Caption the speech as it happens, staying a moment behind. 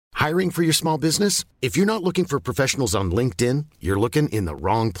Hiring for your small business? If you're not looking for professionals on LinkedIn, you're looking in the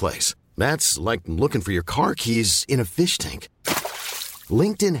wrong place. That's like looking for your car keys in a fish tank.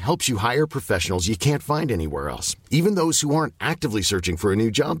 LinkedIn helps you hire professionals you can't find anywhere else, even those who aren't actively searching for a new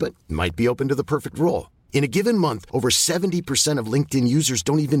job but might be open to the perfect role. In a given month, over 70% of LinkedIn users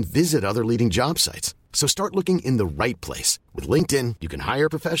don't even visit other leading job sites. So start looking in the right place. With LinkedIn, you can hire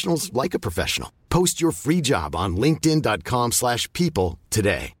professionals like a professional. Post your free job on linkedin.com/people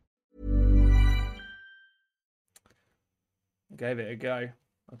today. I gave it a go.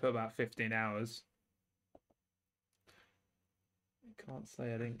 I put about 15 hours. I can't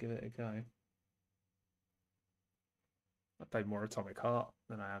say I didn't give it a go. I played more Atomic Heart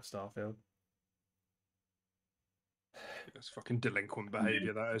than I have Starfield. That's fucking delinquent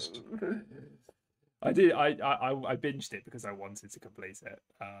behaviour, that is. I did. I binged it because I wanted to complete it.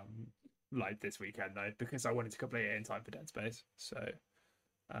 Like this weekend though, because I wanted to complete it in time for Dead Space. So,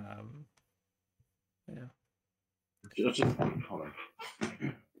 yeah.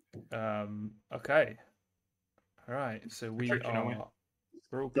 Okay. All right. So we're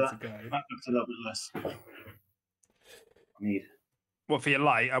all good to go. That's a little bit less. I need. Well, for your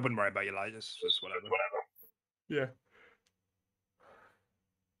light, I wouldn't worry about your light. Just whatever. Yeah.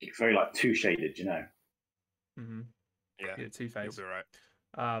 It's very like two shaded, you know. Mm-hmm. Yeah. Two phase. You'll be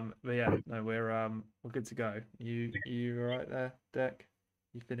right. But yeah, no, we're good to go. You all right there, Deck?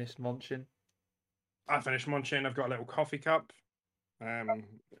 You finished munching? I finished munching. I've got a little coffee cup.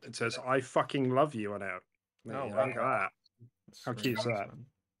 It says "I fucking love you" on it. Oh, Look wow. at that. That's How very cute is nice, that? man.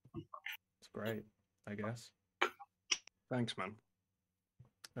 It's great, I guess. Thanks, man.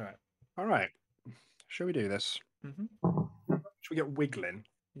 All right. Shall we do this? Mm-hmm. Shall we get wiggling?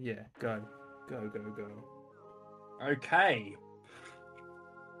 Yeah, go. Okay.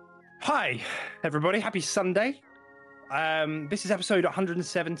 Hi, everybody. Happy Sunday. This is episode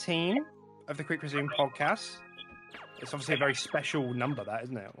 117 of the Quick Resume podcast. It's obviously a very special number, that,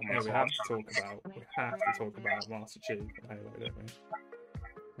 isn't it? Yeah, we have to talk about Master Chief and Halo, don't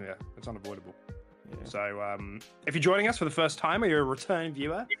we? Yeah, it's unavoidable. Yeah. So, if you're joining us for the first time, or you're a return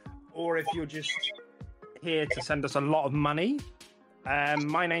viewer, or if you're just here to send us a lot of money,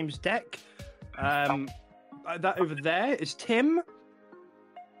 my name's Deck. That over there is Tim.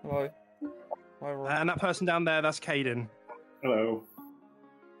 Hello. Hi, Roy. And that person down there, that's Caden. Hello.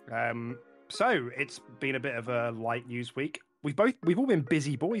 So it's been a bit of a light news week. We've all been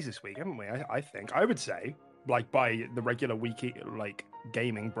busy boys this week, haven't we? I think I would say, like by the regular week, like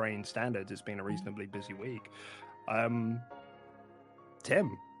gaming brain standards, it's been a reasonably busy week.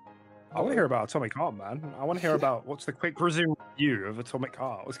 Tim, I want to hear about Atomic Heart, man. I want to hear about what's the quick resume review of Atomic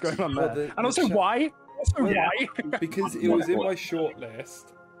Heart. What's going on there? And also why? Why? Because it was in my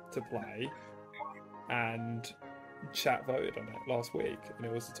shortlist to play, and chat voted on it last week, and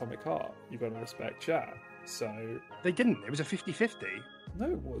it was Atomic Heart. You got to respect chat. So they didn't. It was a 50-50. No,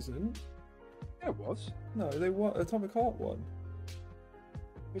 it wasn't. Yeah, it was. No, they won. Atomic Heart won.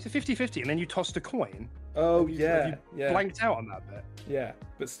 It was a 50-50, and then you tossed a coin. Oh, you blanked out on that bit. Yeah,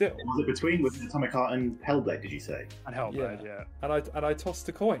 but still. Was it Atomic Heart and Hellblade, did you say? And Hellblade, yeah. And I tossed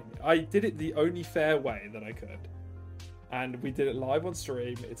a coin. I did it the only fair way that I could. And we did it live on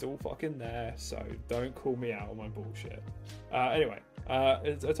stream. It's all fucking there, so don't call me out on my bullshit. Anyway,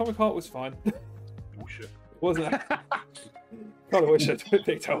 Atomic Heart was fine. Bullshit. Wasn't it? Kind of wish I'd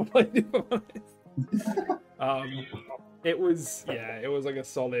picked Hellblade, if I'm honest. It was like a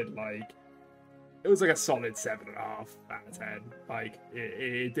solid, it was like a solid 7.5 out of 10. Like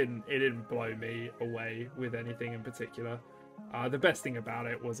it didn't blow me away with anything in particular. The best thing about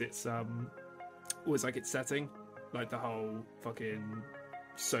it was its setting, like the whole fucking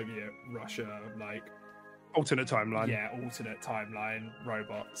Soviet Russia, like alternate timeline. Yeah, alternate timeline,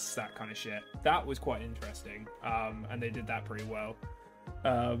 robots, that kind of shit. That was quite interesting. And they did that pretty well.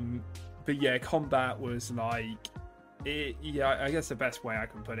 But yeah, combat was like I guess the best way I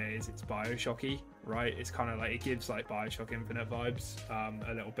can put it is it's Bioshocky, right? It's kind of like, it gives like Bioshock Infinite vibes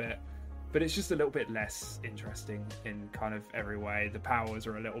a little bit, but it's just a little bit less interesting in kind of every way. The powers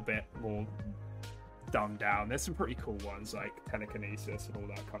are a little bit more dumbed down. There's some pretty cool ones like telekinesis and all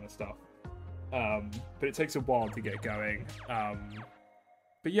that kind of stuff, but it takes a while to get going.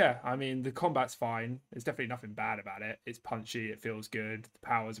 But yeah, I mean, the combat's fine. There's definitely nothing bad about it. It's punchy, it feels good, the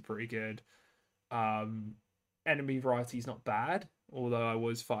powers are pretty good. Enemy variety is not bad, although I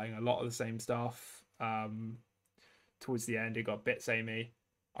was fighting a lot of the same stuff. Towards the end, it got a bit samey.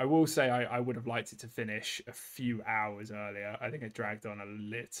 I will say I would have liked it to finish a few hours earlier. I think it dragged on a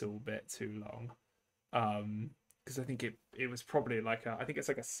little bit too long. Because I think it was probably like I think it's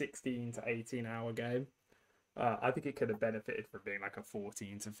like a 16 to 18 hour game. I think it could have benefited from being like a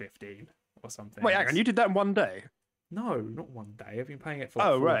 14 to 15 or something. Wait, hang on, you did that in one day? No, not one day. I've been playing it for like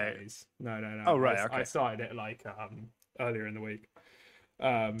Oh, 4 days. No. Oh, right, okay. I started it like earlier in the week.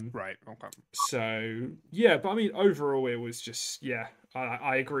 Right, okay. So yeah, but I mean, overall, it was just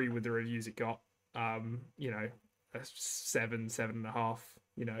I agree with the reviews it got. You know, a 7.5.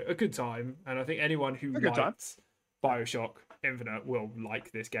 You know, a good time, and I think anyone who liked BioShock Infinite will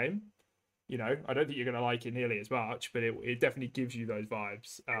like this game. You know, I don't think you're going to like it nearly as much, but it definitely gives you those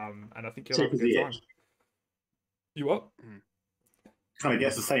vibes. And I think you'll have a good time. You what? Kind of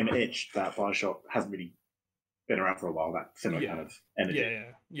gets the same itch that BioShock hasn't really been around for a while. That similar kind of energy.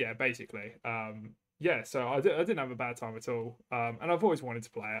 Yeah, basically. So I didn't have a bad time at all. And I've always wanted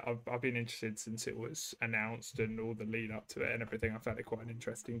to play it. I've been interested since it was announced and all the lead up to it and everything. I found it quite an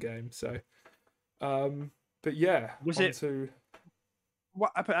interesting game. So, but yeah,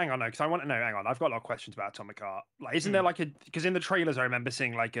 What? But hang on, no, because I want to know. Hang on, I've got a lot of questions about Atomic Heart. Like, isn't there like because in the trailers I remember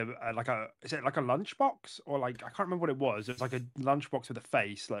seeing like a is it like a lunchbox or like I can't remember what it was. It was like a lunchbox with a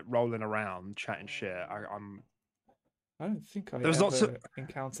face like rolling around, chatting shit. I don't think I ever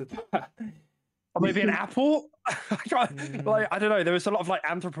encountered that. Or maybe an apple? Like I don't know. There was a lot of like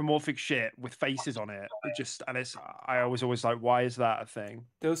anthropomorphic shit with faces on it. I was always like, why is that a thing?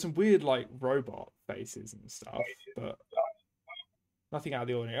 There was some weird like robot faces and stuff, but nothing out of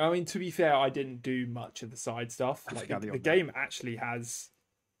the ordinary. I mean, to be fair, I didn't do much of the side stuff. Like the game actually has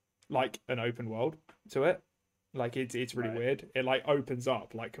like an open world to it. Like it's really weird. It like opens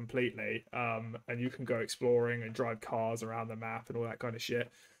up like completely, and you can go exploring and drive cars around the map and all that kind of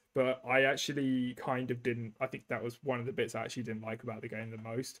shit. But I actually kind of didn't. I think that was one of the bits I actually didn't like about the game the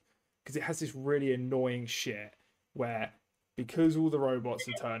most, because it has this really annoying shit where, because all the robots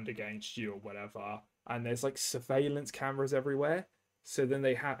are turned against you or whatever, and there's like surveillance cameras everywhere. So then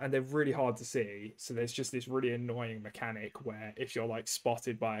and they're really hard to see. So there's just this really annoying mechanic where if you're like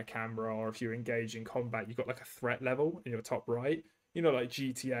spotted by a camera or if you engage in combat, you've got like a threat level in your top right. You know, like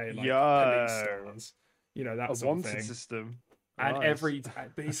GTA, like police stars. You know, that sort of thing. System. And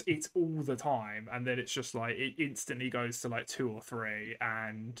nice. It's all the time, and then it's just like it instantly goes to like 2 or 3,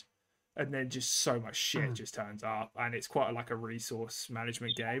 and then just so much shit just turns up, and it's quite like a resource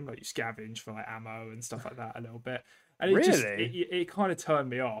management game. Like you scavenge for like ammo and stuff like that a little bit. And it kind of turned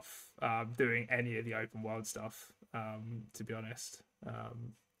me off doing any of the open world stuff, to be honest.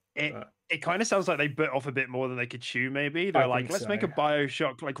 It kind of sounds like they bit off a bit more than they could chew, maybe. They're like, let's make a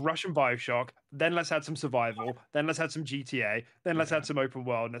BioShock, like Russian BioShock, then let's add some survival, then let's add some GTA, then let's add some open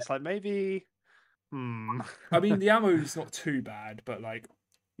world. And it's like, maybe, I mean, the ammo is not too bad, but like,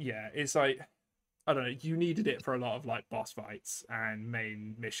 yeah, it's like, I don't know, you needed it for a lot of like boss fights and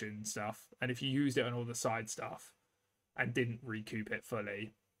main mission stuff. And if you used it on all the side stuff and didn't recoup it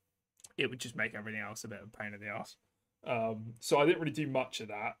fully, it would just make everything else a bit of a pain in the ass. So I didn't really do much of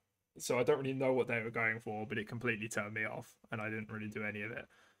that. So I don't really know what they were going for, but it completely turned me off, and I didn't really do any of it.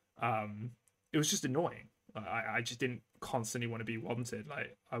 It was just annoying. I just didn't constantly want to be wanted.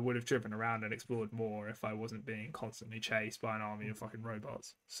 Like, I would have driven around and explored more if I wasn't being constantly chased by an army of fucking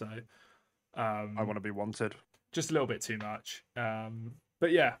robots. So I want to be wanted. Just a little bit too much.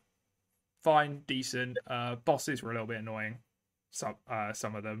 But yeah, fine, decent. Bosses were a little bit annoying. Some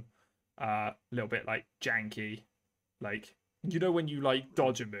of them. A little bit like janky. Like, you know when you like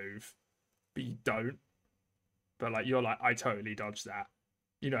dodge a move, but you don't, but like you're like, I totally dodged that.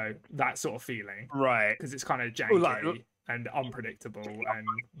 You know, that sort of feeling, right? Because it's kind of janky and unpredictable and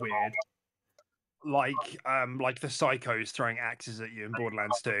weird. Like the psychos throwing axes at you in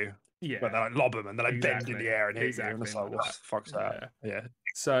Borderlands 2. Yeah, but they like lob them and they like bend in the air and hit you. And it's like, what the fuck's that? Yeah.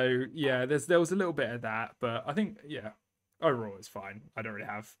 So yeah, there was a little bit of that, but I think overall it's fine. I don't really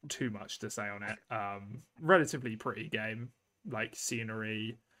have too much to say on it. Relatively pretty game, like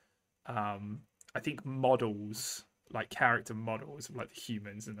scenery. I think models, like character models of like the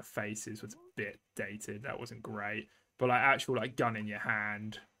humans and the faces, was a bit dated. That wasn't great. But like actual like gun in your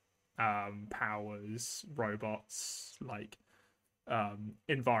hand, powers, robots, like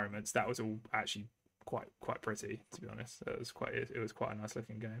environments, that was all actually quite pretty, to be honest. It was quite a nice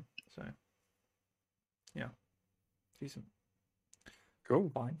looking game. So yeah. Decent. Cool.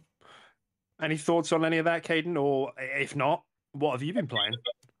 Fine. Any thoughts on any of that, Caden? Or if not, what have you been playing?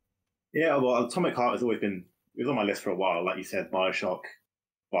 Yeah, well, Atomic Heart has always been, it was on my list for a while. Like you said, BioShock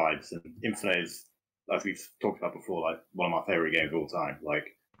vibes, and Infinite is, as we've talked about before, like one of my favorite games of all time.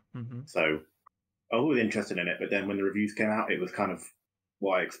 Like, so I was always interested in it, but then when the reviews came out, it was kind of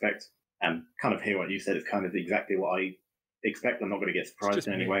what I expect, and kind of hear what you said. It's kind of exactly what I expect. I'm not going to get surprised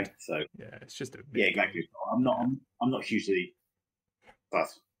in any way. So yeah, it's just exactly. I'm not hugely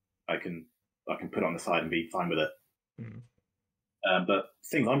fussed. I can I can put it on the side and be fine with it. Mm. But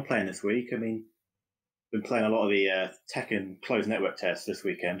things I'm playing this week, I mean, been playing a lot of the Tekken closed network tests this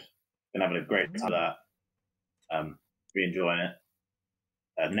weekend. Been having a great time with that. Really enjoying it.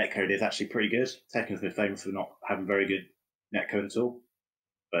 The netcode is actually pretty good. Tekken's been famous for not having very good netcode at all,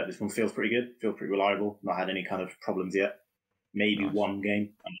 but this one feels pretty good. Feels pretty reliable. Not had any kind of problems yet. Maybe one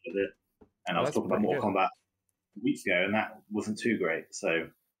game under it. And I was talking about Mortal Kombat weeks ago, and that wasn't too great. So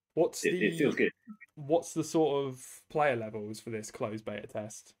it feels good. What's the sort of player levels for this closed beta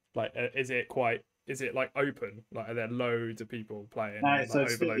test? Like, is it like open? Like, are there loads of people playing? No, and, so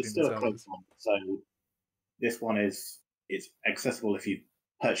like, it's still a closed one. So this one it's accessible if you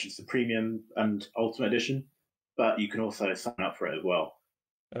purchase the premium and ultimate edition, but you can also sign up for it as well.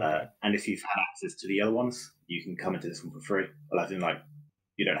 Okay. And if you've had access to the other ones, you can come into this one for free. Well, as in, like,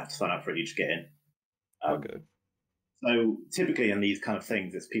 you don't have to sign up for it; you just get in. Okay. So typically in these kind of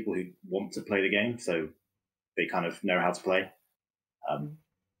things, it's people who want to play the game, so they kind of know how to play.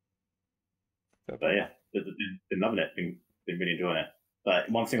 But yeah, been loving it. Been really enjoying it. But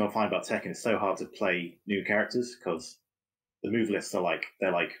one thing I find about Tekken, it's so hard to play new characters because the move lists are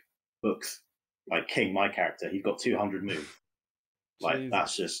they're like books. Like King, my character, he's got 200 moves. Like Jesus.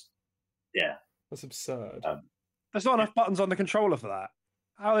 That's just that's absurd. There's not enough buttons on the controller for that.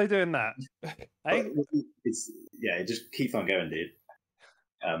 How are they doing that? Hey? It just keeps on going, dude.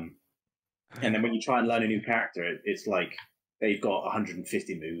 And then when you try and learn a new character, it's like they've got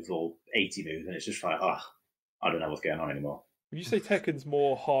 150 moves or 80 moves, and it's just like, I don't know what's going on anymore. Would you say Tekken's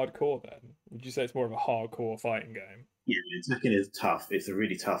more hardcore then? Would you say it's more of a hardcore fighting game? Yeah, Tekken is tough. It's a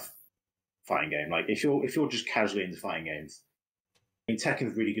really tough fighting game. Like if you're just casually into fighting games, I mean,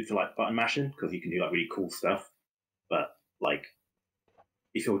 Tekken's really good for like button mashing because you can do like really cool stuff. But like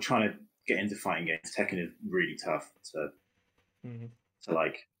if you're trying to get into fighting games, Tekken is really tough to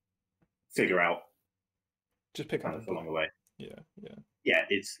like figure out. Just pick up along the way. Yeah.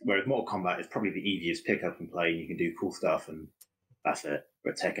 It's whereas Mortal Kombat is probably the easiest pick up and play. You can do cool stuff, and that's it.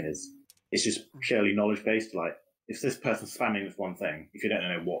 But Tekken it's just purely knowledge based. Like if this person's spamming with one thing, if you don't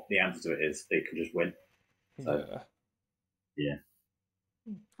know what the answer to it is, they can just win. So yeah.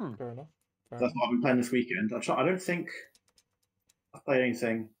 Fair enough. That's what I've been playing this weekend. I don't think I've played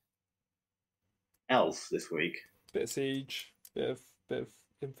anything else this week. Bit of Siege, bit of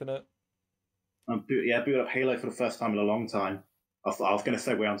Infinite. Boot up Halo for the first time in a long time. I was going to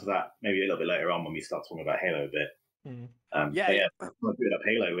segue onto that maybe a little bit later on when we start talking about Halo a bit. I booted up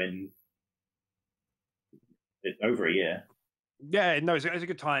Halo in over a year. Yeah, no, it's a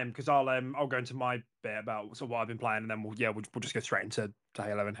good time because I'll go into my bit about sort of what I've been playing, and then we'll just go straight into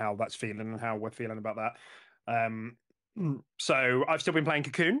Halo and how that's feeling and how we're feeling about that. So I've still been playing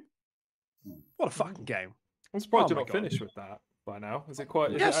Cocoon. What a fucking game! I'm surprised you're not finished with that by now. Is it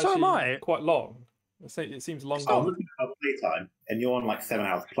quite? So am I. Quite long. It seems long. I'm looking at our playtime, and you're on like 7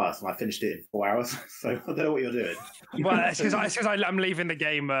 hours plus, and I finished it in 4 hours. So I don't know what you're doing. Well, it's because I'm leaving the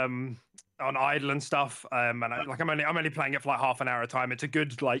game on idle and stuff, and I'm only playing it for like half an hour at a time. It's a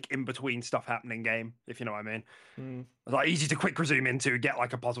good like in between stuff happening game, if you know what I mean. It's like easy to quick resume into, get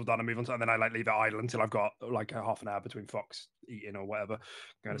like a puzzle done and move on to it, and then I like leave it idle until I've got like a half an hour between Fox eating or whatever,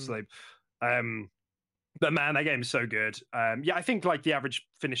 going to sleep. But man, that game is so good. I think like the average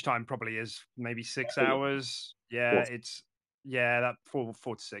finish time probably is maybe 6 hours. Yeah, that 4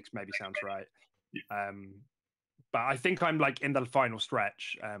 to 6 maybe sounds right. But I think I'm like in the final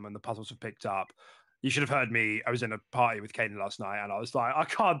stretch when the puzzles have picked up. You should have heard me. I was in a party with Caden last night, and I was like, I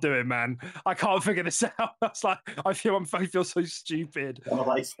can't do it, man. I can't figure this out. I was like, I feel so stupid. Well,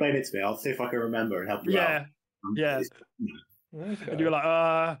 like, explain it to me. I'll see if I can remember and help you out. Yeah. Okay. And you were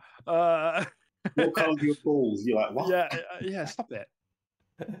like, What colour are your balls? You're like, what? Yeah. Stop it.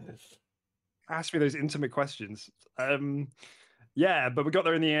 Ask me those intimate questions. But we got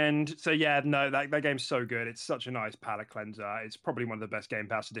there in the end. So that game's so good. It's such a nice palate cleanser. It's probably one of the best Game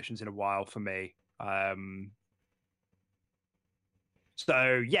Pass editions in a while for me.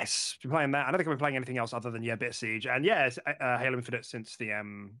 So yes, been playing that. I don't think I've been playing anything else other than bit of Siege, and it's Halo Infinite since the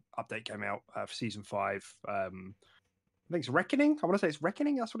update came out for Season 5. I think it's Reckoning. I want to say it's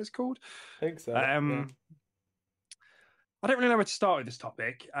Reckoning. That's what it's called. I think so. I don't really know where to start with this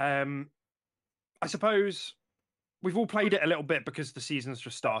topic. I suppose we've all played it a little bit because the season's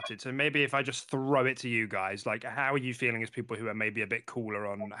just started. So maybe if I just throw it to you guys, like, how are you feeling as people who are maybe a bit cooler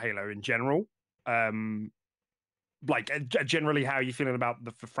on Halo in general? Generally, how are you feeling about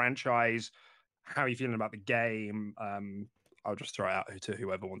the franchise? How are you feeling about the game? I'll just throw it out to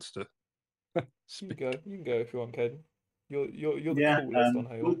whoever wants to. You can go if you want, Caden. You're the coolest on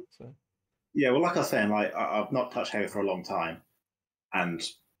Halo. So. Yeah, well, like I was saying, like I've not touched Halo for a long time, and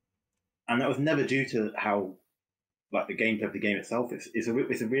and that was never due to how like the gameplay of the game itself. It's a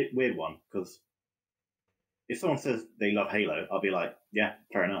weird one because if someone says they love Halo, I'll be like, yeah,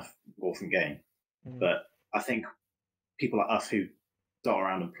 fair enough, awesome game. But I think people like us who dart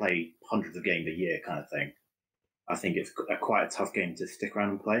around and play hundreds of games a year, kind of thing, I think it's quite a tough game to stick around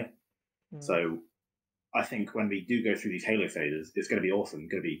and play. So I think when we do go through these Halo phases, it's going to be awesome,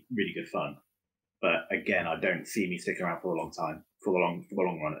 going to be really good fun. But again, I don't see me sticking around for a long time, for the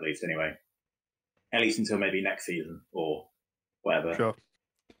long run at least. Anyway, at least until maybe next season or whatever. Sure.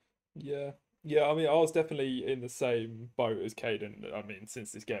 Yeah. Yeah, I mean, I was definitely in the same boat as Caden. I mean,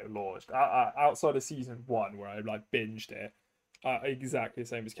 since this game launched, outside of season 1, where I like binged it, exactly the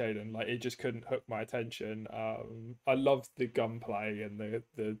same as Caden. Like, it just couldn't hook my attention. I loved the gunplay and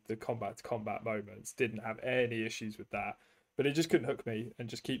the combat to combat moments. Didn't have any issues with that, but it just couldn't hook me and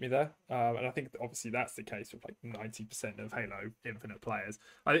just keep me there. And I think obviously that's the case with like 90% of Halo Infinite players.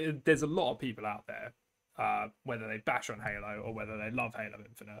 I think there's a lot of people out there, whether they bash on Halo or whether they love Halo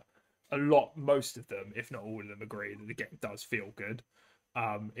Infinite. Most of them, if not all of them, agree that the game does feel good.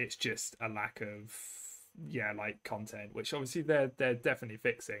 It's just a lack of like content, which obviously they're definitely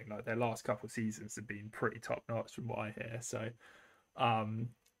fixing. Like their last couple of seasons have been pretty top notch from what I hear. So and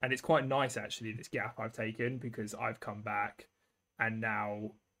it's quite nice actually, this gap I've taken, because I've come back and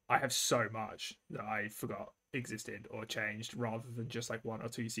now I have so much that I forgot existed or changed, rather than just like 1 or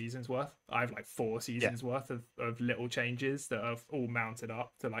 2 seasons worth. I have like 4 seasons worth of little changes that have all mounted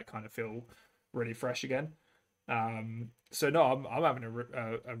up to like kind of feel really fresh again. So no, I'm having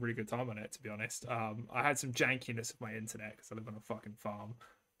a really good time on it, to be honest. I had some jankiness of my internet because I live on a fucking farm,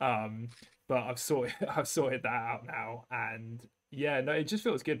 but I've sorted that out now, and yeah, no, it just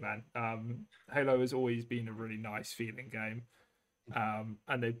feels good, man. Halo has always been a really nice feeling game.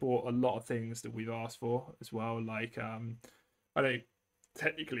 And they bought a lot of things that we've asked for as well. Like, I think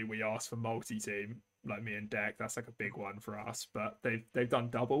technically we asked for multi-team, like me and Deck. That's like a big one for us. But they've done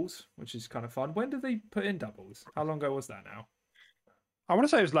doubles, which is kind of fun. When did they put in doubles? How long ago was that now? I want to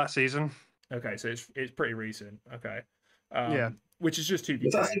say it was last season. Okay, so it's pretty recent. Okay, which is just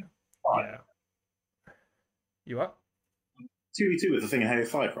 2v2. Yeah. You what? 2v2 was a thing in Halo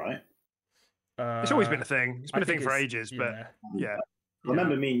 5, right? It's always been a thing. It's been a thing for ages, but yeah. I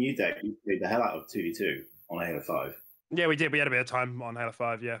remember me and you, Deck, you played the hell out of 2v2 on Halo 5. Yeah, we did. We had a bit of time on Halo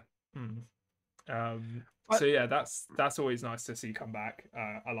 5, yeah. So yeah, that's always nice to see come back.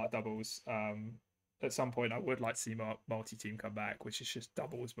 I like doubles. At some point I would like to see multi-team come back, which is just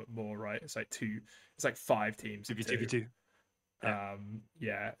doubles but more, right? It's like 5 teams. 2v2.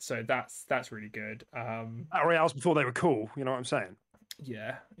 Yeah, so that's really good. Royales before they were cool, you know what I'm saying?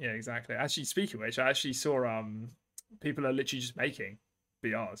 Yeah, exactly. Actually, speaking of which, I actually saw people are literally just making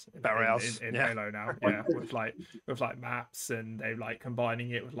BRs in Halo now. Yeah, with like maps, and they're like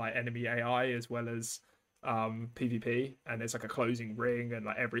combining it with like enemy AI as well as PvP, and there's like a closing ring and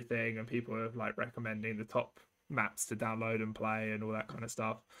like everything, and people are like recommending the top maps to download and play and all that kind of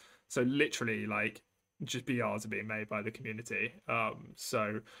stuff. So literally, like, just BRs are being made by the community.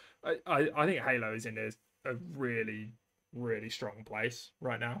 So I think Halo is in a really, really strong place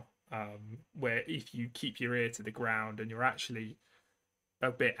right now, where if you keep your ear to the ground and you're actually a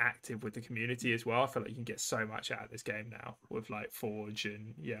bit active with the community as well, I feel like you can get so much out of this game now with like Forge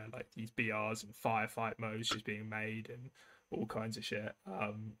and like these BRs and firefight modes just being made and all kinds of shit.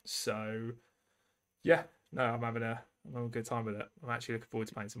 So yeah, no, I'm having a good time with it. I'm actually looking forward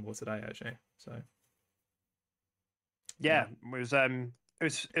to playing some more today, actually. So yeah, it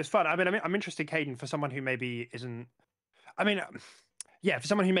was fun. I mean, I'm interested, Caden, for someone who maybe isn't. I mean, yeah, for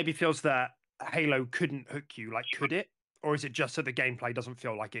someone who maybe feels that Halo couldn't hook you, like, could it? Or is it just that the gameplay doesn't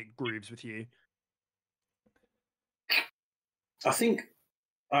feel like it grooves with you? I think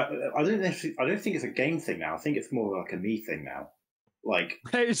I don't think it's a game thing now. I think it's more like a me thing now. Like,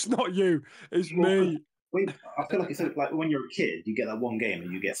 it's not you, it's me. I feel like it's like when you're a kid, you get that one game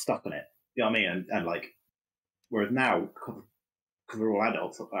and you get stuck on it. You know what I mean? And like, whereas now, because we're all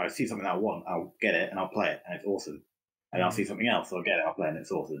adults, I see something I want, I'll get it and I'll play it, and it's awesome. And I'll see something else, I'll get it, I'll play it, and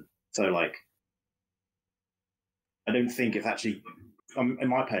it's awesome. So like, I don't think it's actually, in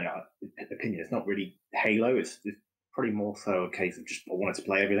my opinion, it's not really Halo. It's probably more so a case of just I wanted to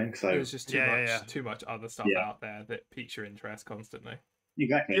play everything. So there's just too much other stuff out there that piques your interest constantly.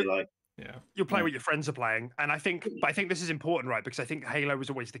 Exactly, you'll play what your friends are playing, and I think this is important, right? Because I think Halo was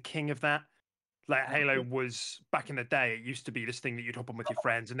always the king of that. Like, Halo was, back in the day, it used to be this thing that you'd hop on with your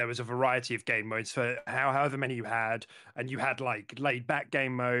friends, and there was a variety of game modes for however many you had, and you had like laid back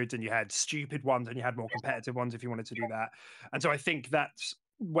game modes, and you had stupid ones, and you had more competitive ones if you wanted to do that. And so I think that's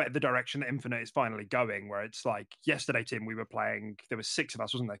where the direction that Infinite is finally going, where it's like, yesterday, Tim, we were playing, there was 6 of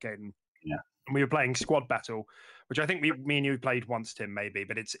us, wasn't there, Caden? Yeah. And we were playing squad battle, which I think me and you played once, Tim, maybe,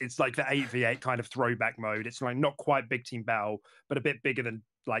 but it's like the 8v8 kind of throwback mode. It's like not quite big team battle, but a bit bigger than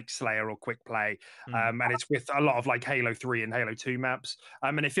like Slayer or Quick Play. And it's with a lot of like Halo 3 and Halo 2 maps.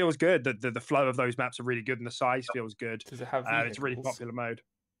 And it feels good. The flow of those maps are really good and the size feels good. Does it have it's a really popular mode.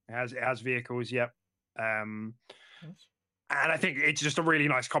 It has vehicles, yep. And I think it's just a really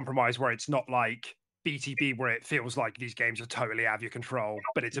nice compromise where it's not like BTB where it feels like these games are totally out of your control,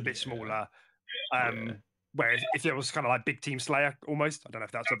 but it's a bit smaller. Whereas if it was kind of like Big Team Slayer almost, I don't know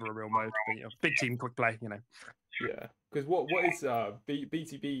if that's ever a real mode, but Big Team Quick Play, Yeah, because what is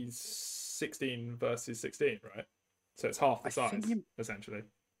BTB's 16 versus 16, right? So it's half the size, essentially.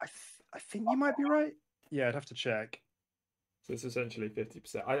 I think you might be right. Yeah, I'd have to check. So it's essentially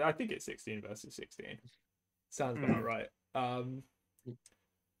 50%. I think it's 16 versus 16. Sounds about right.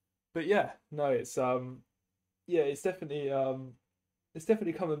 But yeah, no, it's it's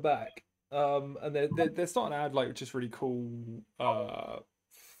definitely coming back. And they're starting to add like just really cool.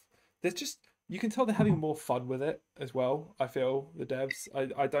 There's just you can tell they're having more fun with it as well. I feel the devs.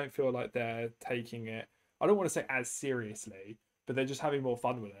 I don't feel like they're taking it. I don't want to say as seriously, but they're just having more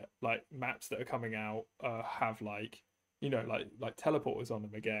fun with it. Like maps that are coming out have like like teleporters on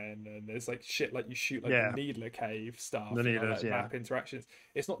them again, and there's like shit like you shoot like the Needler Cave stuff, the Needlers, map interactions.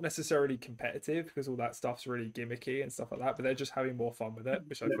 It's not necessarily competitive because all that stuff's really gimmicky and stuff like that, but they're just having more fun with it,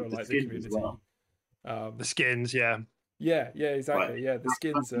 which I feel like the community. Well. The skins, yeah, exactly, like, the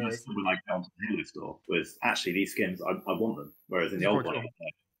skins. When I go onto the Halo store, was actually these skins I want them, whereas in the old one,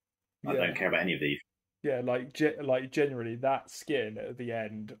 I don't care about any of these. Yeah, like generally that skin at the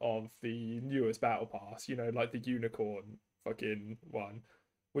end of the newest battle pass, like the unicorn fucking one,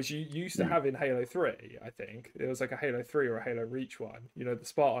 which you used to have in Halo 3, I think. It was like a Halo 3 or a Halo Reach one. The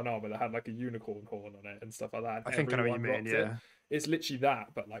Spartan armor that had like a unicorn horn on it and stuff like that. I think I know what you mean, yeah. It's literally that,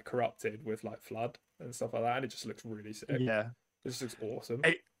 but like corrupted with like flood and stuff like that, and it just looks really sick. Yeah. It just looks awesome.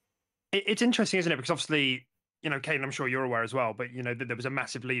 It's interesting, isn't it? Because obviously, Kane, I'm sure you're aware as well, but there was a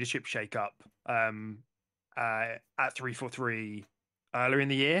massive leadership shake-up at 343 earlier in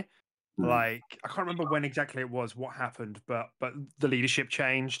the year. Like I can't remember when exactly it was, what happened, but the leadership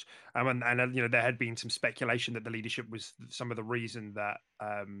changed, and there had been some speculation that the leadership was some of the reason that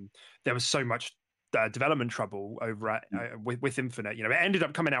there was so much development trouble over at with Infinite. It ended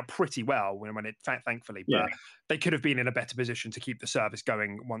up coming out pretty well when it thankfully, but they could have been in a better position to keep the service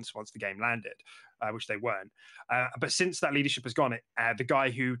going once the game landed, which they weren't. But since that leadership has gone, the guy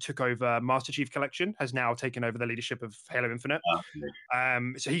who took over Master Chief Collection has now taken over the leadership of Halo Infinite.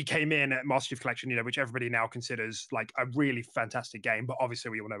 So he came in at Master Chief Collection, which everybody now considers like a really fantastic game, but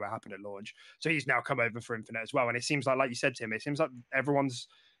obviously we all know what happened at launch. So he's now come over for Infinite as well, and it seems like you said, Tim, it seems like everyone's.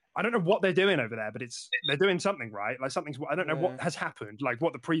 I don't know what they're doing over there, but they're doing something, right? Like I don't know what has happened, like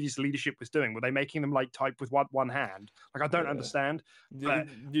what the previous leadership was doing. Were they making them like type with one hand? Like I don't understand. But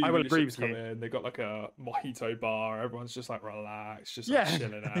I will agree with you. They got like a mojito bar. Everyone's just like relaxed, just like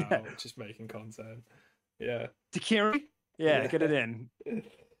chilling out, just making content. Yeah. Daiquiri? Yeah, get it in.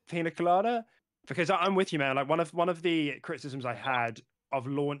 Pina colada? Because I'm with you, man. Like one of the criticisms I had of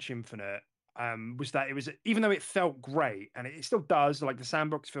Launch Infinite was that it was, even though it felt great, and it still does, like the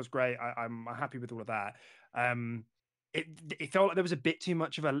sandbox feels great, I'm happy with all of that. It felt like there was a bit too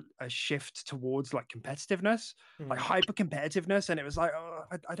much of a shift towards like competitiveness, like hyper competitiveness, and it was like, oh,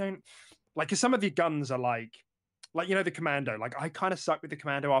 I don't like, because some of the guns are like the Commando. Like I kind of suck with the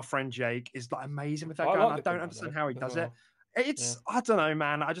Commando. Our friend Jake is like amazing with that gun. I don't understand how he does it. It's I don't know,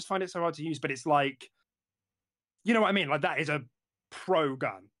 man. I just find it so hard to use. But it's like, you know what I mean? Like that is a pro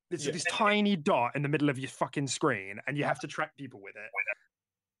gun. It's this tiny dot in the middle of your fucking screen, and you have to track people with it.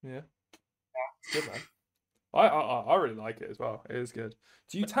 Yeah, good, man. I really like it as well. It is good.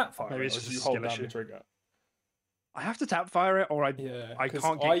 Do you tap fire it, or do you hold down the trigger? I have to tap fire it, or I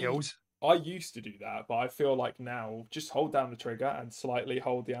can't get kills. I used to do that, but I feel like now just hold down the trigger and slightly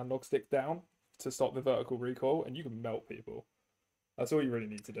hold the analog stick down to stop the vertical recoil, and you can melt people. That's all you really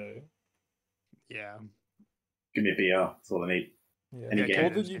need to do. Yeah. Give me a BR. That's all I need. Yeah, or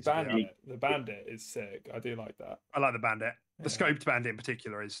the new Bandit. The Bandit is sick. I do like that. I like the Bandit. The scoped Bandit in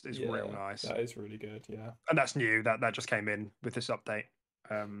particular is real nice. That is really good, yeah. And that's new. That just came in with this update.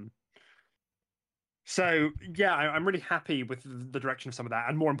 So yeah, I'm really happy with the direction of some of that,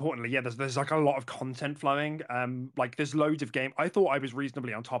 and more importantly, there's like a lot of content flowing. Like there's loads of game. I thought I was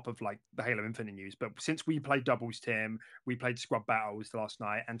reasonably on top of like the Halo Infinite news, but since we played doubles, Tim, we played squad battles last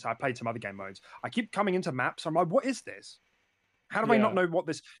night, and so I played some other game modes. I keep coming into maps. I'm like, what is this? How do I not know what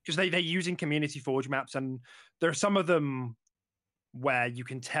this? Because they're using Community Forge maps, and there are some of them where you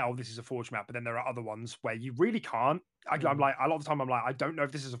can tell this is a Forge map, but then there are other ones where you really can't. I'm like, a lot of the time, I'm like, I don't know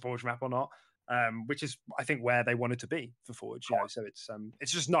if this is a Forge map or not. Which is, I think, where they wanted to be for Forge. So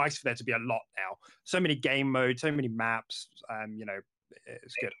it's just nice for there to be a lot now. So many game modes, so many maps.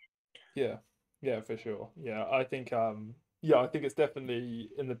 It's good. Yeah, for sure. Yeah, I think I think it's definitely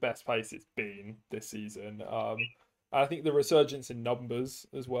in the best place it's been this season. I think the resurgence in numbers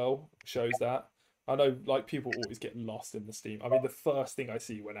as well shows that. I know, like, people always get lost in the Steam. I mean, the first thing I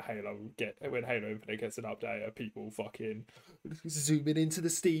see when Halo Infinite gets an update are people fucking zooming into the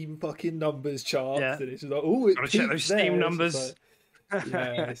Steam fucking numbers charts, and it's just like, oh, it peaks check those Steam numbers.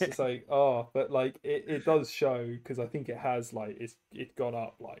 It's just like, oh, but like it does show, because I think it has, like, it's gone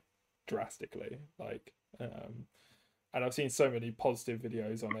up like drastically, like, and I've seen so many positive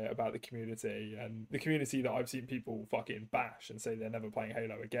videos on it about the community, and the community that I've seen people fucking bash and say they're never playing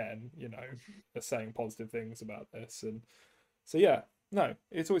Halo again, are saying positive things about this. And so, yeah, no,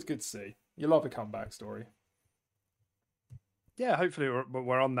 it's always good to see. You love a comeback story. Yeah, hopefully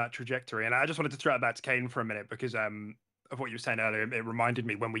we're on that trajectory. And I just wanted to throw it back to Caden for a minute, because of what you were saying earlier. It reminded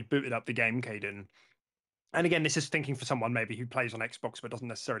me when we booted up the game, Caden. And again, this is thinking for someone maybe who plays on Xbox but doesn't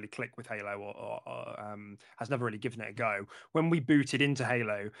necessarily click with Halo, or has never really given it a go. When we booted into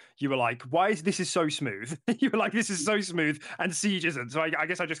Halo, you were like, "Why is this so smooth?" You were like, "This is so smooth," and Siege isn't. So I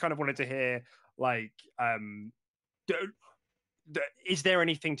guess I just kind of wanted to hear, like, is there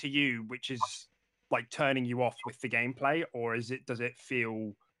anything to you which is like turning you off with the gameplay, or does it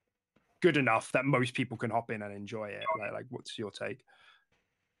feel good enough that most people can hop in and enjoy it? Like what's your take?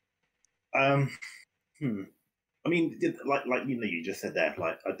 I mean, like you just said there.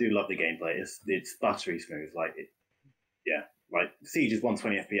 Like, I do love the gameplay. It's buttery smooth. Like, like Siege is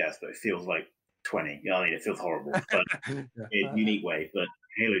 120 FPS, but it feels like 20. You know what I mean? It feels horrible, but in a unique way. But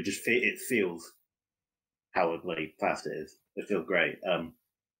Halo just it feels cowardly fast it is. It feels great.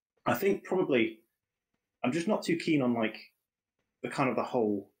 I think probably I'm just not too keen on, like, the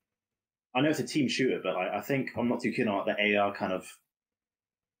whole. I know it's a team shooter, but I think I'm not too keen on, like, the AR kind of,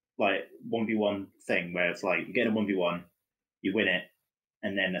 like, 1v1 thing, where it's like you get a 1v1, you win it,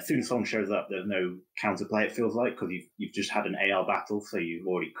 and then as soon as someone shows up, there's no counterplay, it feels like, because you've just had an AR battle, so you've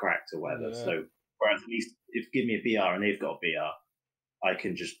already cracked or whatever. Yeah. So whereas at least if you give me a BR and they've got a BR, I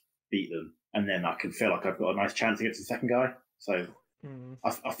can just beat them, and then I can feel like I've got a nice chance against the second guy. So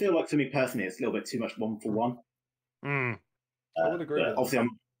I feel like, for me personally, it's a little bit too much 1-for-1. I would agree. Obviously, I'm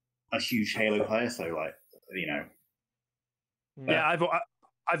a huge Halo player, so, like, Yeah,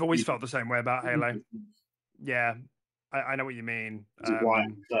 I've always felt the same way about Halo. Yeah, I know what you mean. Why I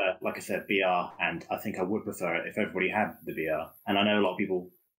prefer, like I said, BR, and I think I would prefer it if everybody had the BR. And I know a lot of people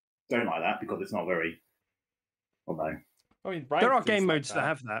don't like that because it's not very, well known. I mean, there are game modes that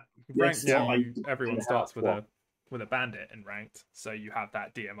have that. Ranked, everyone starts with a bandit in ranked, so you have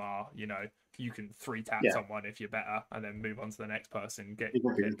that DMR. You can 3-tap someone if you're better, and then move on to the next person. Get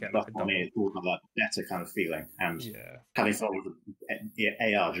like a double. It's all about that better kind of feeling, and having someone with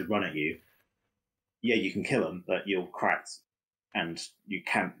the AR just run at you. Yeah, you can kill them, but you're cracked, and you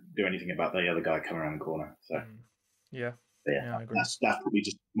can't do anything about the other guy coming around the corner. So I agree. That's probably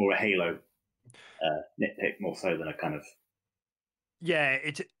just more a Halo nitpick, more so than a kind of. Yeah,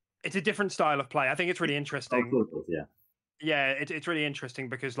 it's a different style of play. I think it's really interesting. Oh, cool. Yeah, it's really interesting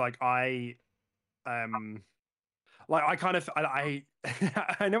because, like, I kind of I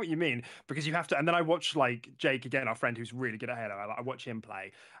I know what you mean, because you have to. And then I watch, like, Jake again, our friend who's really good at Halo. I watch him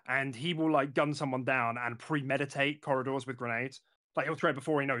play, and he will, like, gun someone down and premeditate corridors with grenades. Like, he'll throw it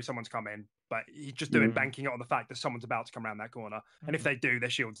before he knows someone's coming, but he's just doing banking it on the fact that someone's about to come around that corner. And if they do, their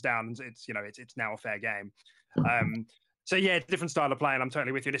shield's down, and it's now a fair game. So yeah, it's a different style of play, and I'm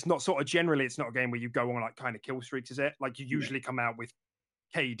totally with you. It's not generally, it's not a game where you go on, like, kind of kill streaks, is it? Like, you usually come out with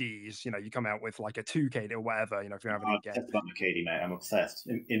KDs, you come out with like a 2 KD or whatever, if you're having a game. I'm obsessed about my KD, mate. I'm obsessed.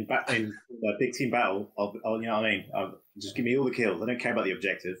 In a big team battle, I'll you know what I mean? Just give me all the kills. I don't care about the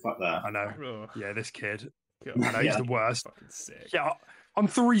objective. Fuck that. I know. Yeah, this kid. I know, he's the worst. Fucking sick. Yeah, on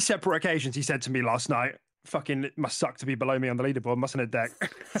 3 separate occasions, he said to me last night, "Fucking, it must suck to be below me on the leaderboard, mustn't it, Deck?"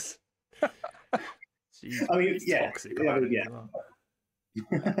 I mean, toxic.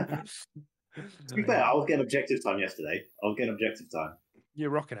 To be fair, I was getting objective time yesterday. You're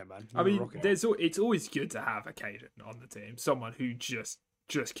rocking it, man. It's always good to have a Caden on the team, someone who just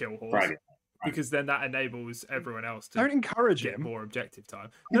kill horse, because then that enables everyone else to don't encourage get him more objective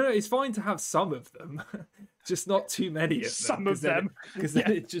time. No, it's fine to have some of them, just not too many of them. Some of them, because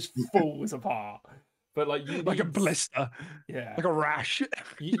then it just falls apart. But like you like a need, blister, yeah, like a rash.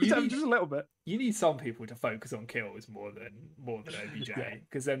 you need just a little bit. you need some people to focus on kills more than OBJ,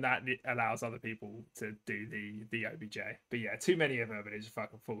 because then that allows other people to do the OBJ. But yeah, too many of them and it just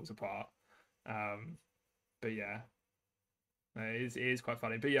fucking falls apart. But yeah, it is quite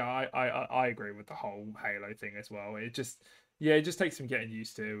funny. But yeah, I agree with the whole Halo thing as well. It just takes some getting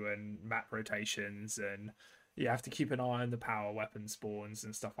used to, and map rotations, and you have to keep an eye on the power weapon spawns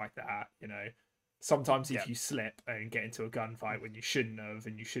and stuff like that. You know, sometimes if you slip and get into a gunfight when you shouldn't have,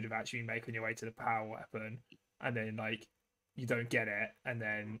 and you should have actually been making your way to the power weapon, and then like you don't get it, and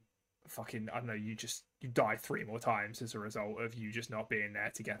then fucking I don't know, you die 3 more times as a result of you just not being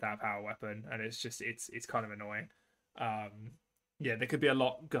there to get that power weapon, and it's just it's kind of annoying. Yeah, there could be a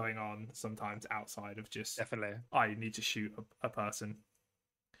lot going on sometimes outside of just definitely I need to shoot a person.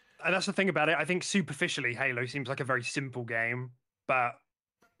 And that's the thing about it. I think superficially, Halo seems like a very simple game, but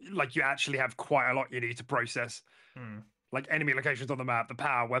like you actually have quite a lot you need to process. Like enemy locations on the map, the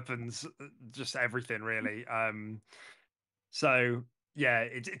power weapons, just everything really. So yeah,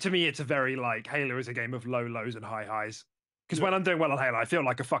 to me, it's a very like Halo is a game of low lows and high highs. Because when I'm doing well on Halo, I feel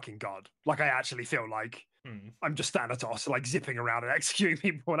like a fucking god. Like I actually feel like I'm just Thanatos, like zipping around and executing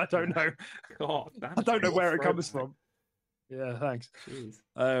people, and I don't know. God, I don't know where it comes from. Yeah, thanks.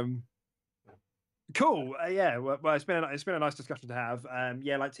 Jeez. Cool. Yeah. Well, it's been a nice discussion to have.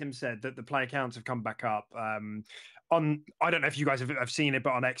 Yeah, like Tim said, that the player counts have come back up. On I don't know if you guys have seen it,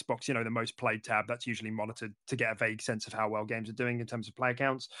 but on Xbox, you know, the most played tab, that's usually monitored to get a vague sense of how well games are doing in terms of player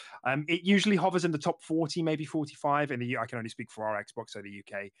counts. It usually hovers in the top 40, maybe 45. I can only speak for our Xbox, so the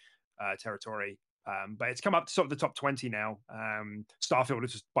UK territory. But it's come up to sort of the top 20 now. Starfield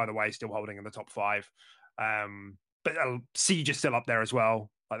is, by the way, still holding in the top 5. But Siege is still up there as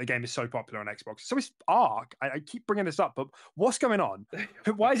well. Like the game is so popular on Xbox. So is Ark. I keep bringing this up, but what's going on?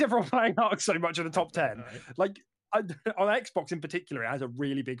 Why is everyone playing Ark so much in the top 10? Like on Xbox in particular, it has a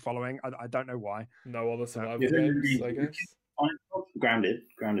really big following. I don't know why. No other survival games, I guess.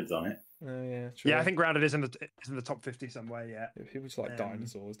 Grounded's on it. Oh yeah, true. Yeah, I think Grounded is in the top 50 somewhere. Yeah. People just like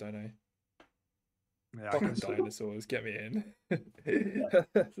dinosaurs, don't they? Yeah, fucking dinosaurs, get me in.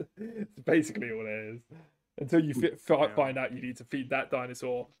 It's basically all it is. Until you find out you need to feed that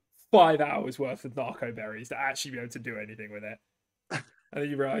dinosaur 5 hours worth of narco berries to actually be able to do anything with it. And then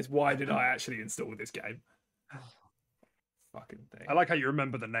you realise, why did I actually install this game? Fucking thing. I like how you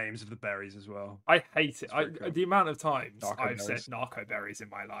remember the names of the berries as well. I hate it. Cool. The amount of times I've said narco berries in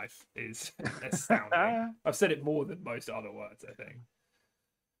my life is astounding. I've said it more than most other words, I think.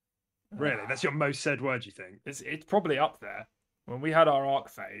 Really? That's your most said word, you think? It's probably up there. When we had our Ark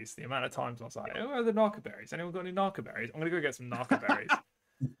phase, the amount of times I was like, "Oh, the narco berries. Anyone got any narco berries? I'm gonna go get some narco berries."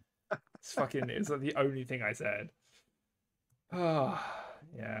 It's like the only thing I said. Oh,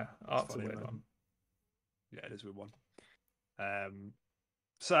 yeah, Ark's a weird one. Yeah, it is a weird one.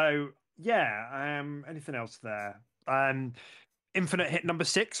 So yeah, anything else there? Infinite hit number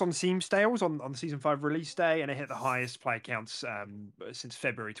 6 on Steam sales on the Season 5 release day, and it hit the highest player counts since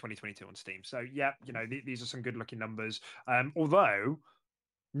February 2022 on Steam. So yeah, you know, these are some good looking numbers. Although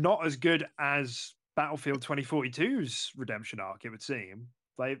not as good as Battlefield 2042's redemption arc, it would seem.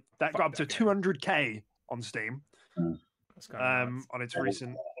 That got up to 200k on Steam. That's kind of on its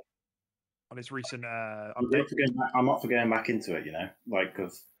recent update. I'm up for going back into it, you know, like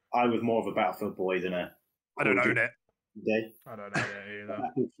because I was more of a Battlefield boy than I don't own it. Day. I don't know either.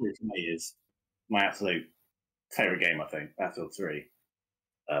 Battlefield 3 for me is my absolute favorite game. I think Battlefield 3.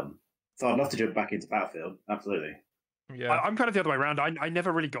 So I'd love to jump back into Battlefield. Absolutely. Yeah, I'm kind of the other way around. I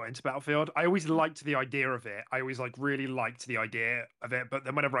never really got into Battlefield. I always liked the idea of it. I always really liked the idea of it. But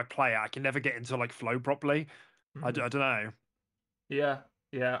then whenever I play it, I can never get into like flow properly. I don't know. Yeah,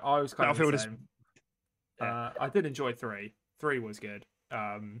 I was kind of the same. I did enjoy 3. 3 was good.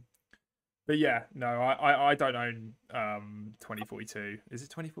 But yeah, no, I don't own 2042. Is it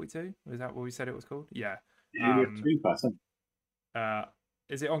 2042? Is that what we said it was called? Yeah. Is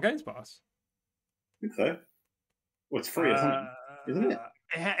it on Games Pass? I think so. Well, it's free, isn't it?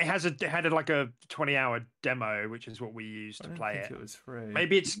 It had like a 20-hour demo, which is what we used to play it. It was free.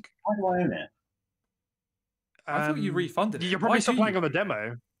 Maybe it's. Why do I own it? I thought you refunded it. You're probably still playing on the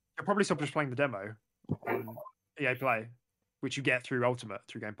demo. You're probably still just playing the demo on EA Play, which you get through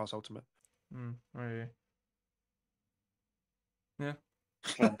Game Pass Ultimate. Maybe. Yeah.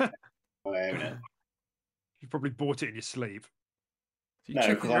 You probably bought it in your sleep. No,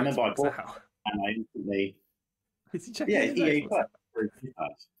 because I remember I bought it and I instantly. It's EA Play.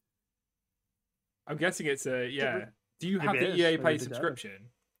 I'm guessing it's a Do you have the EA Play subscription?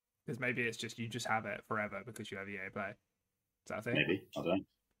 Because maybe it's just you just have it forever because you have EA Play. Is that a thing? Maybe I don't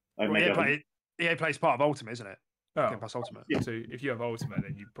know. EA Play is part of Ultimate, isn't it? Oh, Game Pass Ultimate. Yeah. So if you have Ultimate,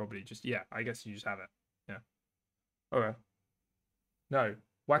 then you probably just I guess you just have it. Yeah. Okay. No,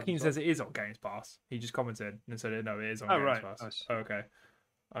 Joaquin says it is on Games Pass. He just commented and said no, it is on Games Pass. Nice. Oh, okay.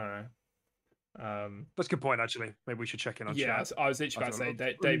 I don't know. That's a good point, actually. Maybe we should check in on chat. Yeah, I was literally about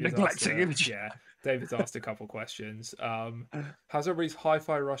to say David's asked a couple questions. How's everybody's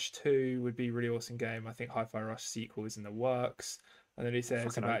Hi-Fi Rush 2 would be a really awesome game. I think Hi-Fi Rush sequel is in the works. And then he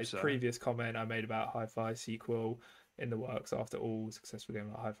says about his previous comment I made about Hi-Fi sequel in the works after all successful game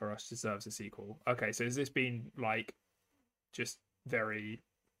like Hi-Fi Rush deserves a sequel. Okay, so has this been like just very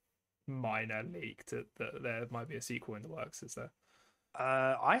minor leak that there might be a sequel in the works, is there?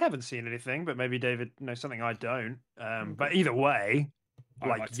 I haven't seen anything, but maybe David knows something I don't. But either way, I'd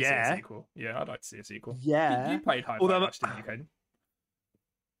like to see a sequel. Yeah, I'd like to see a sequel. Yeah. You played Hi-Fi Rush, didn't you, Caden?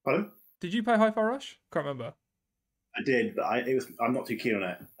 Pardon? Did you play Hi-Fi Rush? Can't remember. I did, but I'm not too keen on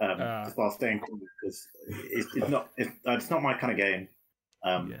it. Just while staying cool, because it's not my kind of game.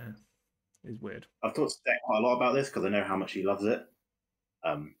 Yeah, it's weird. I've talked to Deck quite a lot about this because I know how much he loves it.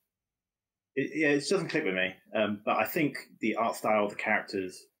 It doesn't click with me. But I think the art style, the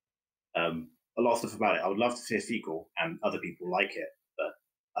characters, a lot of stuff about it. I would love to see a sequel, and other people like it,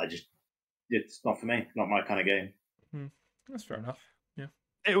 but it's not for me. Not my kind of game. That's fair enough. Yeah.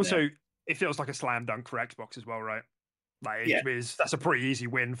 It feels like a slam dunk for Xbox as well, right? Like that's a pretty easy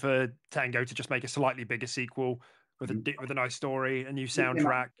win for Tango to just make a slightly bigger sequel with a nice story, a new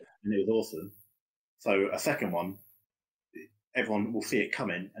soundtrack, and it was awesome. So a second one, everyone will see it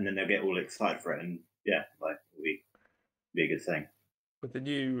coming, and then they'll get all excited for it, and it'll be a good thing. With the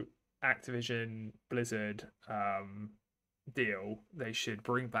new Activision Blizzard deal, they should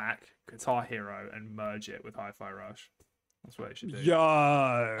bring back Guitar Hero and merge it with Hi-Fi Rush. That's what they should do.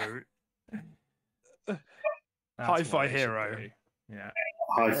 Yo. Hi-Fi Hero. Yeah.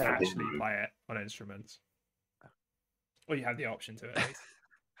 Actually play it on instruments. Well, you have the option to it. At least.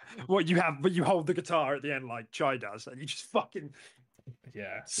 What you have, but you hold the guitar at the end like Chai does, and you just fucking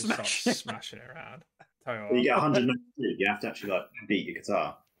smashing it around. You get 100 notes. You have to actually beat your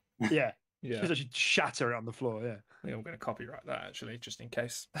guitar. Yeah. Just actually shatter it on the floor. Yeah. I think I'm going to copyright that actually, just in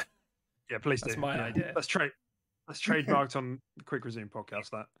case. Yeah, please do. That's my idea. That's trademarked on the Quick Resume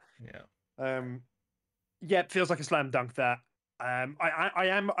podcast. That. Yeah. It feels like a slam dunk. That. I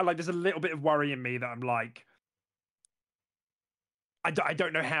am like. There's a little bit of worry in me that I'm like. I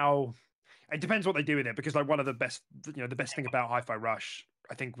don't know how. It depends what they do with it, because like one of the best thing about Hi-Fi Rush,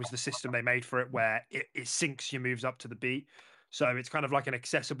 I think, was the system they made for it, where it syncs your moves up to the beat. So it's kind of like an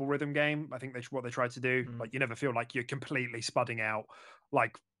accessible rhythm game. I think that's what they tried to do. Like you never feel like you're completely spudding out,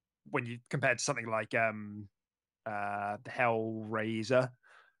 like when you compared to something like the Hellraiser.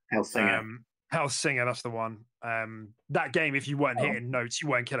 Hellsinger, that's the one. That game, if you weren't hitting notes, you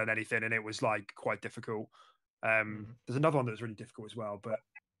weren't killing anything, and it was like quite difficult. There's another one that was really difficult as well, but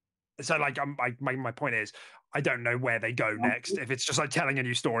so like my point is, I don't know where they go next. If it's just like telling a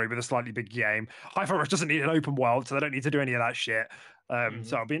new story with a slightly big game, Hi-Fi Rush doesn't need an open world, so they don't need to do any of that shit.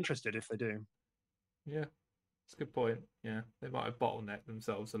 So I'll be interested if they do. Yeah, that's a good point. Yeah, they might have bottlenecked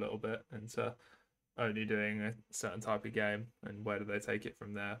themselves a little bit into only doing a certain type of game, and where do they take it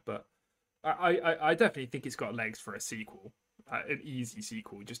from there? But I definitely think it's got legs for a sequel, an easy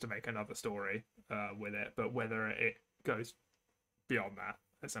sequel, just to make another story with it. But whether it goes beyond that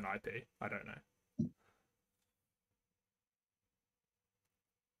as an IP, I don't know.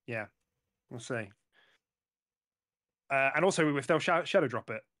 Yeah, we'll see. And also, if they'll shadow drop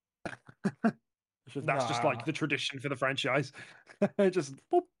it, that's just like the tradition for the franchise. Just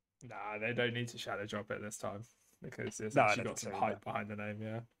boop. Nah, they don't need to shadow drop it this time, because there's actually got some hype behind the name.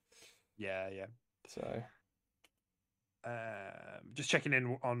 Yeah. So, just checking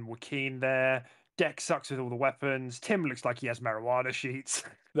in on Joaquin there. Deck sucks with all the weapons. Tim looks like he has marijuana sheets.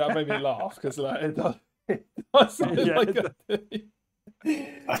 That made me laugh, because like it does. I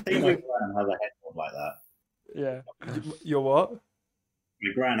think my gran has a headboard like that. Yeah. Your what?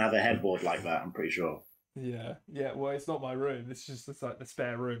 My gran has a headboard like that, I'm pretty sure. Yeah. Well, it's not my room. It's like the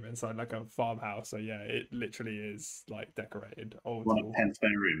spare room inside like a farmhouse. So yeah, it literally is like decorated. One of 10 spare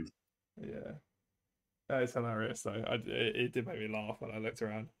rooms. Yeah. It's hilarious though. It did make me laugh when I looked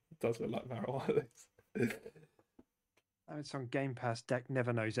around. It does look like marijuana. It's on Game Pass. Deck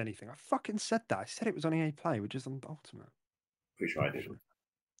never knows anything. I fucking said that. I said it was on EA Play, which is on Ultimate. Pretty sure I did.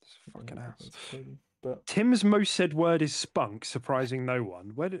 It's fucking ass. But Tim's most said word is spunk, surprising no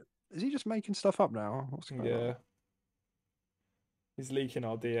one. Is he just making stuff up now? What's going on? He's leaking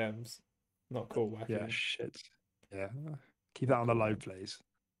our DMs. Not cool, wacky. Yeah, shit. Yeah. Keep that on the low, please.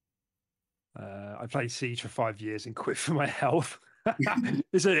 I played Siege for 5 years and quit for my health.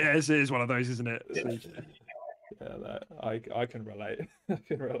 It is one of those, isn't it? Yeah. Yeah, I can relate. I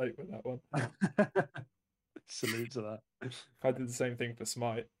can relate with that one. Salute to that. I did the same thing for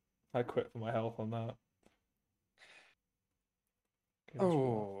Smite. I quit for my health on that.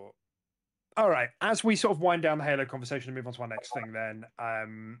 Oh, all right. As we sort of wind down the Halo conversation and move on to our next thing, then,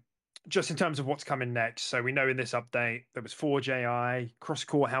 just in terms of what's coming next. So we know in this update there was Forge AI,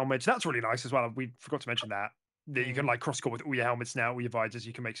 cross-core helmets. That's really nice as well. We forgot to mention that you can like cross-core with all your helmets now, all your visors.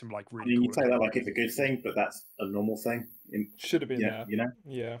 You can make some like really cool. You say that like it's a good thing, but that's a normal thing. Should have been there. You know.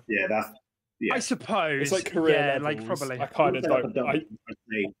 Yeah. Yeah, that's. Yeah. I suppose It's like career levels. like probably. I kind of don't.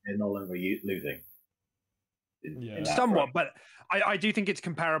 They're no longer losing. Yeah, somewhat, but I do think it's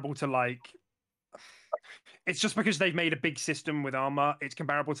comparable to like. It's just because they've made a big system with armor. It's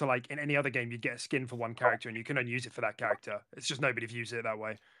comparable to like in any other game, you'd get a skin for one character and you can only use it for that character. It's just nobody views it that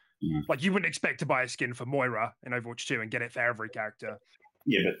way. Like you wouldn't expect to buy a skin for Moira in Overwatch 2 and get it for every character.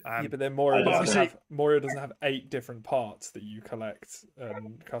 Yeah, but then Moira doesn't have 8 different parts that you collect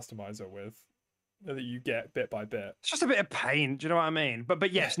and customize her with that you get bit by bit. It's just a bit of pain. Do you know what I mean?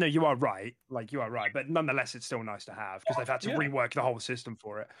 But yes, no, you are right. Like you are right. But nonetheless, it's still nice to have because they've had to rework the whole system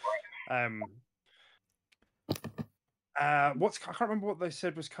for it. I can't remember what they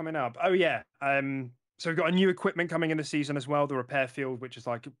said was coming up. Oh yeah. So we've got a new equipment coming in the season as well. The repair field, which is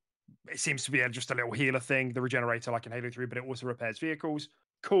like it seems to be just a little healer thing. The regenerator, like in Halo 3, but it also repairs vehicles.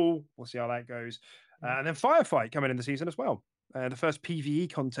 Cool. We'll see how that goes. And then Firefight coming in the season as well. The first PvE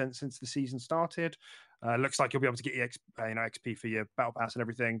content since the season started. Looks like you'll be able to get XP for your battle pass and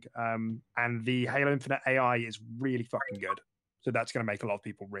everything. And the Halo Infinite AI is really fucking good. So that's going to make a lot of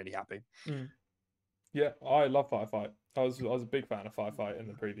people really happy. Yeah, I love Firefight. I was a big fan of Firefight in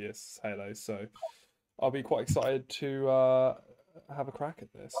the previous Halos, so I'll be quite excited to have a crack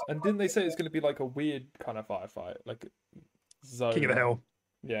at this. And didn't they say it's going to be like a weird kind of firefight, like zone? King of the Hill.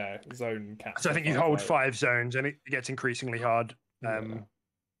 Yeah, zone capture. So I think you hold 5 zones, and it gets increasingly hard.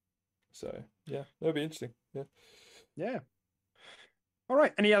 So yeah, that'll be interesting. Yeah. All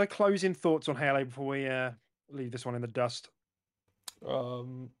right. Any other closing thoughts on Halo before we leave this one in the dust?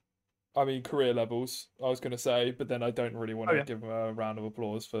 I mean, career levels, I was going to say, but then I don't really want to give them a round of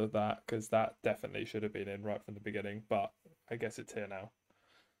applause for that because that definitely should have been in right from the beginning, but I guess it's here now.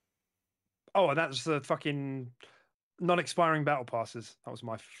 Oh, and that's the fucking non-expiring battle passes. That was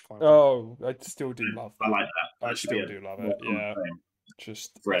my final. Oh, I still do love that. I like that. I still do love it. Yeah.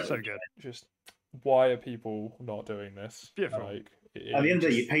 Just forever. So good. Just why are people not doing this? Beautiful. Like, at the end of the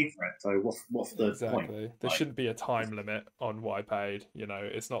day, you paid for it, so what's the point? There shouldn't be a time limit on what I paid. You know,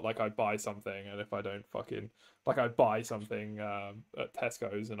 it's not like I buy something and if I don't I buy something at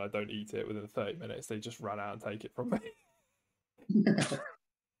Tesco's and I don't eat it within 30 minutes, they just run out and take it from me.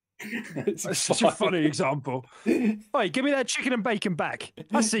 It's such a funny example. Hey, give me that chicken and bacon back.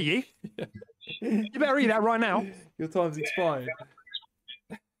 I see you. Yeah. You better eat that right now. Your time's expired.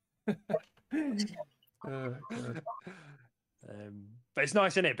 God. But it's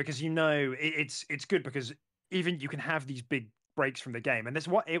nice, isn't it? Because it's good because even you can have these big breaks from the game, and it's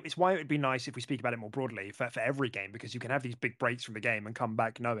why it would be nice if we speak about it more broadly for every game, because you can have these big breaks from the game and come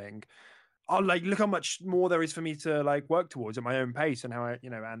back knowing, oh, like look how much more there is for me to like work towards at my own pace and how I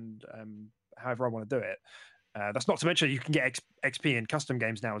however I want to do it. That's not to mention you can get XP in custom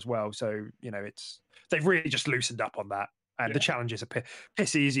games now as well. So they've really just loosened up on that, and the challenges are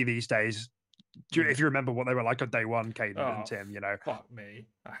piss easy these days. If you remember what they were like on day one, Caden and Tim, Fuck me.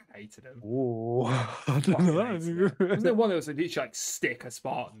 I hated them. Oh, I don't know. Wasn't there one that was literally like stick a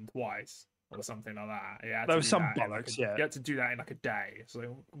Spartan twice or something like that? Yeah, there was some bollocks, You had to do that in like a day. It's like,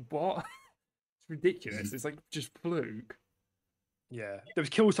 what? It's ridiculous. It's like just fluke. Yeah. There was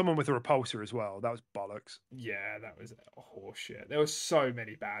kill someone with a repulsor as well. That was bollocks. Yeah, that was horseshit. There were so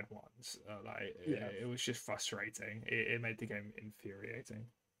many bad ones. It was just frustrating. It made the game infuriating.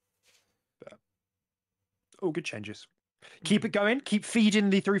 But all good changes. Keep it going. Keep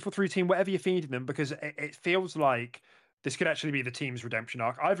feeding the 343 team whatever you're feeding them, because it feels like this could actually be the team's redemption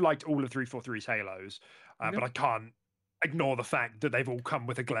arc. I've liked all of 343's Halos, but I can't ignore the fact that they've all come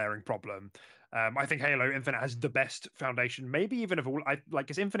with a glaring problem. I think Halo Infinite has the best foundation, maybe even of all.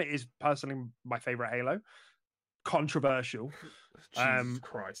 Because Infinite is personally my favorite Halo. Controversial. Jesus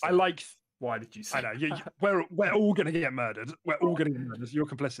Christ! I like. Why did you say? I know we're all gonna get murdered. We're all gonna get murdered. You're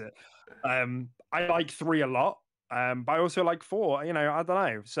complicit. I like 3 a lot, but I also like 4. I don't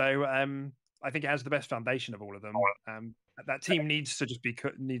know. So I think it has the best foundation of all of them. That team needs to just keep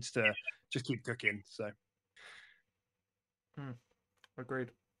cooking. So agreed.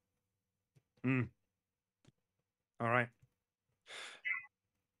 All right.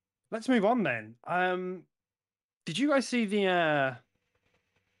 Let's move on then. Did you guys see the?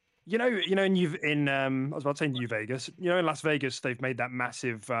 In I was about to say New Vegas. In Las Vegas, they've made that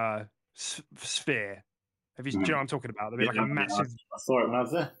massive sphere. Do you know what I'm talking about? They made like a massive. I saw it when I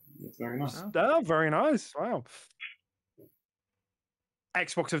was there. It's very nice. Oh, very nice! Wow.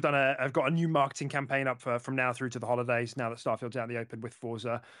 Xbox have got a new marketing campaign up from now through to the holidays. Now that Starfield's out in the open with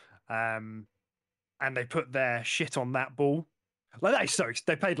Forza, and they put their shit on that ball. Like that is so.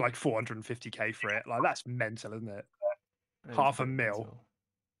 They paid like 450K for it. Like that's mental, isn't it? $500,000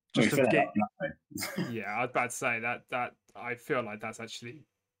 just to get. Yeah, I was about to say that I feel like that's actually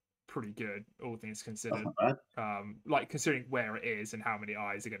pretty good, all things considered. Like considering where it is and how many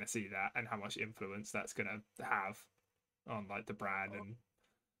eyes are going to see that and how much influence that's going to have on like the brand, and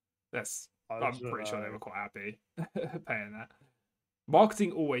I'm pretty sure they were quite happy paying that.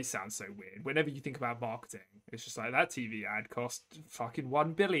 Marketing always sounds so weird. Whenever you think about marketing, it's just like that TV ad cost fucking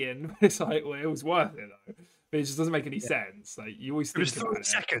 $1 billion. It's like, well, it was worth it though. But it just doesn't make any sense. Like you always think about it.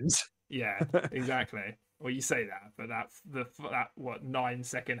 Seconds. Yeah, exactly. Well, you say that, but that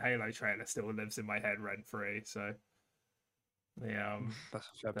 9-second Halo trailer still lives in my head rent free. So that's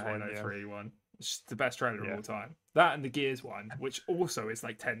a fair the point, Halo 3 one, it's the best trailer of all time. That and the Gears one, which also is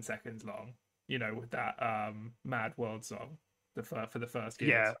like 10 seconds long. With that Mad World song, for the first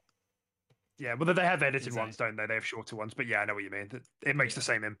Gears. Yeah. Well, they have edited ones, don't they? They have shorter ones, but yeah, I know what you mean. It makes the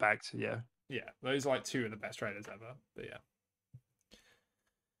same impact. Yeah. Yeah, those are like two of the best trailers ever. But yeah.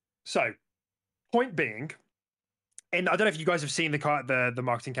 So, point being, and I don't know if you guys have seen the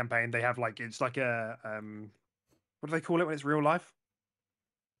marketing campaign. They have it's like a what do they call it when it's real life?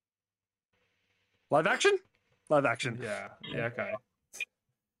 Live action. Yeah. Okay.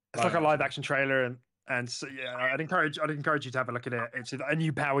 It's like a live action trailer, and so yeah, I'd encourage you to have a look at it. It's a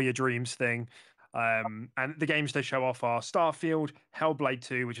new Power Your Dreams thing. And the games they show off are Starfield, Hellblade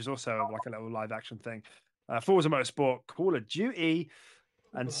 2, which is also like a little live action thing, Forza Motorsport, Call of Duty,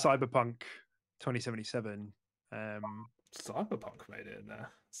 and Cyberpunk 2077. Cyberpunk made it in there.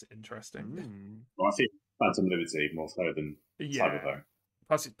 It's interesting. Well, I see Phantom Liberty more so than Cyberpunk.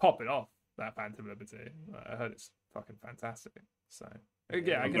 Plus, it's popping off that Phantom Liberty. I heard it's fucking fantastic. So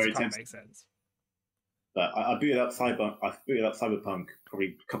yeah, I guess it kind of makes sense. But I booted up Cyberpunk probably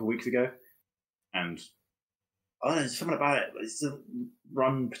a couple of weeks ago, and I don't know, there's something about it. It doesn't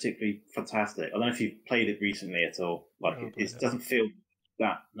run particularly fantastic. I don't know if you've played it recently at all. It doesn't feel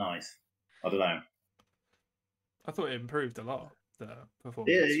that nice. I don't know. I thought it improved a lot, the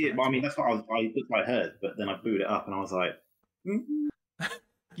performance. Yeah. Well, I mean, that's what I heard. But then I booted it up, and I was like,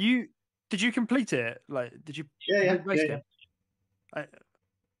 Did you complete it? Did you? Yeah.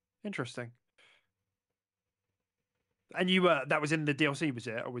 Interesting. And that was in the DLC, was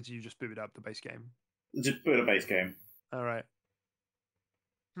it, or was you just booted up the base game? Just boot a base game. All right.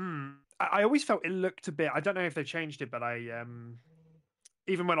 I always felt it looked a bit. I don't know if they changed it, but I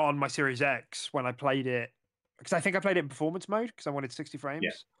even went on my Series X when I played it, because I think I played it in performance mode because I wanted 60 frames.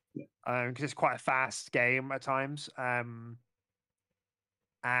 Yeah. Because it's quite a fast game at times.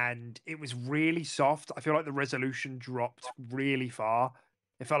 And it was really soft. I feel like the resolution dropped really far.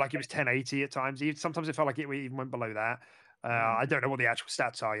 It felt like it was 1080 at times. Sometimes it felt like it even went below that. I don't know what the actual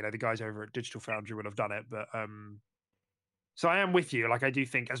stats are. The guys over at Digital Foundry would have done it, but so I am with you. I do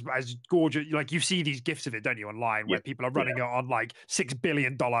think as gorgeous, you see these gifs of it, don't you, online, where people are running it on $6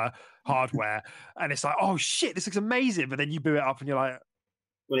 billion hardware, and it's like, oh shit, this looks amazing. But then you boot it up, and you're like,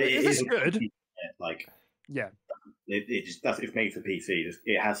 well, is this good? Yeah. It just does. It's made for PC.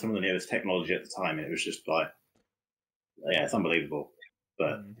 It has some of the newest technology at the time, and it was just it's unbelievable.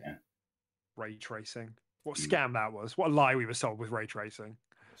 But ray tracing. What scam that was. What a lie we were sold with ray tracing.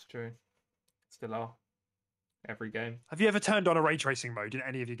 It's true. Still are. Every game. Have you ever turned on a ray tracing mode in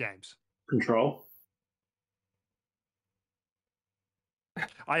any of your games? Control.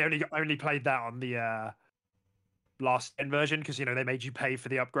 I only played that on the last gen version because they made you pay for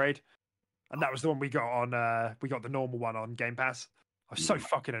the upgrade, and that was the one we got on. We got the normal one on Game Pass. I was so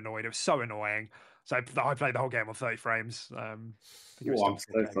fucking annoyed. It was so annoying. So I played the whole game on 30 frames. I'm so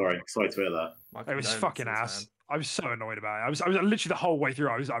sorry. Sorry to hear that. It was fucking ass. Man. I was so annoyed about it. I was literally the whole way through.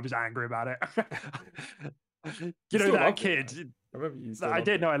 I was angry about it. That kid. I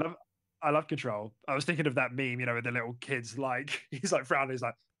did. No, I love Control. I was thinking of that meme. With the little kids he's frowning. He's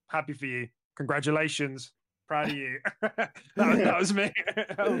like, happy for you. Congratulations. Proud of you. that was me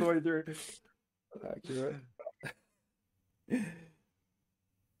all the way through. Accurate.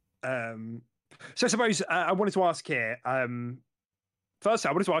 So I suppose I wanted to ask here. First,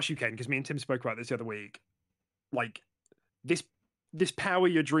 I wanted to ask you, Ken, because me and Tim spoke about this the other week. This "Power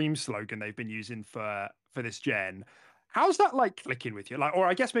Your Dreams" slogan they've been using for this gen. How's that like clicking with you? Like, or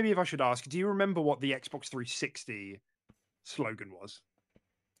I guess maybe if I should ask, do you remember what the Xbox 360 slogan was?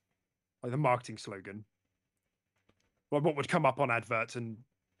 Like the marketing slogan? Well, what would come up on adverts? And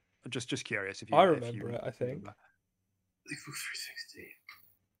just curious if you. I remember it. I think. Xbox 360.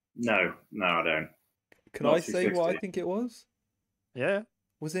 No, I don't. Can Not I say what I 360. think it was? Yeah,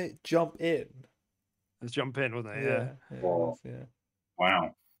 Was it Jump In? let's jump in, wasn't it? Yeah, it was. Yeah.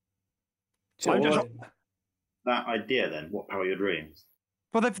 Wow. So Jump just- In. That idea then, what power your dreams?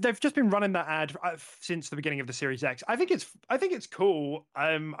 Well, they've just been running that ad since the beginning of the Series X. I think it's cool.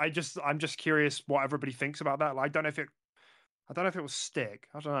 I'm just curious what everybody thinks about that. Like, I don't know if it will stick.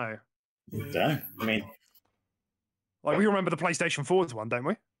 I don't know. Don't. I mean, Like, we remember the PlayStation 4's one, don't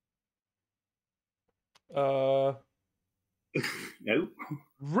we? no.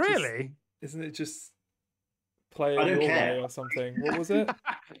 Really? Isn't it just play I it don't your care. way or something? What was it?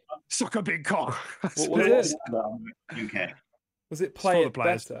 Suck a big cock. What was it? UK. Was it for play the it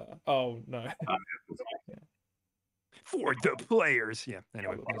players. better? Oh no. For the players. Yeah.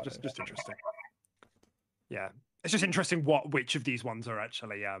 Anyway, For the just players. interesting. Yeah. It's just interesting which of these ones are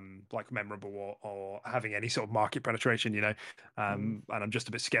actually like memorable or having any sort of market penetration, you know. And I'm just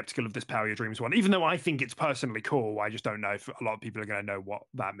a bit skeptical of this Power Your Dreams one, even though I think it's personally cool. I just don't know if a lot of people are going to know what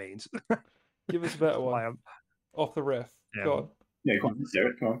that means. Give us a better one. Like, Off the riff. Yeah. Go on. Yeah, come on, let's hear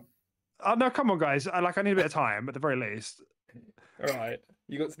it. Come on. oh no, come on, guys! I need a bit of time at the very least. All right.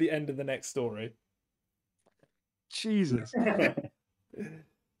 You got to the end of the next story. Jesus.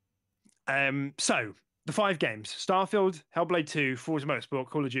 So the 5 games: Starfield, Hellblade 2, Forza Motorsport,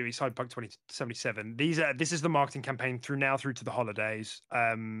 Call of Duty, Cyberpunk 2077. This is the marketing campaign through to the holidays.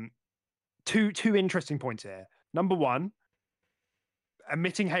 Two interesting points here. Number one,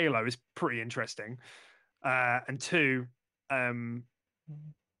 omitting Halo is pretty interesting. And 2,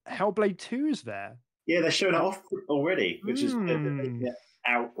 Hellblade 2 is there. Yeah, they're showing it off already, which is Hmm.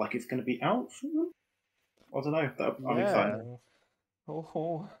 out like it's going to be out. I don't know. I'm Yeah. excited.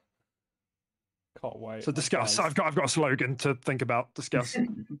 Oh. Can't wait. So discuss. I'm I've got a slogan to think about. Discuss.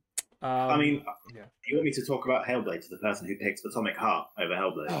 I mean, yeah. you want me to talk about Hellblade to the person who picks Atomic Heart over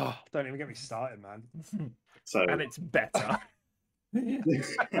Hellblade? Oh, don't even get me started, man. So, And it's better. I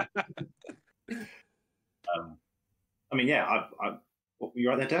mean, yeah, you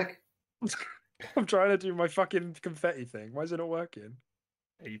right there, Deck? I'm trying to do my fucking confetti thing. Why is it not working?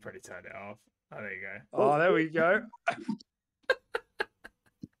 You probably turned it off. Oh, there you go. Oh, there we go.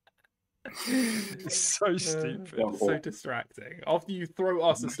 It's so stupid. It's so distracting. After you throw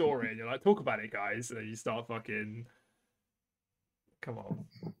us a story and you're like, talk about it, guys, and then you start fucking. Come on.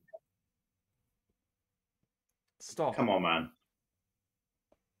 Stop. Come on, man.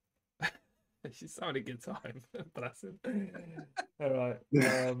 She's having a good time. Bless him. All right.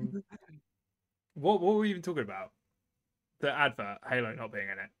 What were we even talking about? The advert, Halo not being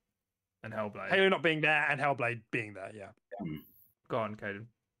in it, and Hellblade. Halo not being there and Hellblade being there, yeah. Go on, Caden.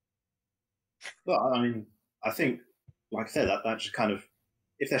 Well, I mean, I think, like I said, that just kind of,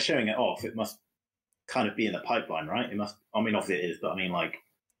 if they're showing it off, it must kind of be in the pipeline, right? It must. I mean, obviously it is, but I mean, like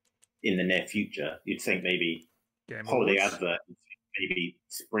in the near future, you'd think maybe Game holiday Awards. advert, maybe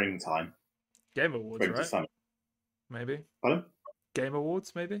springtime, Game Awards, spring to right? summer. Maybe. Pardon? Game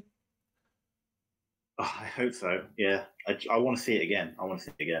Awards, maybe. Oh, I hope so. Yeah, I want to see it again.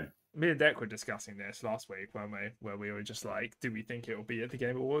 Me and Deck were discussing this last week, weren't we? Where we were just like, do we think it will be at the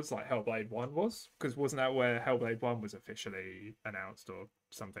Game Awards like Hellblade 1 was? Because wasn't that where Hellblade 1 was officially announced or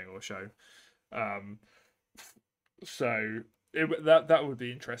something or shown? So that would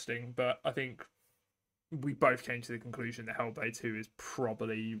be interesting, but I think we both came to the conclusion that Hellblade 2 is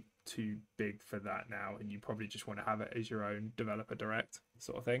probably too big for that now, and you probably just want to have it as your own developer direct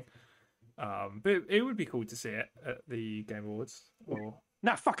sort of thing. But it would be cool to see it at the Game Awards. Or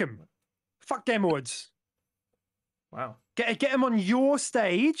Nah, fuck him. Fuck Game Awards. wow, Get him on your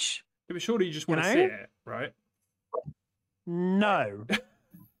stage. yeah, but surely you just want to You see know? it, right? No.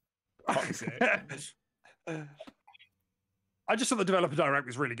 Fuck's sake. I just thought the developer direct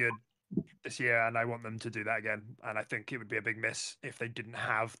was really good this year, and I want them to do that again. And I think it would be a big miss if they didn't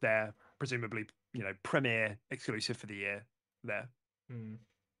have their presumably, premier exclusive for the year there. Hmm.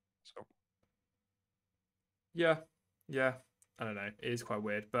 So Yeah. I don't know. It is quite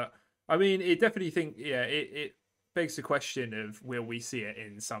weird, but I mean, it definitely it begs the question of will we see it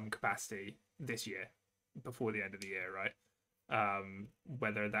in some capacity this year before the end of the year, right?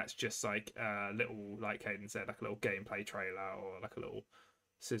 Whether that's just like a little, like Caden said, like a little gameplay trailer or like a little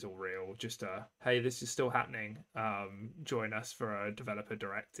sizzle reel, just hey, this is still happening. Join us for a developer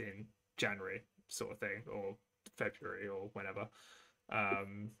direct in January sort of thing, or February or whenever.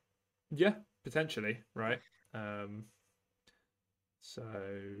 Yeah, potentially, right? So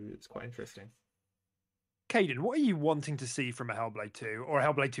it's quite interesting. Caden, what are you wanting to see from a Hellblade 2 or a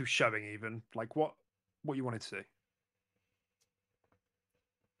Hellblade 2 showing even? Like what you wanted to see?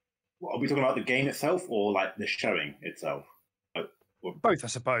 What, are we talking about the game itself or like the showing itself? Both, I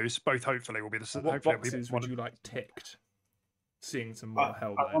suppose. Both hopefully will be the What boxes would you like ticked? Seeing some more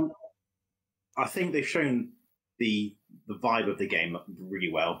Hellblade. I think they've shown the vibe of the game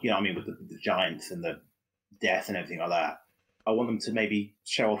really well. You know what I mean, with the giants and the death and everything like that. I want them to maybe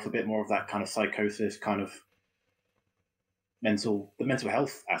show off a bit more of that kind of psychosis, kind of the mental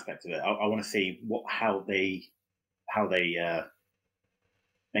health aspect of it. I want to see how they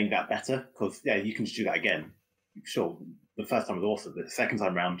make that better, because you can just do that again. Sure, the first time was awesome, but the second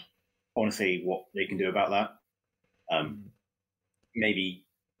time round, I want to see what they can do about that. Maybe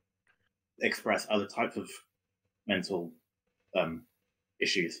express other types of mental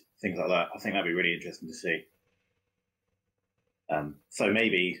issues, things like that. I think that'd be really interesting to see. So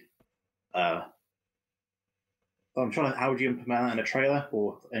maybe I'm trying to. How would you implement that in a trailer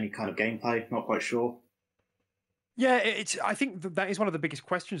or any kind of gameplay? Not quite sure. Yeah, I think that is one of the biggest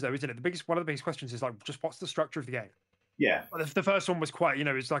questions, though, isn't it? One of the biggest questions is like, just what's the structure of the game? Yeah. Well, the first one was quite,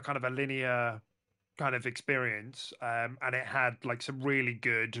 it's like kind of a linear kind of experience, and it had like some really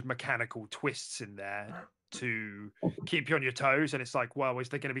good mechanical twists in there to keep you on your toes. And it's like, well, is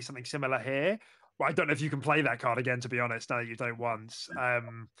there going to be something similar here? Well, I don't know if you can play that card again, to be honest. Now that you've done it once.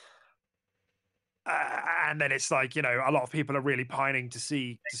 And then it's like, a lot of people are really pining to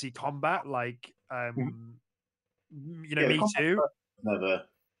see combat. Like, me too. Never.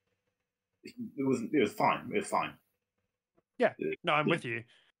 It was fine. It was fine. Yeah, no, I'm with you.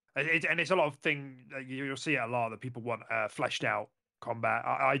 And it's a lot of you'll see it a lot that people want fleshed out combat.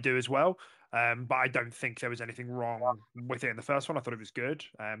 I do as well, but I don't think there was anything wrong with it in the first one. I thought it was good.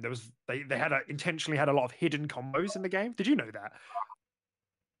 They intentionally had a lot of hidden combos in the game. Did you know that?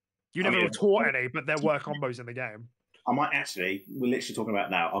 You never were taught any, but there were combos in the game. I might actually. We're literally talking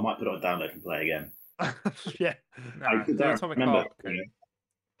about now. I might put it on download and play again. Yeah, I don't remember.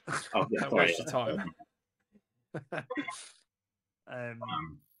 Oh, yeah, waste your time.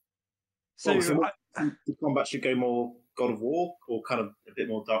 So the combat should go more God of War or kind of a bit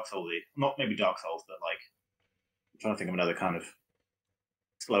more Dark Souls-y. Not maybe Dark Souls, but like I'm trying to think of another kind of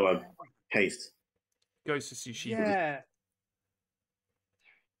slower paced. Ghost of Tsushima. Yeah,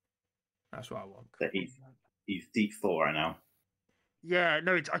 that's what I want. He's deep thought right now. Yeah,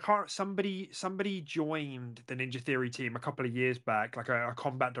 no, I can't. Somebody joined the Ninja Theory team a couple of years back, like a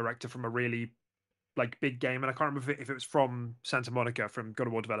combat director from a really big game, and I can't remember if it was from Santa Monica, from God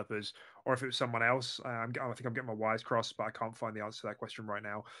of War developers, or if it was someone else. I think I'm getting my wires crossed, but I can't find the answer to that question right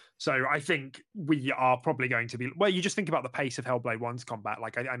now. So I think we are probably going to be. Well, you just think about the pace of Hellblade 1's combat.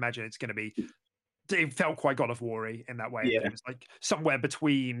 Like I imagine it's going to be. It felt quite God of War-y in that way. Yeah. It was like somewhere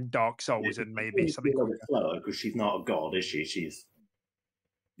between Dark Souls and maybe something slower, because she's not a god, is she? She's,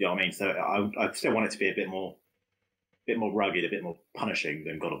 you know what I mean. So I still want it to be a bit more rugged, a bit more punishing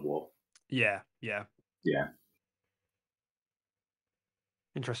than God of War. Yeah.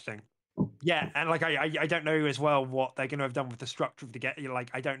 Interesting. Yeah, and I don't know as well what they're going to have done with the structure of the game.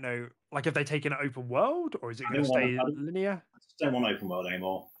 I don't know, have they taken an open world or is it going to stay linear? I just don't want open world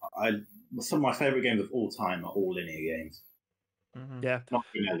anymore. Some of my favorite games of all time are all linear games. Mm-hmm. Yeah, not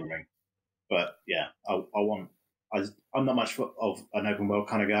Elden Ring, but yeah, I'm not much of an open world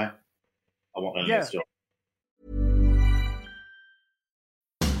kind of guy. I want linear stuff.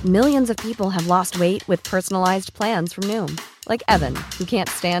 Millions of people have lost weight with personalized plans from Noom. Like Evan, who can't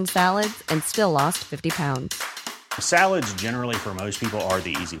stand salads and still lost 50 pounds. Salads generally for most people are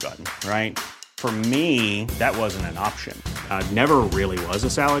the easy button, right? For me, that wasn't an option. I never really was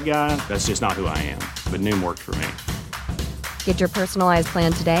a salad guy. That's just not who I am. But Noom worked for me. Get your personalized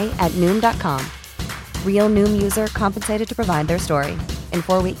plan today at Noom.com. Real Noom user compensated to provide their story. In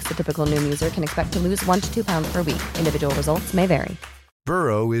 4 weeks, the typical Noom user can expect to lose 1 to 2 pounds per week. Individual results may vary.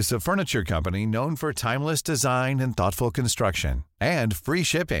 Burrow is a furniture company known for timeless design and thoughtful construction, and free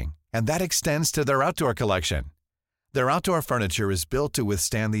shipping, and that extends to their outdoor collection. Their outdoor furniture is built to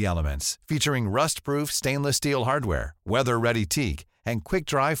withstand the elements, featuring rust-proof stainless steel hardware, weather-ready teak, and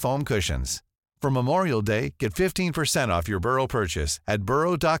quick-dry foam cushions. For Memorial Day, get 15% off your Burrow purchase at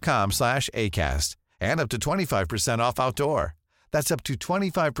burrow.com/acast, and up to 25% off outdoor. That's up to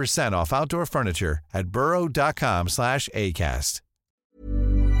 25% off outdoor furniture at burrow.com/acast.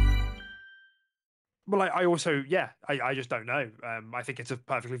 Well, I also, I just don't know. I think it's a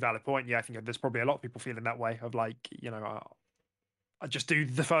perfectly valid point. Yeah, I think there's probably a lot of people feeling that way of I just do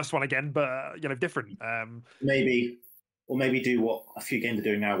the first one again, but, different. Maybe do what a few games are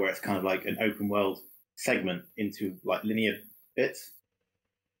doing now, where it's kind of like an open world segment into linear It's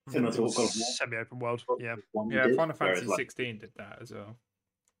similar to what God of War semi-open world. Yeah, yeah. did, Final whereas, Fantasy like, 16 did that as well.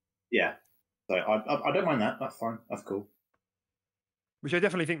 yeah. So I don't mind that. That's fine. That's cool. which I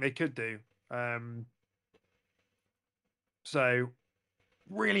definitely think they could do. So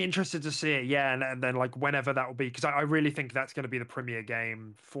really interested to see it, yeah, and then like whenever that will be, because I really think that's going to be the premier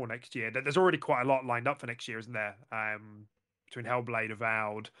game for next year. There's already quite a lot lined up for next year, isn't there? Between Hellblade,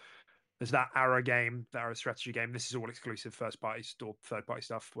 Avowed, there's that Arrow game, the Arrow strategy game. This is all exclusive first party or third party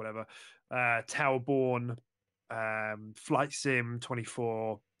stuff, whatever. Towerborn, Flight Sim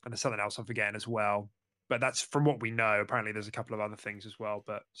 24, and there's something else I'm forgetting as well. But that's from what we know. Apparently, there's a couple of other things as well.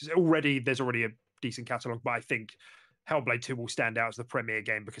 But there's already a decent catalog. But I think Hellblade 2 will stand out as the premier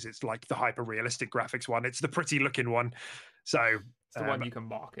game because it's like the hyper realistic graphics one. It's the pretty looking one. So it's the one you can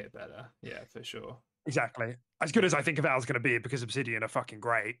market better. Yeah, for sure. Exactly. As good as I think Avowed's going to be, because Obsidian are fucking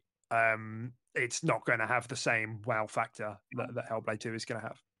great, it's not going to have the same wow factor that Hellblade 2 is going to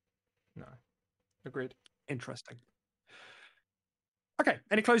have. No. Agreed. Interesting. Okay.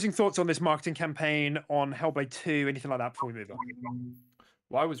 Any closing thoughts on this marketing campaign, on Hellblade 2, anything like that before we move on?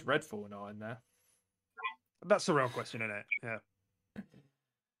 Why was Redfall not in there? That's the real question, isn't it? Yeah.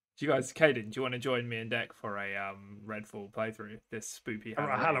 Do you guys, Caden, do you want to join me and Deck for a Redfall playthrough this spoopy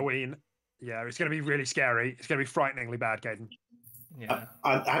Halloween? Yeah, it's going to be really scary. It's going to be frighteningly bad, Caden. Yeah.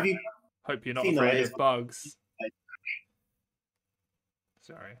 Have you? Hope you're not afraid of bugs.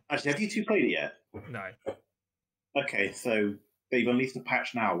 Sorry. Actually, have you two played it yet? No. Okay, so they've released a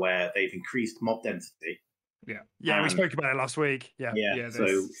patch now where they've increased mob density. Yeah, we spoke about it last week. Yeah,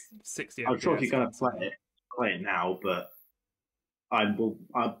 so 60. I'm sure if you're going to play it now, but I'll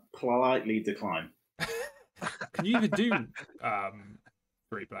politely decline. Can you even do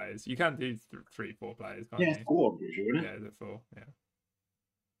 3 players? You can do 3, 4 players, can't you? 4, isn't it? Yeah, is it 4? Yeah.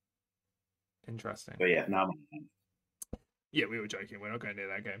 Interesting. But yeah, now. Yeah, we were joking. We're not going near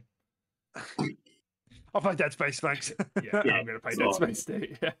that game. I'll play Dead Space, thanks. Yeah, I'm going to play Dead Space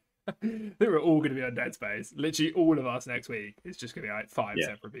too. Yeah. They were all going to be on Dead Space. Literally all of us next week. It's just going to be like 5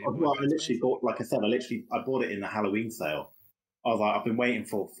 separate people. Well, I literally bought, like I said, I bought it in the Halloween sale. I was like, I've been waiting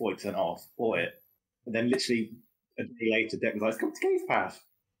for 40% off, bought it. And then literally a day later, Deck was like, come to Game Pass.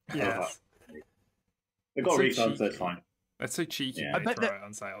 Yeah. They've got a refund, so it's fine. That's so cheeky. Yeah. I bet throw it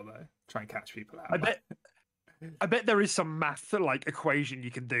on sale though. Try and catch people out. I bet there is some math like equation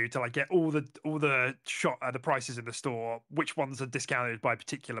you can do to like get all the the prices in the store, which ones are discounted by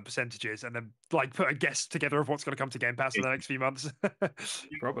particular percentages, and then like put a guess together of what's going to come to Game Pass in the next few months.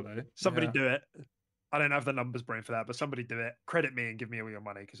 Probably. Somebody do it. I don't have the numbers brain for that, but somebody do it. Credit me and give me all your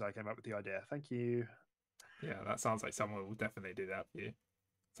money because I came up with the idea. Thank you. Yeah, that sounds like someone will definitely do that for you.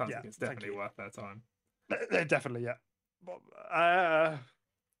 Sounds like it's definitely worth their time. Definitely, yeah.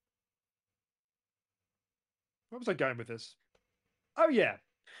 Where was I going with this? Oh, yeah.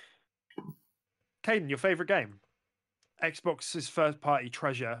 Caden, your favourite game? Xbox's first-party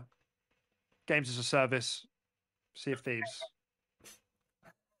treasure. Games as a service. Sea of Thieves.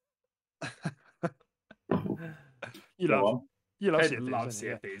 You love Sea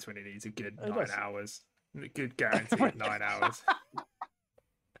of Thieves when he needs a good 9 hours. A good guaranteed 9 hours.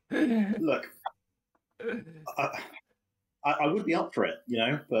 Look, I would be up for it,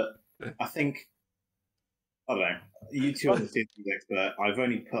 but I think, I don't know, you two are the Sea of Thieves expert. I've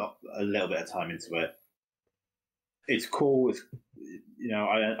only put a little bit of time into it. It's cool. It's,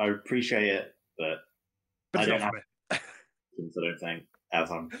 I appreciate it, but I don't have I don't think,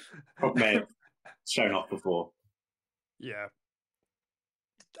 as I'm probably shown off before. Yeah.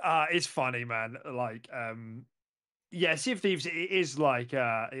 It's funny, man. Like, Sea of Thieves is like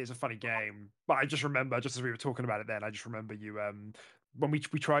it is a funny game. But I just remember, just as we were talking about it then, I just remember you when we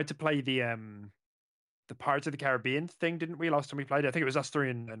tried to play the Pirates of the Caribbean thing, didn't we, last time we played it? I think it was us three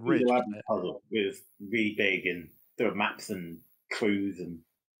and Rich. It was really big, and there were maps and crews and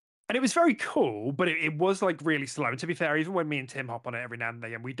it was very cool, but it was like really slow. And to be fair, even when me and Tim hop on it every now and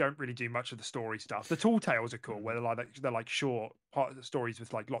then, we don't really do much of the story stuff. The Tall Tales are cool, where they're like short stories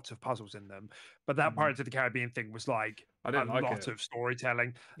with like lots of puzzles in them. But that Pirates of the Caribbean thing was like a lot of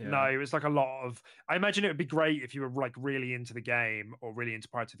storytelling. Yeah. No, it was like a lot of. I imagine it would be great if you were like really into the game or really into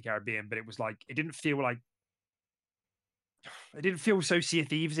Pirates of the Caribbean, but it was like it didn't feel so Sea of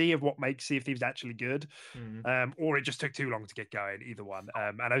Thieves-y of what makes Sea of Thieves actually good, or it just took too long to get going. Either one.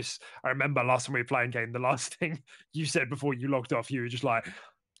 And I remember last time we were playing game, the last thing you said before you logged off, you were just like,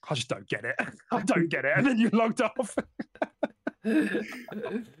 "I just don't get it. I don't get it," and then you logged off.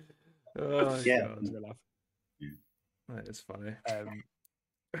 Oh, yeah, God. That is funny.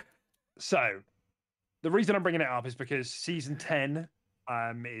 So, the reason I'm bringing it up is because season 10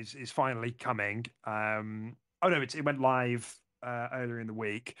 is finally coming. Oh no, it went live earlier in the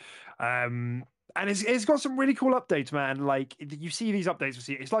week. And it's got some really cool updates, man. Like you see these updates,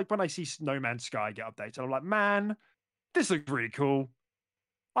 it's like when I see No Man's Sky get updates, and I'm like, man, this looks really cool.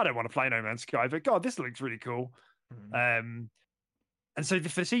 I don't want to play No Man's Sky, but God, this looks really cool. And so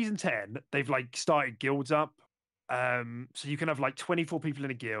for season 10, they've like started guilds up. So you can have like 24 people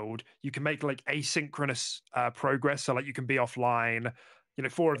in a guild. You can make like asynchronous progress. So like you can be offline.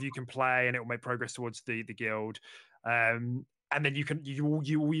 4 of you can play, and it will make progress towards the guild. And then you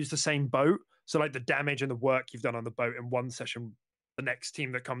all use the same boat. So like the damage and the work you've done on the boat in one session, the next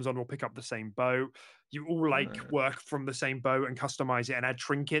team that comes on will pick up the same boat. You all like work from the same boat and customize it and add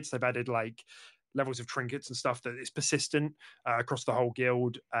trinkets. They've added like levels of trinkets and stuff that is persistent across the whole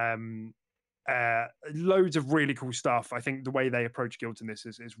guild. Loads of really cool stuff. I think the way they approach guilds in this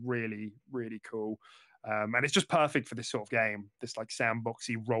is really, really cool. And it's just perfect for this sort of game, this like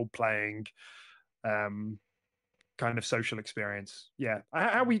sandboxy role playing kind of social experience. Yeah.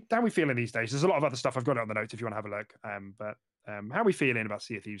 How we feeling these days? There's a lot of other stuff. I've got it on the notes if you want to have a look. But how are we feeling about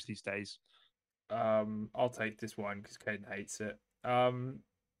Sea of Thieves these days? I'll take this one because Caden hates it. No,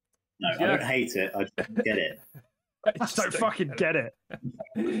 I don't hate it. I just don't get it. I just don't fucking get it.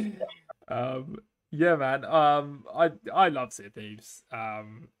 Yeah, man. I love Sea of Thieves.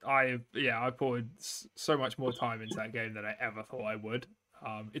 I poured so much more time into that game than I ever thought I would.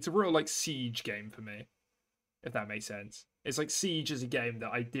 It's a real like siege game for me, if that makes sense. It's like Siege is a game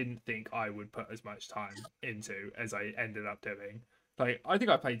that I didn't think I would put as much time into as I ended up doing. Like I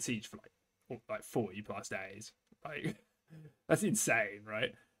think I played Siege for like 40 plus days. Like that's insane,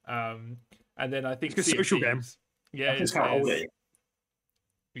 right? And then I think it's a social game. Yeah, it's how old it is.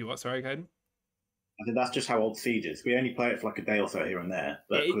 You what? Sorry, Caden? I think that's just how old Siege is. We only play it for like a day or so here and there,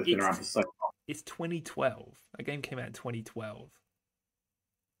 but it's been around for so long. It's 2012. That game came out in 2012.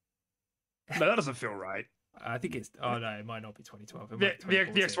 No, that doesn't feel right. I think it's. Oh no, it might not be 2012. The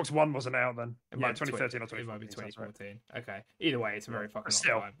Xbox One wasn't out then. It might be 2013 or 2014. It might be 2014. Right. Okay. Either way, it's a very fucking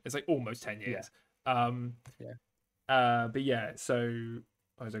long time. It's like almost 10 years. Yeah. But yeah. So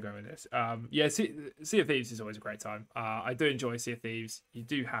where was I going with this? Yeah. Sea of Thieves is always a great time. I do enjoy Sea of Thieves. You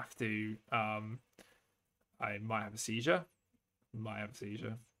do have to. I might have a seizure.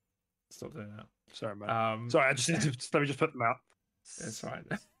 Stop doing that. Sorry, man. Sorry, I just need to. Let me just put them out. That's fine.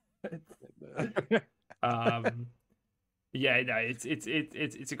 Yeah, no,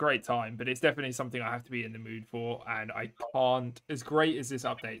 it's a great time, but it's definitely something I have to be in the mood for, and I can't. As great as this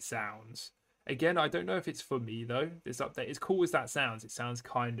update sounds, again, I don't know if it's for me though. This update, as cool as that sounds, it sounds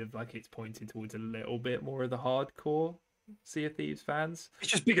kind of like it's pointing towards a little bit more of the hardcore Sea of Thieves fans.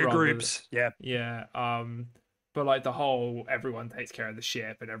 It's just bigger groups, yeah. But like the whole, everyone takes care of the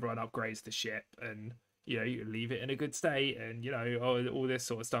ship and everyone upgrades the ship, and you leave it in a good state, and all this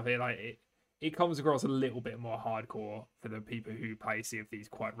sort of stuff. It comes across a little bit more hardcore for the people who play Sea of Thieves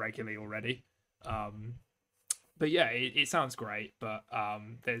quite regularly already. But yeah, it sounds great, but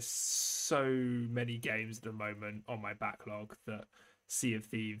there's so many games at the moment on my backlog that Sea of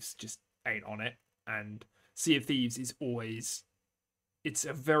Thieves just ain't on it. And Sea of Thieves is always... It's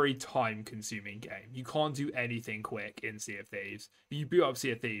a very time-consuming game. You can't do anything quick in Sea of Thieves. If you boot up Sea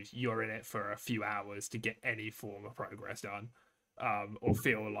of Thieves, you're in it for a few hours to get any form of progress done. Or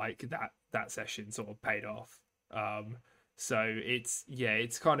feel like that session sort of paid off. So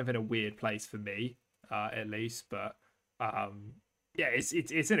it's kind of in a weird place for me, at least. But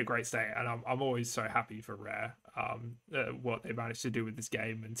it's in a great state, and I'm always so happy for Rare. What they managed to do with this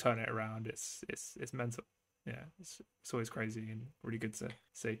game and turn it around, it's mental. Yeah, it's always crazy and really good to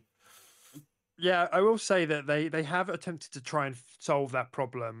see. Yeah, I will say that they have attempted to try and solve that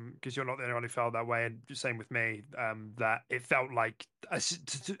problem, because you're not the only one who felt that way, and same with me, that it felt like a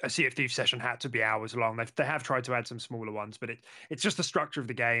Sea of Thieves session had to be hours long. They have tried to add some smaller ones, but it's just the structure of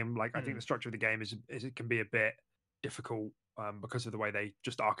the game. Like I think the structure of the game is it can be a bit difficult because of the way they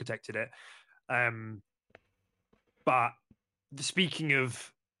just architected it. But speaking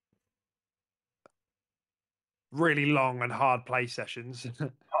of really long and hard play sessions.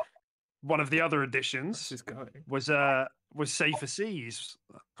 One of the other additions was Safer Seas.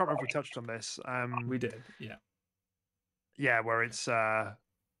 I can't remember if we touched on this. We did, yeah. Yeah, where it's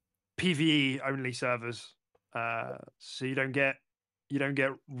PvE only servers, so you don't get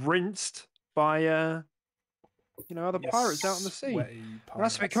rinsed by other pirates out on the sea.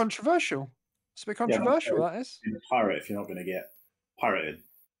 That's a bit controversial. It's a bit controversial. That is. You're a pirate if you're not going to get pirated.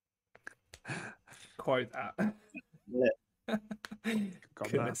 Quote that. Yeah.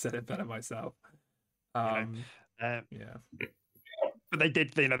 Couldn't have said it better myself. Yeah. But they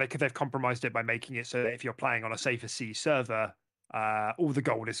did, they've compromised it by making it so that if you're playing on a Safer Sea server, all the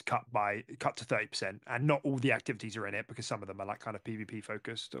gold is cut to 30%, and not all the activities are in it because some of them are like kind of PvP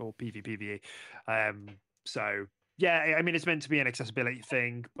focused or PvPvE. So yeah, I mean it's meant to be an accessibility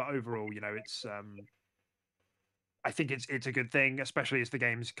thing, but overall, it's I think it's a good thing, especially as the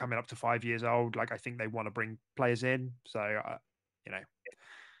game's coming up to 5 years old. Like I think they want to bring players in, so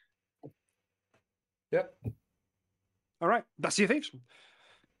Yep. All right, that's Sea of Thieves.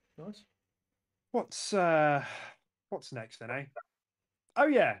 Nice. What's next then, eh? Oh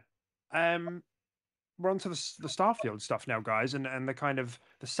yeah, we're on to the Starfield stuff now, guys, and the kind of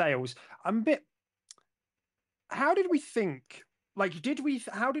the sales. I'm a bit. How did we think? Like,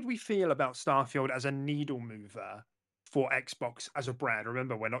 How did we feel about Starfield as a needle mover for Xbox as a brand?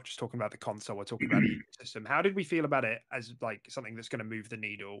 Remember, we're not just talking about the console; we're talking about the ecosystem. How did we feel about it as like something that's going to move the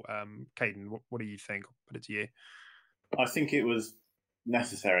needle? Caden, what do you think? I'll put it to you. I think it was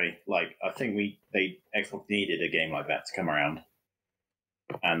necessary. Like, I think Xbox needed a game like that to come around.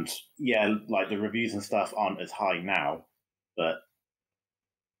 And yeah, like the reviews and stuff aren't as high now, but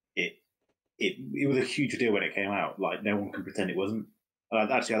it was a huge deal when it came out. Like no one can pretend it wasn't.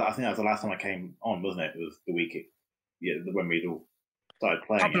 Actually, I think that was the last time I came on, wasn't it? It was the week, when we'd all started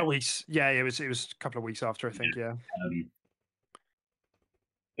playing. Couple of weeks, yeah, it was a couple of weeks after, I think, yeah.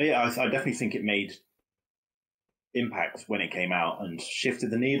 But yeah, I definitely think it made impact when it came out and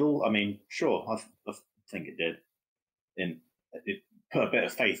shifted the needle. I mean, sure, I think it did. It put a bit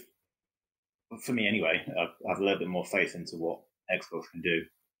of faith, for me anyway. I have a little bit more faith into what Xbox can do.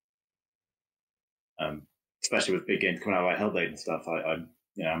 Especially with big games coming out like Hellblade and stuff, I'm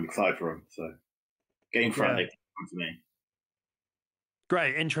excited for them. So, game friendly for me.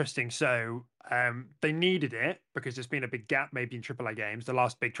 Great, interesting. So, they needed it because there's been a big gap maybe in AAA games. The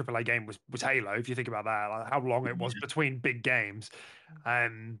last big AAA game was Halo. If you think about that, like how long it was between big games,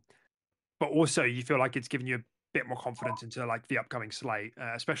 but also you feel like it's given you a bit more confidence into like the upcoming slate,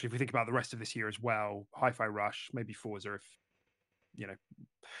 especially if we think about the rest of this year as well. Hi-Fi Rush, maybe Forza, if you know.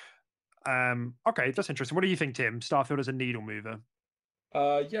 Okay, that's interesting. What do you think, Tim? Starfield as a needle mover?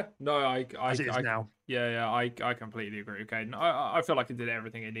 Yeah, no, I now. Yeah, I completely agree. Okay, I feel like it did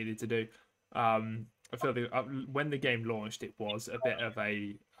everything it needed to do. I feel when the game launched, it was a bit of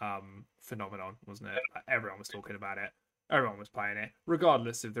a phenomenon, wasn't it? Like, everyone was talking about it. Everyone was playing it,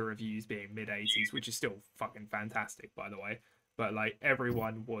 regardless of the reviews being mid-80s, which is still fucking fantastic, by the way. But like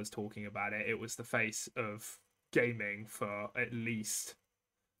everyone was talking about it. It was the face of gaming for at least,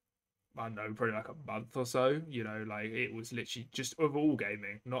 I don't know, probably like a month or so. Like it was literally just of all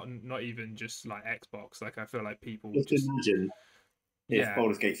gaming, not even just like Xbox. Like I feel like people just imagine if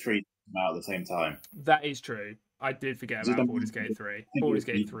Baldur's Gate 3 came out at the same time. That is true. I did forget about Baldur's Gate 3. Baldur's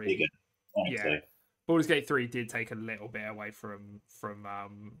Gate 3. Yeah. Baldur's Gate 3 did take a little bit away from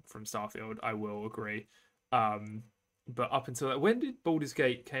Starfield, I will agree. But up until that, when did Baldur's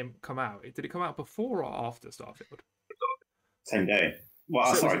Gate come out? Did it come out before or after Starfield? Same day.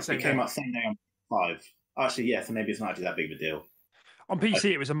 Well, sorry, it came out same day on 5. Actually, yeah, so maybe it's not actually that big of a deal. On PC,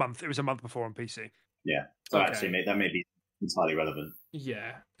 it was a month. It was a month before on PC. Yeah, so actually, that may be entirely relevant.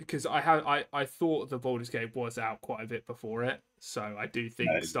 Yeah, because I thought the Baldur's Gate was out quite a bit before it, so I do think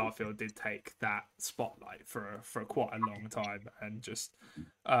Starfield did take that spotlight for quite a long time, and just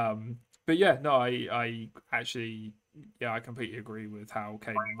but yeah, no, I actually, I completely agree with how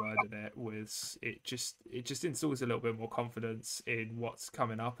Caden worded it. It just installs a little bit more confidence in what's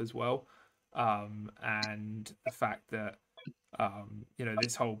coming up as well, and the fact that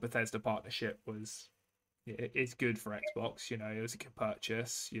this whole Bethesda partnership it's good for Xbox. It was a good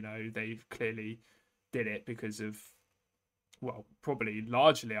purchase. They've clearly did it because of, well, probably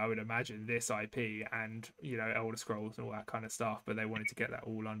largely, I would imagine, this IP and Elder Scrolls and all that kind of stuff. But they wanted to get that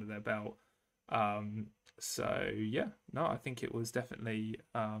all under their belt. So yeah, no, I think it was definitely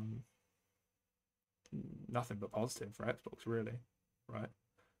nothing but positive for Xbox, really, right?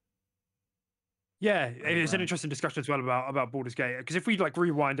 Yeah, it's an interesting discussion as well about Baldur's Gate, because if we like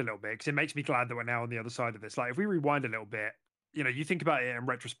rewind a little bit, because it makes me glad that we're now on the other side of this. Like, if we rewind a little bit, you think about it in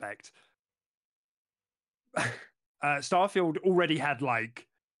retrospect. Starfield already had like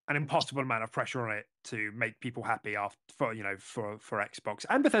an impossible amount of pressure on it to make people happy for Xbox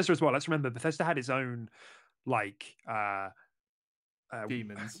and Bethesda as well. Let's remember Bethesda had its own like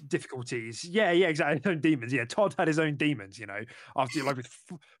demons, difficulties. Yeah, exactly. His own demons. Yeah, Todd had his own demons. After like with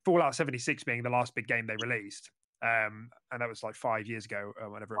Fallout 76 being the last big game they released, and that was like 5 years ago,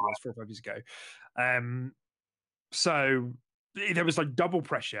 whenever it was, 4 or 5 years ago. So there was like double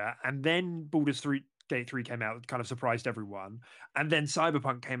pressure, and then Baldur's Gate 3 came out, kind of surprised everyone, and then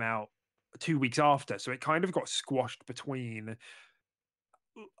Cyberpunk came out 2 weeks after, so it kind of got squashed between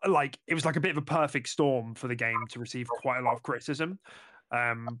like it was like a bit of a perfect storm for the game to receive quite a lot of criticism,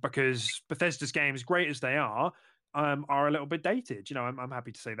 because Bethesda's games, great as they are a little bit dated. You know, I'm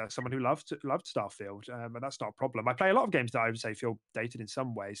happy to say that someone who loved Starfield, and that's not a problem. I play a lot of games that I would say feel dated in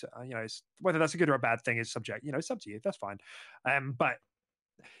some ways. You know, it's, whether that's a good or a bad thing is subject. You know, it's up to you. That's fine. But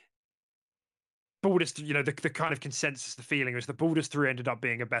Baldur's, you know, the kind of consensus, the feeling was that Baldur's 3 ended up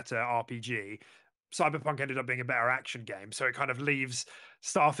being a better RPG. Cyberpunk ended up being a better action game. So it kind of leaves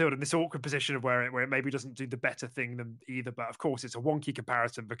Starfield in this awkward position of where it maybe doesn't do the better thing than either. But of course, it's a wonky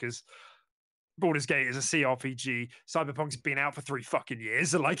comparison because Baldur's Gate is a CRPG. Cyberpunk's been out for 3 fucking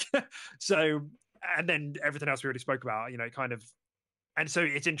years. Like, so, and then everything else we already spoke about, you know, kind of. And so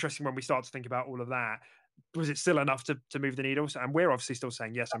it's interesting when we start to think about all of that. Was it still enough to move the needle? And we're obviously still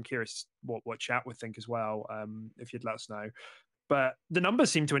saying yes. I'm curious what chat would think as well, if you'd let us know. But the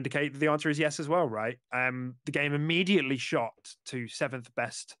numbers seem to indicate that the answer is yes as well, right? The game immediately shot to 7th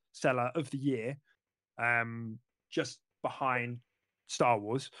best seller of the year, just behind Star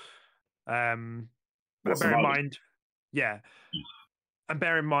Wars. Bear in mind, yeah, and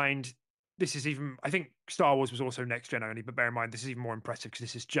bear in mind, this is even. I think Star Wars was also next gen only, but bear in mind this is even more impressive because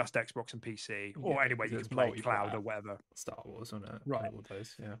this is just Xbox and PC, or anyway you can play cloud or whatever. Star Wars on it, right? All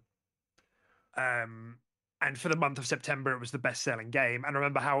those, yeah. And for the month of September, it was the best-selling game. And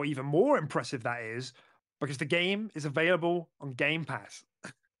remember how even more impressive that is, because the game is available on Game Pass,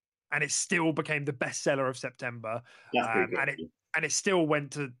 and it still became the bestseller of September. And it still went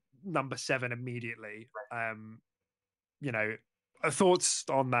to number 7 immediately. You know, thoughts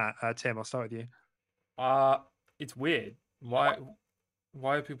on that, Tim? I'll start with you. It's weird. Why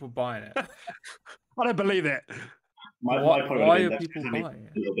are people buying it? I don't believe it. Why are people buying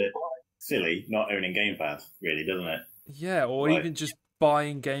it? A little bit silly not owning Game Pass, really, doesn't it? Yeah, or even just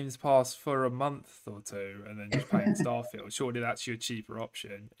buying Games Pass for a month or two and then just playing Starfield. Surely that's your cheaper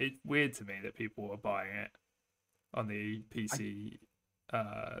option. It's weird to me that people are buying it on the PC,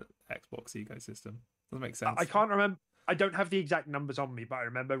 Xbox ecosystem. Doesn't make sense. I can't remember. I don't have the exact numbers on me, but I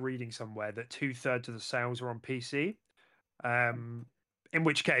remember reading somewhere that 2/3 of the sales were on PC. In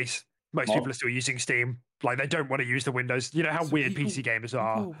which case, most people are still using Steam. Like, they don't want to use the Windows. You know how weird PC gamers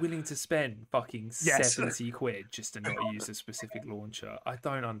are. People are willing to spend fucking 70 quid just to not use a specific launcher. I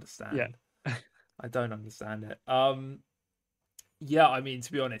don't understand. Yeah. I don't understand it. Yeah, I mean,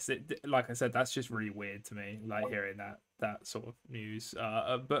 to be honest, like I said, that's just really weird to me, like hearing that sort of news.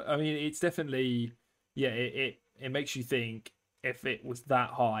 But I mean, it's definitely, yeah, it makes you think if it was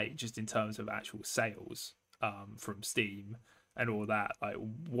that high just in terms of actual sales from Steam and all that, like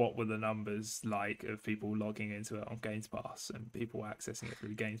what were the numbers like of people logging into it on Games Pass and people accessing it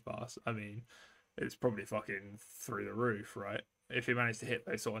through Games Pass? I mean, it's probably fucking through the roof, right? If you manage to hit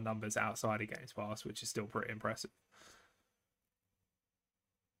those sort of numbers outside of Games Pass, which is still pretty impressive.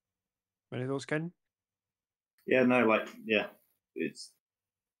 Any thoughts, Ken? Yeah, no, like, yeah, it's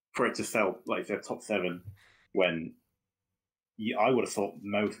for it to sell, like you said, top 7 when I would have thought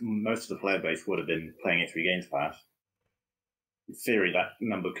most of the player base would have been playing it through Games Pass. In theory, that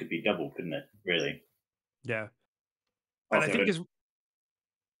number could be double, couldn't it? Really? Yeah. And I think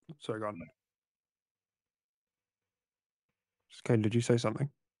sorry, go on. Ken, did you say something?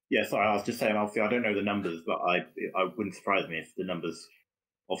 Yeah, sorry, I was just saying, obviously, I don't know the numbers, but I wouldn't surprise me if the numbers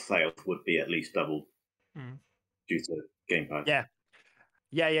of sales would be at least double due to Game Pass. Yeah.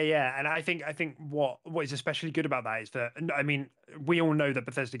 Yeah. And I think what is especially good about that is that, I mean, we all know that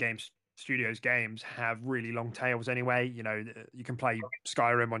Bethesda Studios games have really long tails anyway. You know, you can play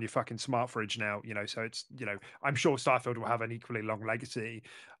Skyrim on your fucking smart fridge now, you know, so it's, you know, I'm sure Starfield will have an equally long legacy.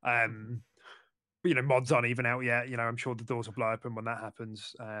 You know, mods aren't even out yet. You know, I'm sure the doors will blow open when that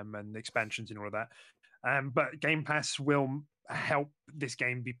happens, and expansions and all of that. But Game Pass will help this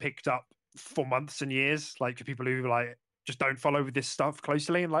game be picked up for months and years, like for people who like just don't follow with this stuff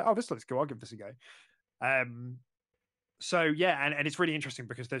closely and like, oh, this looks cool, I'll give this a go. So yeah, and it's really interesting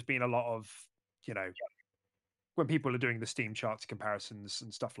because there's been a lot of, you know, when people are doing the Steam charts comparisons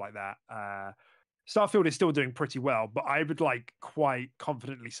and stuff like that, Starfield is still doing pretty well, but I would like quite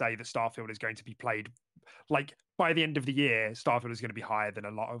confidently say that Starfield is going to be played, like by the end of the year, Starfield is going to be higher than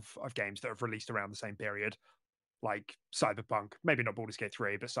a lot of games that have released around the same period, like Cyberpunk, maybe not Baldur's Gate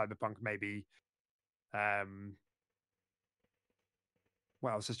 3, but Cyberpunk maybe,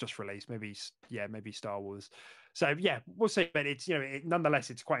 what else has just released? Maybe Star Wars. So yeah, we'll see. But it's, you know, nonetheless,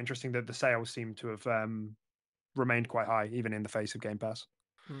 it's quite interesting that the sales seem to have remained quite high, even in the face of Game Pass.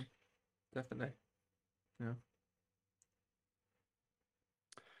 Definitely. Yeah.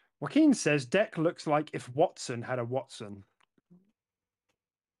 Joaquin says Deck looks like if Watson had a Watson.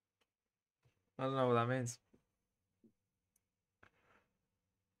 I don't know what that means.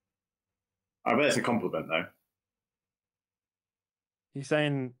 I bet it's a compliment, though. He's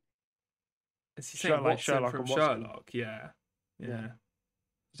saying, is he saying like Watson Sherlock from and Watson? Sherlock? Yeah.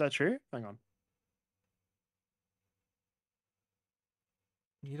 Is that true? Hang on.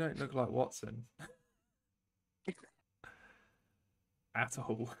 You don't look like Watson at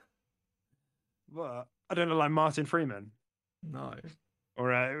all. What? I don't know, like Martin Freeman. No.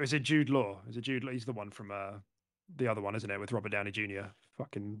 Or is it Jude Law? Is it Jude Law? He's the one from the other one, isn't it? With Robert Downey Jr.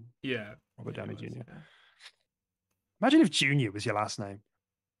 Fucking Yeah. Robert Downey Jr. Yeah. Imagine if Junior was your last name.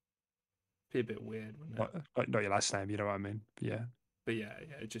 Be a bit weird, wouldn't it? Not your last name, you know what I mean? But yeah. But yeah,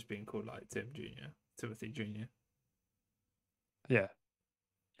 just being called like Timothy Jr. Yeah.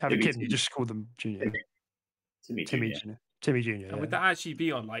 Have a kid and you just call them Junior. Timmy Jr. Timmy Jr. And would that actually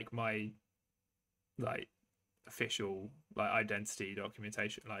be on like my like official like identity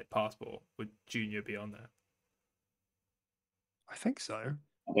documentation, like passport? Would Junior be on there? I think so.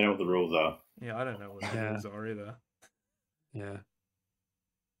 I don't know what the rules are. Yeah, I don't know what the rules are either. Yeah.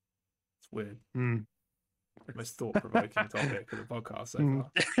 It's weird. Mm. Most thought-provoking topic of the podcast so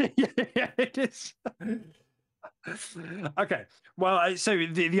far. Yeah, it is. Okay. Well, so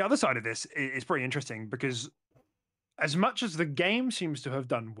the other side of this is pretty interesting because as much as the game seems to have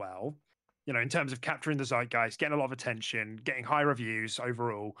done well, you know, in terms of capturing the zeitgeist, getting a lot of attention, getting high reviews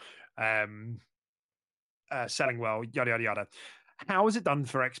overall, selling well, yada, yada, yada. How is it done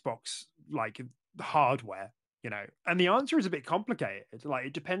for Xbox, like hardware, you know? And the answer is a bit complicated. Like,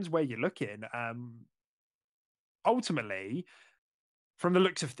 it depends where you're looking. Ultimately, from the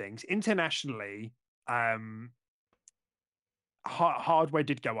looks of things, internationally, hardware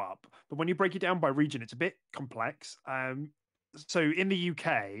did go up. But when you break it down by region, it's a bit complex. So in the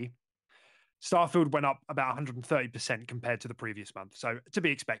UK, Starfield went up about 130% compared to the previous month. So to be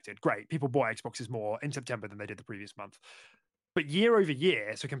expected. Great. People bought Xboxes more in September than they did the previous month. But year over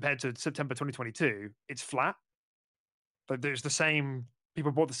year, so compared to September 2022, it's flat. But there's the same,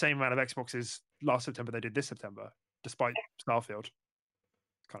 people bought the same amount of Xboxes last September they did this September, despite Starfield.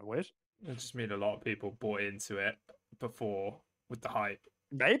 It's kind of weird. It just means a lot of people bought into it before with the hype.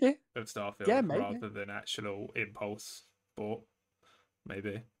 Maybe. Of Starfield, yeah, maybe. rather than actual impulse bought.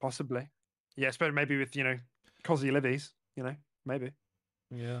 Maybe. Possibly. Yeah, especially maybe with, you know, Cosy Libbies, you know, maybe.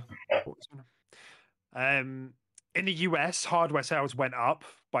 Yeah. In the US, hardware sales went up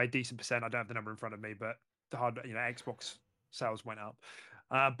by a decent percent. I don't have the number in front of me, but the Xbox sales went up.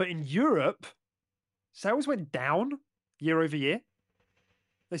 But in Europe, sales went down year over year.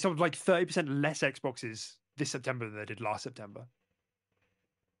 They sold like 30% less Xboxes this September than they did last September.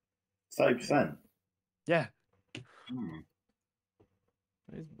 30%? Yeah.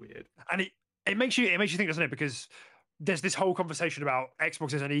 It's weird. And it makes you think, doesn't it? Because there's this whole conversation about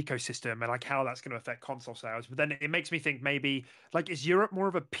Xbox as an ecosystem and like how that's going to affect console sales. But then it makes me think maybe like, is Europe more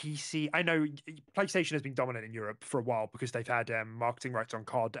of a PC? I know PlayStation has been dominant in Europe for a while because they've had marketing rights on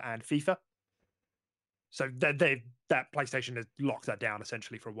COD and FIFA. So that PlayStation has locked that down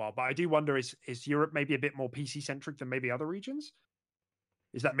essentially for a while. But I do wonder, is Europe maybe a bit more PC centric than maybe other regions?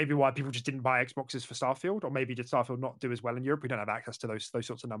 Is that maybe why people just didn't buy Xboxes for Starfield? Or maybe did Starfield not do as well in Europe? We don't have access to those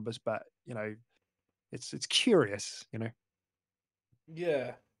sorts of numbers, but you know, it's curious, you know.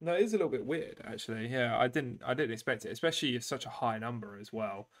 Yeah, no, it is a little bit weird actually. Yeah, I didn't expect it, especially if such a high number as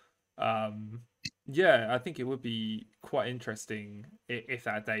well. Yeah, I think it would be quite interesting if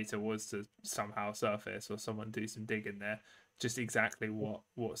that data was to somehow surface or someone do some digging there, just exactly what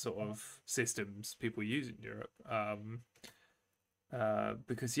sort of systems people use in Europe.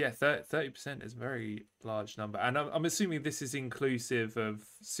 Because yeah, 30% is a very large number, and I'm assuming this is inclusive of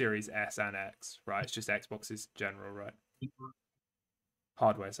Series S and X, right? It's just Xboxes general, right?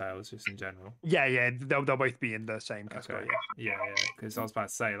 Hardware sales just in general. Yeah, they'll both be in the same category. Okay. Yeah, because I was about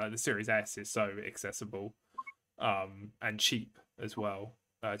to say like the Series S is so accessible, and cheap as well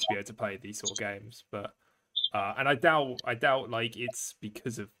to be able to play these sort of games, but and I doubt like it's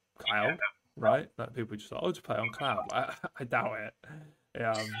because of cloud. Right, like people just like, just play on cloud. I doubt it.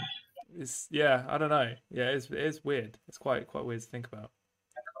 I don't know. Yeah, it is weird. It's quite weird to think about.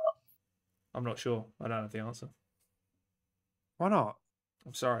 I'm not sure. I don't have the answer. Why not?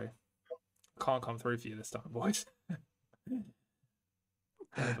 I'm sorry. Can't come through for you this time, boys.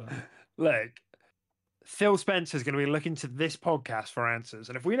 Look, Phil Spencer's going to be looking to this podcast for answers,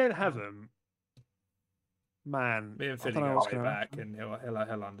 and if we don't have them, man, me and Philly go way back, and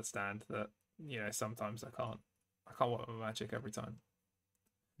he'll understand that. You know, sometimes I can't work my magic every time.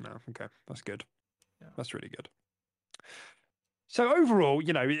 No, okay, that's good. Yeah. That's really good. So overall,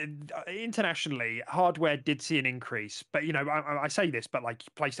 you know, internationally, hardware did see an increase, but you know, I say this, but like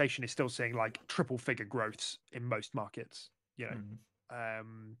PlayStation is still seeing like triple-figure growths in most markets. You know,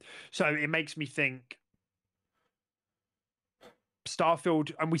 So it makes me think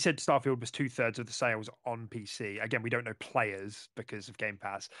Starfield, and we said Starfield was 2/3 of the sales on PC. Again, we don't know players because of Game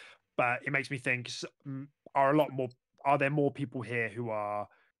Pass, but it makes me think: are there more people here who are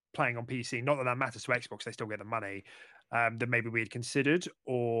playing on PC? Not that that matters to Xbox; they still get the money. That maybe we had considered,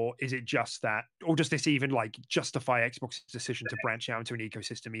 or is it just that, or does this even like justify Xbox's decision to branch out into an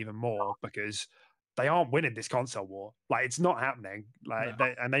ecosystem even more because they aren't winning this console war? Like it's not happening. Like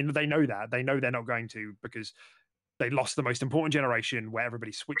they know that they know they're not going to because they lost the most important generation where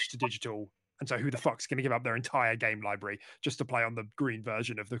everybody switched to digital. And so who the fuck's going to give up their entire game library just to play on the green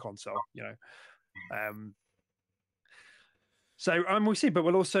version of the console, you know? So we'll see, but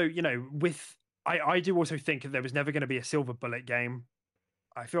we'll also, you know, I do also think that there was never going to be a silver bullet game.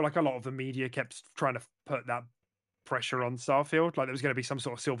 I feel like a lot of the media kept trying to put that pressure on Starfield. Like there was going to be some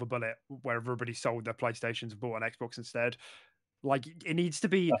sort of silver bullet where everybody sold their PlayStations and bought an Xbox instead. Like it needs to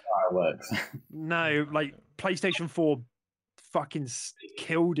be. That's how it works. No, like PlayStation 4 fucking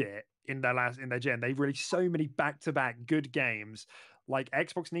killed it in their gen. They released so many back-to-back good games. Like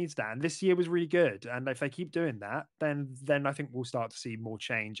Xbox needs that, and this year was really good. And if they keep doing that, then I think we'll start to see more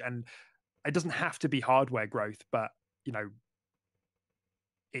change. And it doesn't have to be hardware growth, but you know,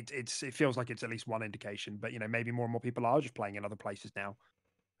 it feels like it's at least one indication. But you know, maybe more and more people are just playing in other places now.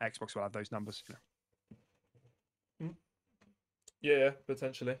 Xbox will have those numbers. You know. Yeah,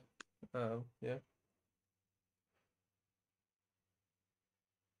 potentially. Yeah.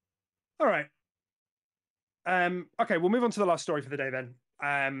 All right. Okay, we'll move on to the last story for the day then.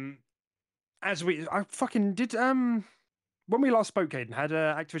 I fucking did. When we last spoke, Caden, had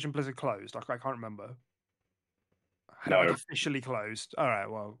Activision Blizzard closed? I can't remember. Had it officially closed? All right.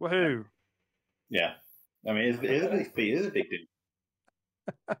 Well, woohoo! Yeah, I mean, it is a big deal.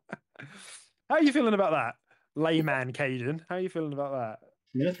 How are you feeling about that, layman Caden? How are you feeling about that?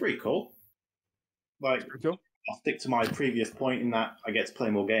 Yeah, it's pretty cool. Like, cool. I'll stick to my previous point in that I get to play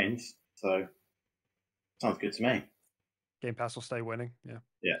more games. So, sounds good to me. Game Pass will stay winning. Yeah.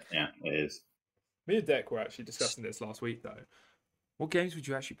 Yeah, it is. Me and Deck were actually discussing this last week, though. What games would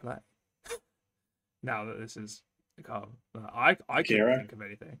you actually play? Now that this is come, I can't think of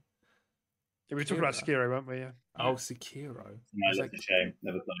anything. Yeah, we were talking about Sekiro, weren't we? Yeah. Oh, Sekiro. No, that's a shame.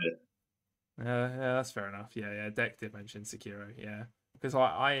 Never played it. Yeah, that's fair enough. Yeah. Deck did mention Sekiro. Yeah, because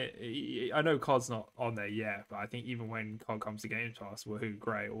I know COD's not on there yet, but I think even when COD comes to Game Pass, woohoo,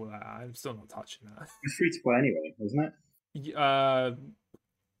 great, all that. I'm still not touching that. It's free to play anyway, isn't it?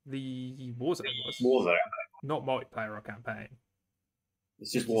 The Warzone was Warzone, not multiplayer or campaign.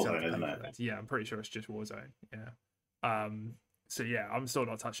 It's just Warzone, isn't it? Yeah, I'm pretty sure it's just Warzone. Yeah. So yeah, I'm still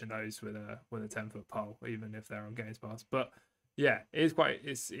not touching those with a 10-foot pole, even if they're on Games Pass. But yeah, it's quite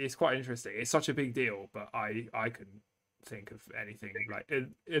interesting. It's such a big deal, but I couldn't think of anything like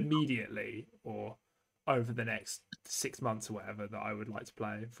immediately or over the next 6 months or whatever that I would like to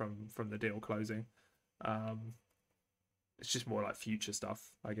play from the deal closing. It's just more like future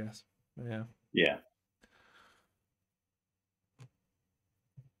stuff, I guess. Yeah. Yeah.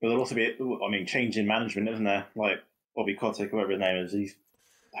 But there'll also be, change in management, isn't there? Like Bobby Kotick, whatever his name is, he's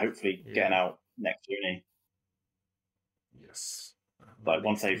hopefully getting out next year, isn't he? Yes. Like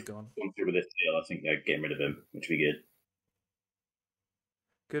once they've gone through with this deal, I think they're getting rid of him, which would be good.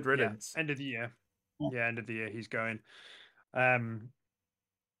 Good riddance. Yeah, end of the year. Yeah, end of the year he's going.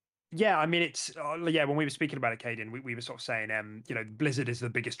 Yeah, I mean, it's when we were speaking about it, Caden, we were sort of saying, Blizzard is the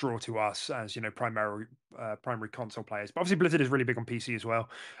biggest draw to us as primary console players. But obviously, Blizzard is really big on PC as well.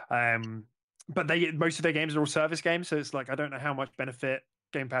 But most of their games are all service games, so it's like I don't know how much benefit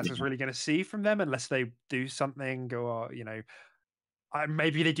Game Pass is really going to see from them unless they do something, or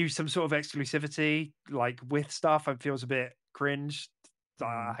maybe they do some sort of exclusivity like with stuff. It feels a bit cringe.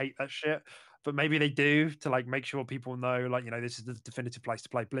 I hate that shit. But maybe they do to like make sure people know, like, this is the definitive place to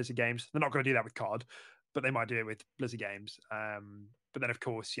play Blizzard games. They're not going to do that with COD, but they might do it with Blizzard games. But then, of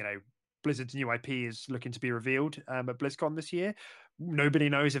course, Blizzard's new IP is looking to be revealed at BlizzCon this year. Nobody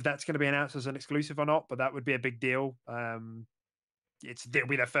knows if that's going to be announced as an exclusive or not, but that would be a big deal. It'll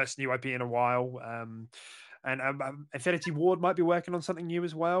be their first new IP in a while. And Infinity Ward might be working on something new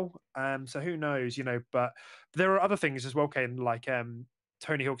as well. So who knows, but there are other things as well, Kane, like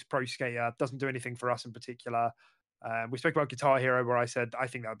Tony Hawk's Pro Skater doesn't do anything for us in particular. We spoke about Guitar Hero, where I said I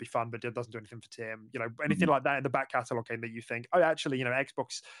think that would be fun, but it doesn't do anything for Tim. Anything like that in the back catalog that you think, oh, actually,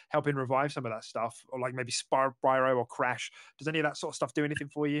 Xbox helping revive some of that stuff, or like maybe Spyro or Crash. Does any of that sort of stuff do anything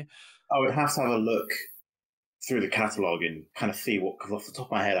for you? I would have to have a look through the catalog and kind of see because off the top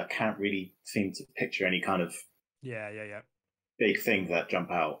of my head, I can't really seem to picture any kind of yeah big things that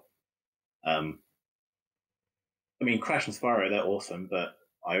jump out. I mean, Crash and Spyro, they're awesome, but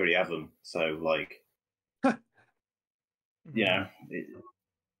I already have them. So, like, yeah,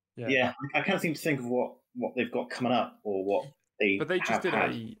 yeah. I can't seem to think of what they've got coming up or what they. But they just have did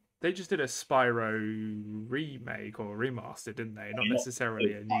had. they just did a Spyro remake or remaster, didn't they? Not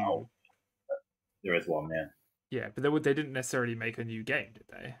necessarily a new. There is one, yeah. Yeah, but they didn't necessarily make a new game, did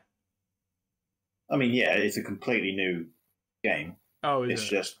they? I mean, yeah, it's a completely new game. Oh, it's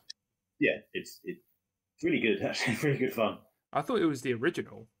just, yeah, it's really good. Actually, really good fun. I thought it was the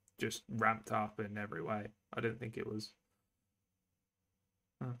original, just ramped up in every way. I didn't think it was.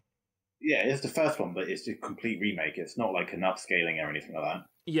 Yeah, it's the first one, but it's a complete remake. It's not like an upscaling or anything like that.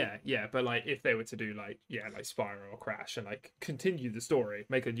 Yeah, but like if they were to do like Spyro or Crash and like continue the story,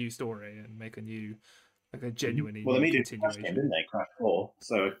 make a new story and make a new like a genuinely well, they made continuation. a Crash game, didn't they? Crash 4,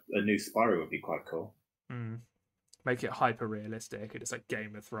 so a new Spyro would be quite cool. Make it hyper realistic. It's like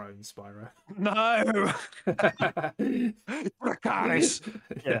Game of Thrones Spyro. No,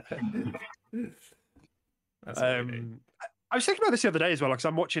 yeah. That's I was thinking about this the other day as well, because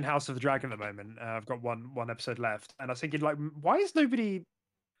I'm watching House of the Dragon at the moment. I've got one episode left, and I was thinking, like, why has nobody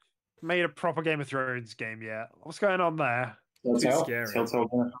made a proper Game of Thrones game yet? What's going on there? Too scary.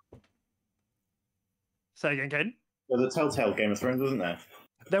 Say again, Ken? There's a Telltale Game of Thrones, wasn't there?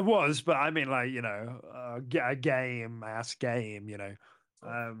 There was, but I mean, like, a game-ass game,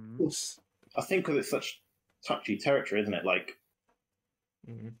 I think because it's such touchy territory, isn't it? Like,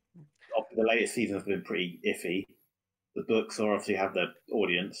 the latest seasons have been pretty iffy. The books obviously have their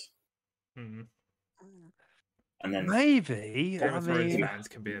audience. And then maybe Game of Thrones fans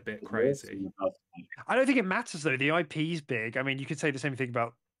can be a bit crazy. I don't think it matters though. The IP's big. I mean, you could say the same thing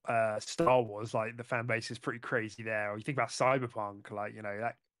about Star Wars. Like the fan base is pretty crazy there. Or you think about Cyberpunk, like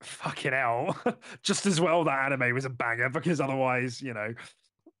that fucking hell. Just as well that anime was a banger because otherwise,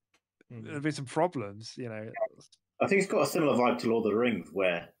 there'd be some problems. I think it's got a similar vibe to Lord of the Rings,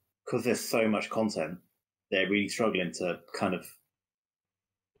 where because there's so much content, they're really struggling to kind of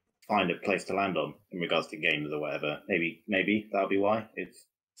find a place to land on in regards to games or whatever. Maybe that'll be why.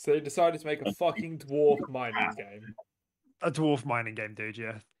 So they decided to make a fucking dwarf mining game. A dwarf mining game, dude,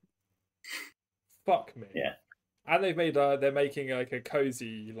 yeah. Fuck me. Yeah. And they're making like a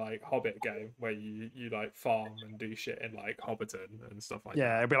cozy like Hobbit game where you like farm and do shit in like Hobbiton and stuff like that.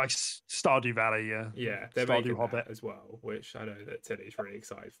 Yeah, it'd be like Stardew Valley, yeah. Yeah, they're Stardew making Hobbit that as well, which I know that Tilly's really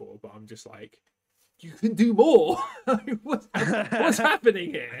excited for, but I'm just like, you can do more. what's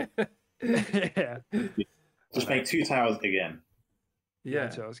happening here? Yeah. Just make Two Towers again. Yeah,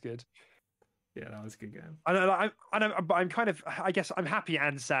 that was good. Yeah, that was a good game. I know, but I'm kind of, I guess I'm happy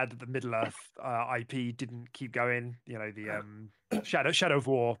and sad that the Middle Earth IP didn't keep going. The Shadow of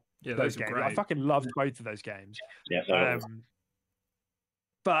War, those games. Great. I fucking loved both of those games. Yeah.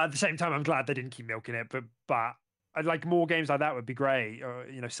 But at the same time, I'm glad they didn't keep milking it. But I'd like more games like that would be great, or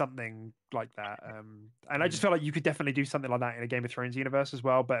something like that. And I just feel like you could definitely do something like that in a Game of Thrones universe as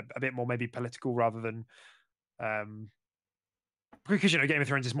well, but a bit more maybe political rather than. Because Game of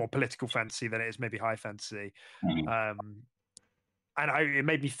Thrones is more political fantasy than it is maybe high fantasy, and it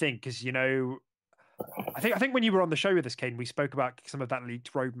made me think because I think when you were on the show with us, Kane, we spoke about some of that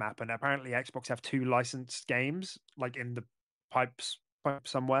leaked roadmap, and apparently Xbox have 2 licensed games like in the pipe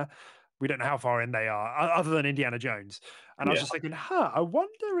somewhere. We don't know how far in they are, other than Indiana Jones. And I was just thinking, I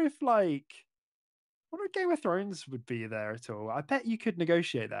wonder if Game of Thrones would be there at all. I bet you could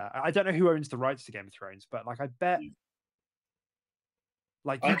negotiate that. I don't know who owns the rights to Game of Thrones, but I bet.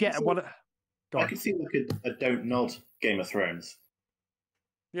 Like you get one. I could see like a don't nod Game of Thrones.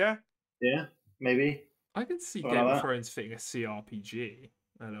 Yeah. Yeah, maybe. I could see Game of Thrones fitting a CRPG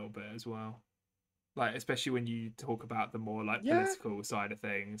a little bit as well. Like especially when you talk about the more like political side of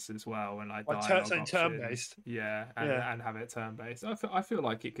things as well, and like dialogue turn-based. Yeah, and have it turn-based. I feel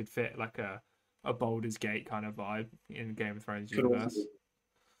like it could fit like a Baldur's Gate kind of vibe in Game of Thrones universe.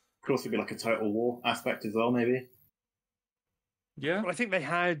 Could also be like a Total War aspect as well, maybe. Yeah, well, I think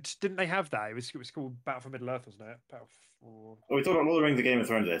didn't they have that? It was called Battle for Middle Earth, wasn't it? Battle for. Oh, we talking about Lord of the Rings or Game of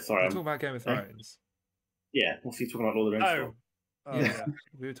Thrones there. Sorry, we're talking about Game of Thrones. Yeah, what's he talking about Lord of the Rings? Yeah.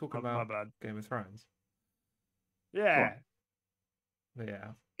 We were talking about Game of Thrones. Yeah. What? Yeah.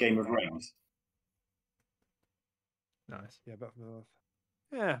 Game of Rings. Nice. Yeah, Battle for Middle Earth.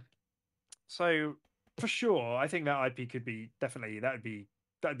 Yeah. So for sure, I think that IP could be definitely that'd be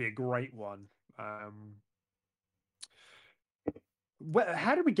a great one.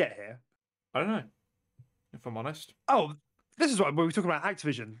 How did we get here? I don't know, if I'm honest. Oh, this is what we were talking about.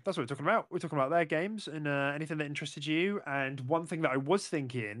 Activision. That's what we're talking about. We're talking about their games and anything that interested you. And one thing that I was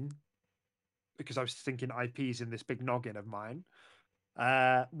thinking, because I was thinking IPs in this big noggin of mine,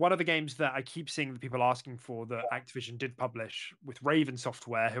 One of the games that I keep seeing the people asking for that Activision did publish with Raven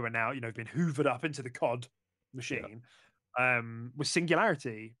Software, who are now, been hoovered up into the COD machine, was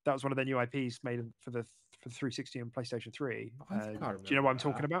Singularity. That was one of their new IPs made for the 360 and PlayStation 3. I think I remember. Do you know what I'm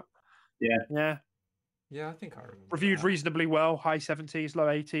talking about? Yeah. Yeah, I think I remember. Reviewed reasonably well, high 70s, low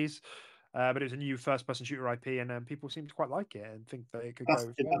 80s. But it was a new first-person shooter IP, and people seem to quite like it and think that it could go. Is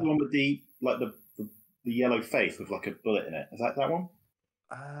that the one with the yellow face with like a bullet in it? Is that one?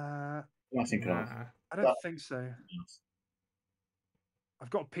 I don't think so. I've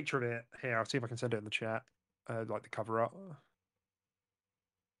got a picture of it here. I'll see if I can send it in the chat, like the cover up.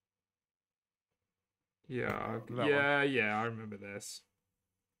 Yeah, I remember this.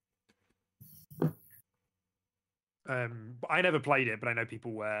 I never played it, but I know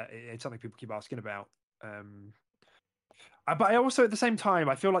people. It's something people keep asking about. But I also, at the same time,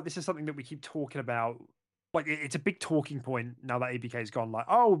 I feel like this is something that we keep talking about. Like, it's a big talking point now that ABK's gone. Like,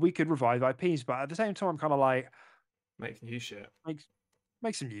 oh, we could revive IPs, but at the same time, I'm kind of like, make new shit.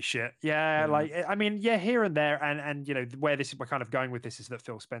 Make some new shit. Yeah, like, I mean, yeah, here and there, and where we're kind of going with this is that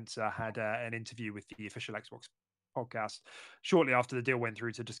Phil Spencer had an interview with the official Xbox podcast shortly after the deal went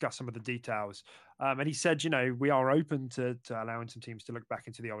through to discuss some of the details, and he said, we are open to allowing some teams to look back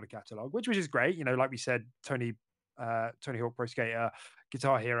into the older catalog, which is great. Like we said, Tony Hawk Pro Skater,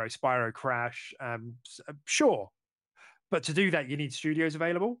 Guitar Hero, Spyro, Crash, sure, but to do that you need studios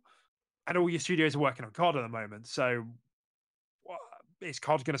available, and all your studios are working on COD at the moment. So is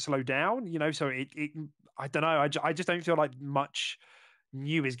COD going to slow down? So I don't know. I just don't feel like much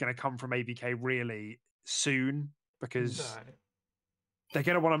new is going to come from ABK really soon, because they're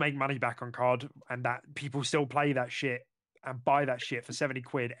going to want to make money back on COD, and that people still play that shit and buy that shit for 70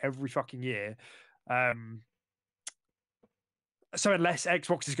 quid every fucking year. So unless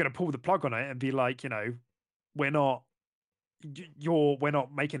Xbox is going to pull the plug on it and be like, we're not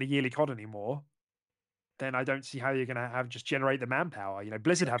making a yearly COD anymore, then I don't see how you're going to just generate the manpower.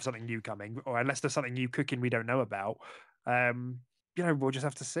 Blizzard have something new coming, or unless there's something new cooking we don't know about, we'll just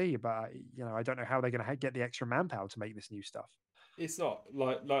have to see. But I don't know how they're going to get the extra manpower to make this new stuff. It's not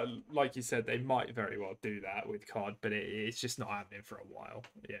like you said, they might very well do that with COD, but it's just not happening for a while.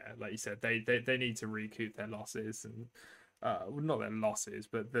 Yeah, like you said, they need to recoup their losses, and not their losses,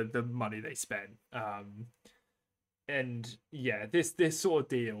 but the money they spent. And yeah, this sort of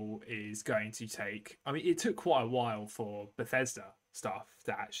deal is going to take. I mean, it took quite a while for Bethesda stuff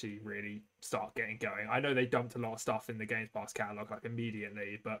to actually really start getting going. I know they dumped a lot of stuff in the Games Pass catalog like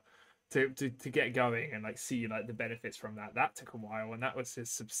immediately, but to get going and like see like the benefits from that took a while, and that was a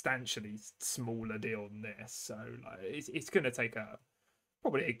substantially smaller deal than this. So like it's going to take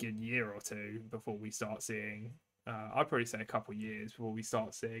probably a good year or two before we start seeing. I'd probably say a couple of years before we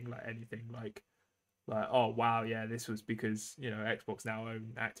start seeing like anything like, oh wow, yeah, this was because Xbox now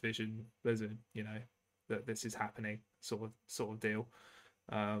own Activision Blizzard, that this is happening sort of deal.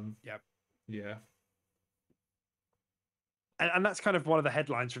 Yeah. And that's kind of one of the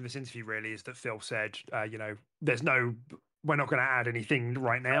headlines from this interview, really, is that Phil said, we're not going to add anything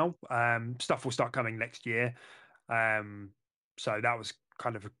right now. Stuff will start coming next year. So that was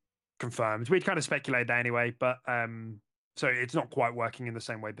kind of confirmed. We'd kind of speculated that anyway, but so it's not quite working in the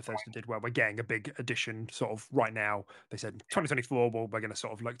same way Bethesda did, where we're getting a big addition sort of right now. They said 2024, well, we're going to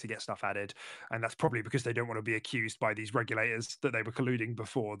sort of look to get stuff added. And that's probably because they don't want to be accused by these regulators that they were colluding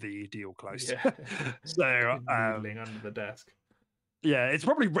before the deal closed. Yeah. So noodling under the desk. Yeah, it's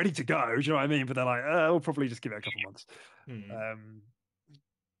probably ready to go. Do you know what I mean? But they're like, we'll probably just give it a couple months.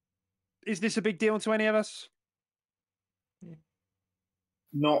 Is this a big deal to any of us?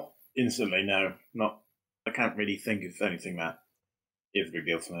 Not instantly, no. Not. I can't really think of anything that is a big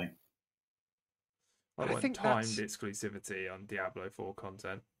deal to me. I want timed exclusivity on Diablo 4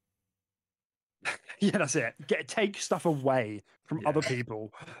 content. Yeah, that's it. Take stuff away from other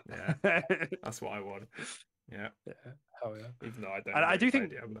people. Yeah, that's what I want. Yeah. Hell yeah. Even though I don't. I do think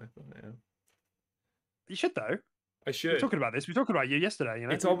Diablo, but yeah. You should though. I should. We're talking about this. We talked about you yesterday.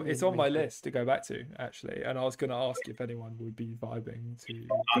 It's on my list to go back to actually, and I was going to ask if anyone would be vibing to.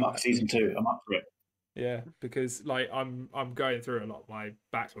 I'm up for season 2. I'm up for it. Yeah, because like I'm going through a lot of my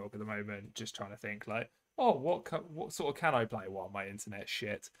backlog at the moment, just trying to think like, oh, what sort of can I play while my internet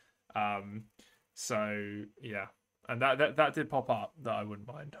shit. So yeah, and that did pop up that I wouldn't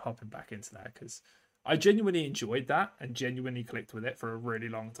mind hopping back into that, because I genuinely enjoyed that and genuinely clicked with it for a really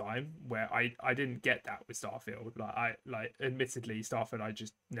long time, where I didn't get that with Starfield. Like admittedly, Starfield I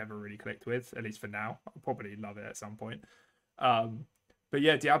just never really clicked with, at least for now. I'll probably love it at some point. But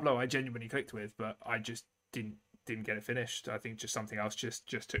yeah, Diablo I genuinely clicked with, but I just didn't get it finished. I think just something else just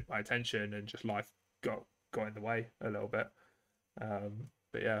took my attention, and just life got in the way a little bit.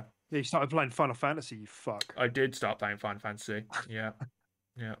 But yeah. Yeah, you started playing Final Fantasy, you fuck. I did start playing Final Fantasy. Yeah.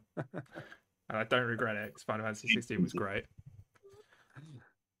 Yeah. And I don't regret it because Final Fantasy 16 was great.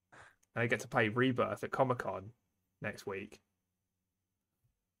 And I get to play Rebirth at Comic-Con next week.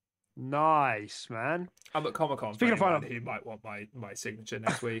 Nice, man. I'm at Comic-Con for anyone who might want my signature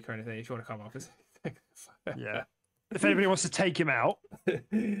next week or anything. If you want to come up and yeah. If anybody wants to take him out,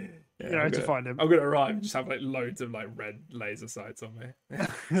 to find him. I'm gonna arrive and just have like loads of like red laser sights on me.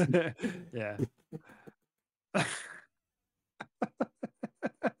 Yeah.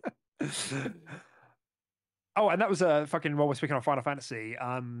 Oh, and that was a fucking while we're speaking on Final Fantasy.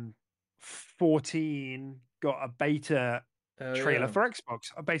 14 got a beta trailer for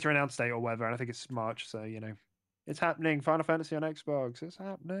Xbox, a beta announced date or whatever, and I think it's March, so it's happening. Final Fantasy on Xbox, it's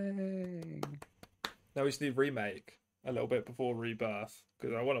happening. Now we just need Remake a little bit before Rebirth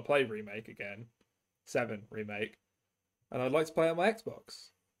because I want to play Remake again, 7 Remake, and I'd like to play on my Xbox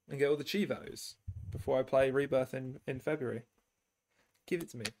and get all the Chivos before I play Rebirth in February. Give it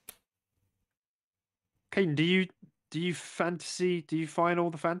to me. Caden, do you find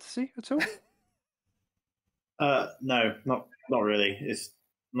all the fantasy at all? No, not really. It's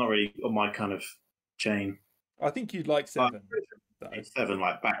not really on my kind of chain. I think you'd like 7. It's 7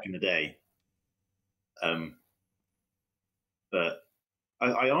 like back in the day. But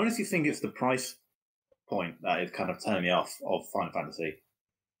I honestly think it's the price point that is kind of turning me off of Final Fantasy.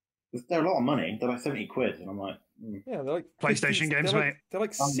 They're a lot of money. They're like 70 quid, and I'm like, yeah, they're like PlayStation games, mate. They're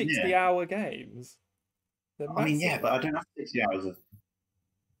like 60-hour games. I mean, yeah, but I don't have 60 hours of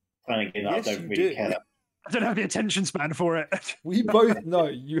playing a game that I don't really care about. I don't have the attention span for it. We both know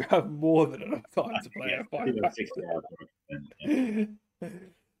you have more than enough time to play a Final Fantasy.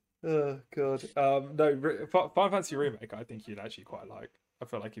 Oh god. No, Final Fantasy Remake I think you'd actually quite like. I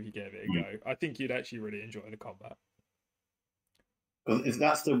feel like if you gave it a go, I think you'd actually really enjoy the combat. Because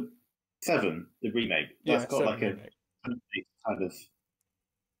that's the 7, the remake. That's got like remake. A kind of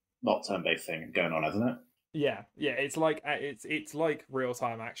not turn-based thing going on, hasn't it? Yeah. It's like real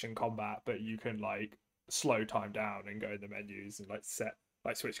time action combat, but you can like slow time down and go in the menus and like set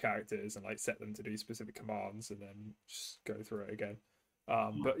like switch characters and like set them to do specific commands and then just go through it again.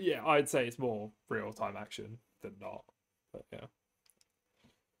 But yeah, I'd say it's more real time action than not. But yeah,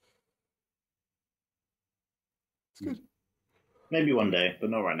 it's good. Maybe one day, but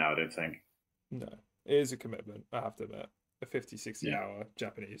not right now. I don't think. No, it is a commitment. I have to admit, a 50-60 hour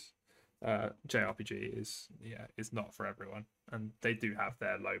Japanese JRPG is not for everyone, and they do have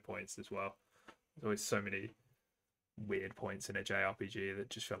their low points as well. There's always so many weird points in a JRPG that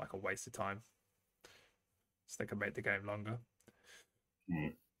just feel like a waste of time. So they can make the game longer.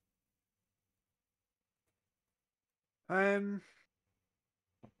 Trying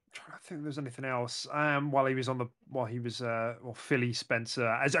to think if there's anything else. Philly Spencer,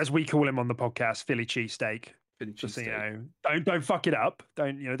 as we call him on the podcast, Philly cheesesteak. Just so you know, don't fuck it up.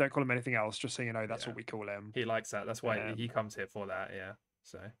 Don't call him anything else. Just so you know, that's what we call him. He likes that. That's why he comes here for that. Yeah.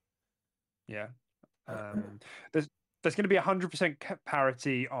 So. Yeah. There's going to be 100%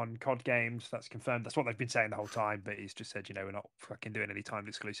 parity on COD games. That's confirmed. That's what they've been saying the whole time. But he's just said, we're not fucking doing any timed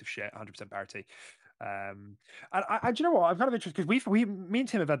exclusive shit. 100% parity. And do you know what? I'm kind of interested because me and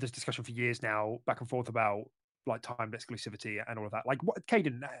Tim have had this discussion for years now, back and forth about like timed exclusivity and all of that. Like,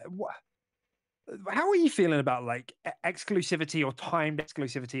 Caden, how are you feeling about like exclusivity or timed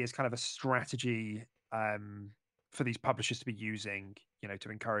exclusivity as kind of a strategy for these publishers to be using,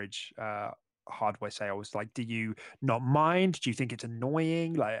 to encourage hardware sales? Like, do you not mind? Do you think it's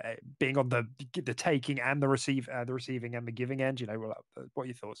annoying, like being on the taking and the receiving and the giving end? What are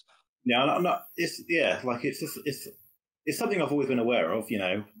your thoughts? Yeah, I'm not. It's something I've always been aware of.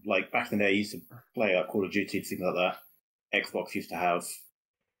 Like back in the day, I used to play Call of Duty, things like that. Xbox used to have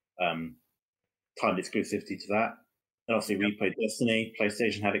timed exclusivity to that, and obviously we played Destiny.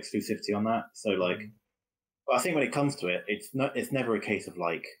 PlayStation had exclusivity on that. So but I think when it comes to it, it's never a case of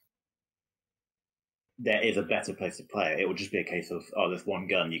like there is a better place to play it. It will just be a case of there's one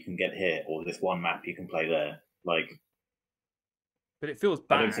gun you can get here, or this one map you can play there. But it feels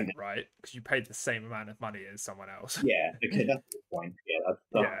bad, right? Because you paid the same amount of money as someone else. Yeah, okay, that's the point.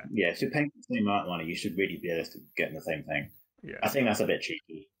 Yeah, if you're paying the same amount of money, you should really be able to get the same thing. Yeah, I think that's a bit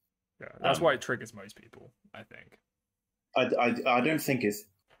cheeky. Yeah, that's why it triggers most people. I think. I don't think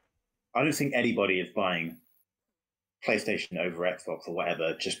anybody is buying PlayStation over Xbox or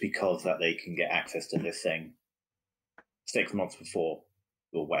whatever just because that they can get access to this thing 6 months before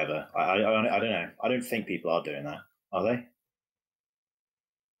or whatever. I don't know. I don't think people are doing that. Are they?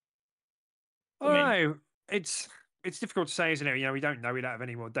 I don't know. It's it's difficult to say, isn't it? You know, we don't know. We don't have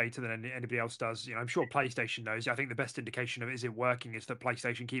any more data than anybody else does. You know, I'm sure PlayStation knows. I think the best indication of is it working is that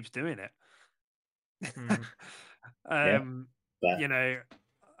PlayStation keeps doing it. Yeah. You know,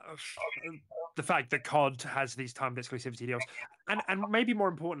 the fact that COD has these timed exclusivity deals, and maybe more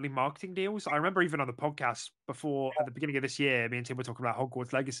importantly, marketing deals. I remember even on the podcast before at the beginning of this year, me and Tim were talking about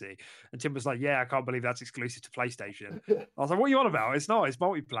Hogwarts Legacy, and Tim was like, "Yeah, I can't believe that's exclusive to PlayStation." I was like, "What are you on about? It's not. It's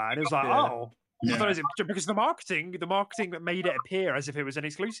multiplayer." And it was like, "Oh." I thought it was because the marketing made it appear as if it was an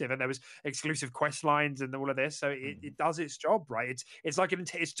exclusive, and there was exclusive quest lines and all of this. So it does its job, right? It's like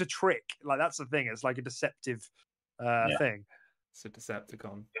it's to trick. Like that's the thing. It's like a deceptive thing. It's a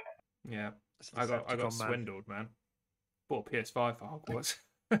Decepticon. Yeah, I got swindled, man. Bought a PS5 for Hogwarts.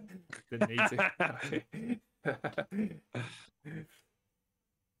 Didn't need to.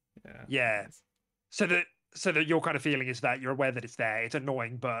 Yeah. So that your kind of feeling is that you're aware that it's there. It's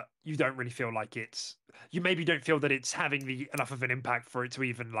annoying, but you don't really feel like you maybe don't feel that it's having enough of an impact for it to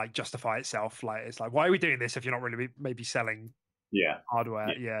even like justify itself. Like it's like, why are we doing this if you're not really maybe selling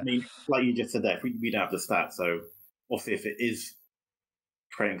hardware? Yeah. I mean, like you just said there, if we don't have the stats, so obviously if it is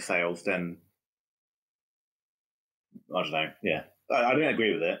creating sales, then I don't know. Yeah, I don't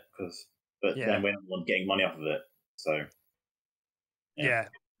agree with it but then we're not getting money off of it. So yeah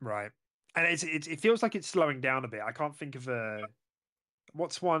right. And it feels like it's slowing down a bit. I can't think of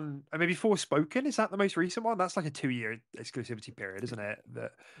what's one. Maybe Forspoken, is that the most recent one? That's like a 2-year exclusivity period, isn't it?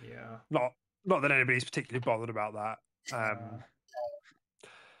 That not that anybody's particularly bothered about that.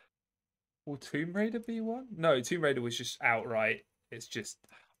 Will Tomb Raider be one? No, Tomb Raider was just outright. It's just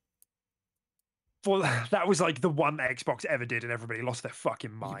that was like the one Xbox ever did, and everybody lost their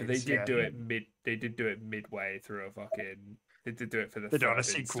fucking minds. But they did do it They did do it midway through a fucking. They did do it for the third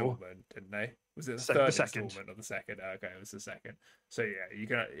installment, didn't they? Was it the third installment or the second? Okay, it was the second. So yeah, you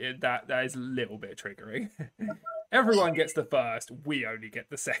can that is a little bit triggering. Everyone gets the first. We only get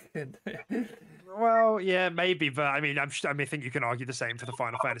the second. Well, yeah, maybe, but I mean, I think you can argue the same for the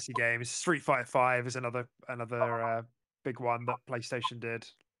Final Fantasy games. Street Fighter V is another big one that PlayStation did.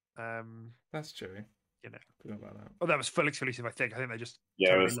 That's true. You know, about that. Oh, that was full exclusive. I think they just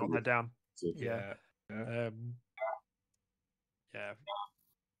totally knocked that down. Yeah. Yeah.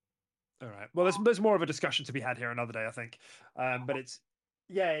 All right. Well, there's more of a discussion to be had here another day, I think. But it's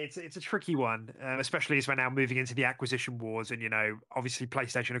a tricky one, especially as we're now moving into the acquisition wars. And obviously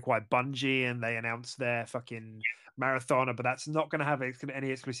PlayStation acquired Bungie, and they announced their fucking marathoner, but that's not going to have any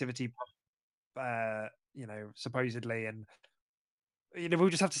exclusivity, supposedly. And we'll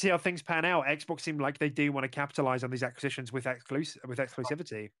just have to see how things pan out. Xbox seem like they do want to capitalize on these acquisitions with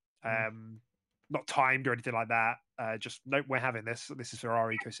exclusivity. Not timed or anything like that. Just nope, we're having this. This is for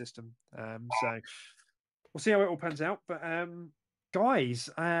our ecosystem. So we'll see how it all pans out. But guys,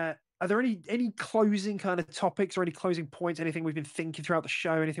 are there any closing kind of topics or any closing points? Anything we've been thinking throughout the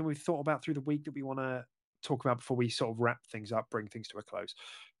show? Anything we've thought about through the week that we want to talk about before we sort of wrap things up, bring things to a close?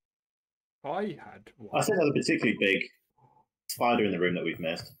 I had one. I think there's a particularly big spider in the room that we've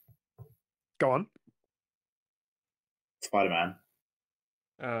missed. Go on. Spider-Man.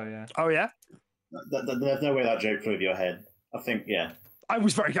 Oh yeah. Oh yeah. There's no way that joke flew over your head. I think, yeah. I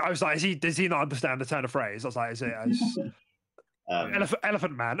was like, does he not understand the turn of phrase? I was like, is it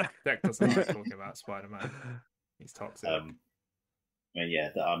Elephant Man? Deck doesn't like talking about Spider-Man. He's toxic.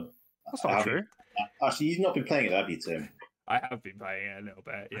 That's not true. Actually, you've not been playing it, have you, Tim? I have been playing it a little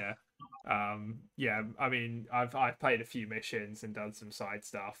bit, yeah. I mean, I've played a few missions and done some side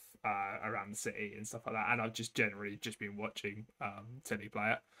stuff around the city and stuff like that, and I've just generally been watching Tilly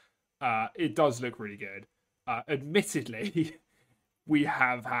play it. It does look really good. Admittedly, we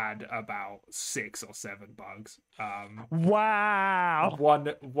have had about 6 or 7 bugs. Wow.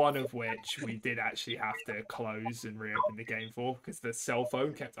 One of which we did actually have to close and reopen the game for, because the cell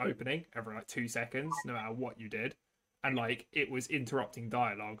phone kept opening every 2 seconds, no matter what you did. And it was interrupting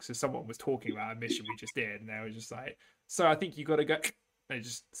dialogue. So someone was talking about a mission we just did, and they were just like, "So I think you got to go." And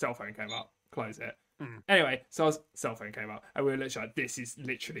cell phone came up, close it. Anyway, so cell phone came up, and we were literally like, "This is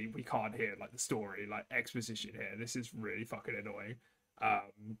literally, we can't hear the story, exposition here. This is really fucking annoying."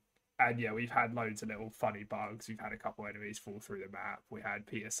 And yeah, we've had loads of little funny bugs. We've had a couple enemies fall through the map. We had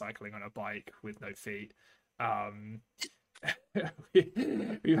Peter cycling on a bike with no feet.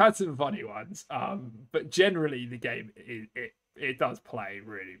 We've had some funny ones, but generally the game it does play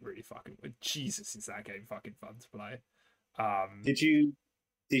really, really fucking good. Jesus, is that game fucking fun to play. Did you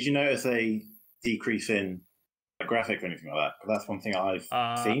notice a decrease in graphic or anything like that? Because that's one thing I've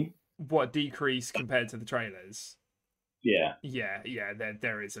seen. What decrease compared to the trailers? Yeah.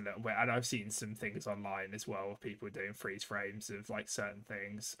 There is a little bit, and I've seen some things online as well of people doing freeze frames of certain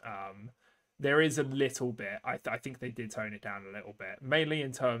things. there is a little bit. I think they did tone it down a little bit, mainly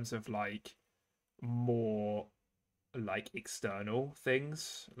in terms of like more like external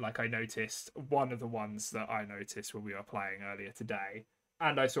things. Like I noticed one of the ones that I noticed when we were playing earlier today,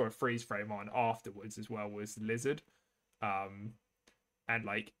 and I saw a freeze frame on afterwards as well, was the lizard. And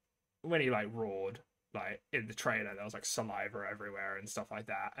like when he like roared, like in the trailer there was like saliva everywhere and stuff like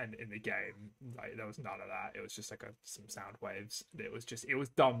that, and in the game like there was none of that. It was just like some sound waves. It was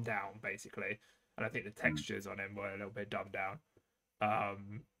dumbed down basically, and I think the textures on him were a little bit dumbed down.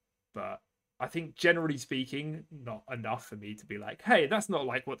 But I think generally speaking, not enough for me to be like, hey, that's not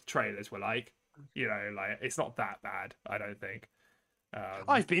like what the trailers were like. You know, like it's not that bad, I don't think.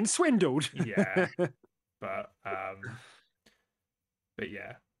 I've been swindled. Yeah. But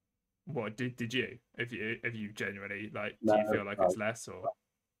yeah. What did you? If you genuinely like, do you feel like it's less or?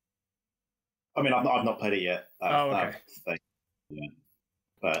 I mean, I've not played it yet. Okay. Yeah.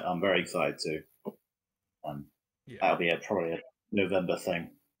 But I'm very excited too. That'll be probably a November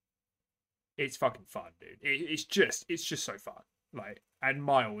thing. It's fucking fun, dude. It's just so fun. Like, and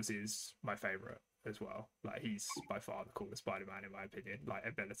Miles is my favorite as well. Like, he's by far the coolest Spider-Man in my opinion. Like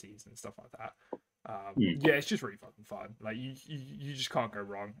abilities and stuff like that. Yeah, it's just really fucking fun. Like you just can't go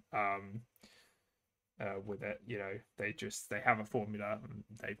wrong with it. You know, they have a formula and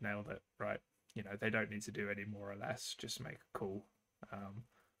they've nailed it, right? You know, they don't need to do any more or less. Just make a cool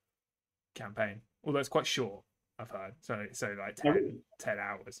campaign. Although it's quite short, I've heard. So like 10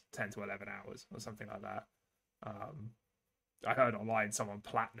 hours, 10 to 11 hours or something like that. I heard online someone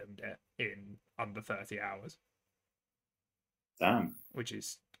platinumed it in under 30 hours. Damn. Which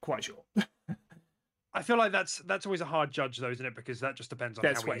is quite short. I feel like that's always a hard judge, though, isn't it? Because that just depends on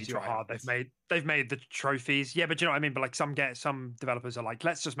how easy or hard they've made the trophies. Yeah, but you know what I mean. But like some developers are like,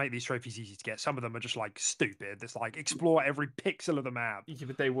 let's just make these trophies easy to get. Some of them are just like stupid. It's like explore every pixel of the map. Yeah,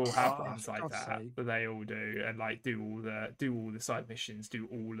 but they will have ones like that they all do, and like do all the side missions, do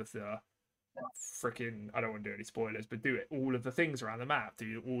all of the freaking, I don't want to do any spoilers, but do it all of the things around the map,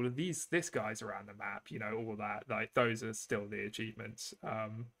 do all of this guys around the map. You know, all that. Like those are still the achievements.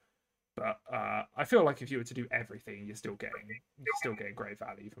 But I feel like if you were to do everything, you're still getting great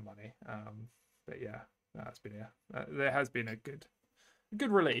value for money. But yeah, there has been a good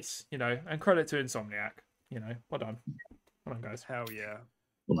release, you know, and credit to Insomniac, you know, well done guys. Hell yeah.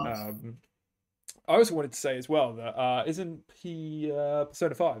 I also wanted to say as well that isn't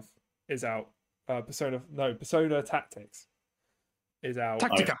Persona 5 is out. Persona Tactics is out.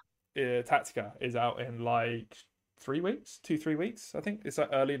 Tactica is out in like 3 weeks, 2-3 weeks. I think it's like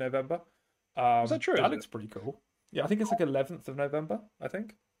early November. Is that true? That looks pretty cool. Yeah, I think it's like 11th of November, I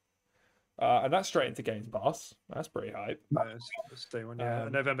think. And that's straight into Games Pass. That's pretty hype. That's day one, yeah.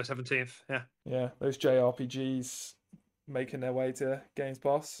 November 17th. Yeah. Yeah, those JRPGs making their way to Games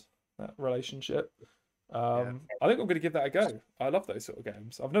Pass, that relationship. I think I'm going to give that a go. I love those sort of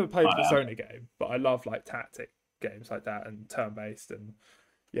games. I've never played a Persona game, but I love like tactic games like that and turn-based and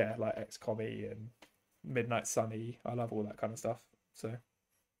yeah, like XCOM-y and Midnight Sunny. I love all that kind of stuff. So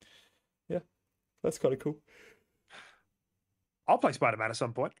yeah, that's kind of cool. I'll play Spider-Man at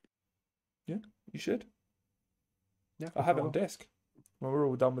some point. Yeah, you should. Yeah, I have it on disc. When we're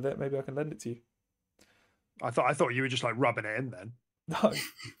all done with it, maybe I can lend it to you. I thought you were just like rubbing it in then. No.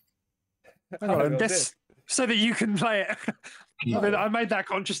 Hang on, disc, so that you can play it. No. I mean, I made that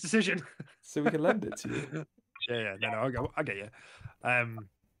conscious decision. So we can lend it to you. Yeah. No, I get you.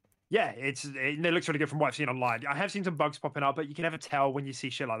 Yeah, it looks really good from what I've seen online. I have seen some bugs popping up, but you can never tell when you see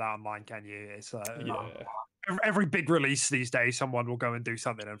shit like that online, can you? It's every big release these days, someone will go and do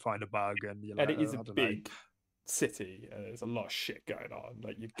something and find a bug, and you're like, it is a big city, and there's a lot of shit going on.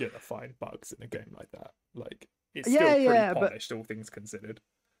 Like you're gonna find bugs in a game like that. Like it's still pretty polished, all things considered.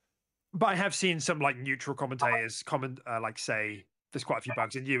 But I have seen some like neutral commentators like say there's quite a few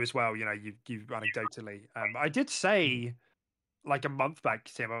bugs in you as well. You know, you anecdotally. I did say. Like a month back,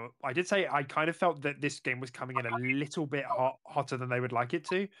 Tim, I did say I kind of felt that this game was coming in a little bit hotter than they would like it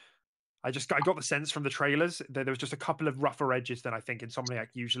to. I got the sense from the trailers that there was just a couple of rougher edges than I think Insomniac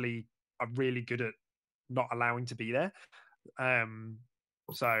usually are really good at not allowing to be there.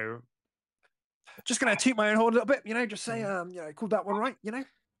 So just gonna toot my own horn a little bit, you know, just say called that one right, you know.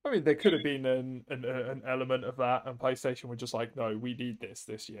 I mean, there could have been an element of that, and PlayStation were just like, no, we need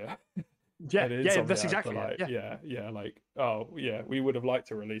this year. Yeah, that's exactly like, it. Like, oh, yeah, we would have liked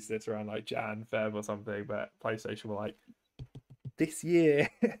to release this around like Jan, Feb or something, but PlayStation were like, this year,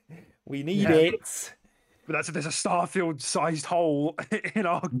 we need it. But there's a Starfield-sized hole in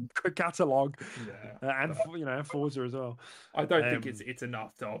our catalogue, and Forza as well. I don't think it's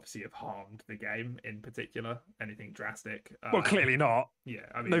enough to obviously have harmed the game in particular. Anything drastic? Well, clearly not. Yeah,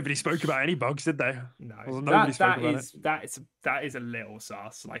 I mean, nobody spoke about any bugs, did they? No, nobody spoke about it. That is a little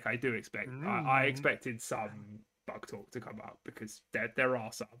sus. Like I do expect. I expected some bug talk to come up because there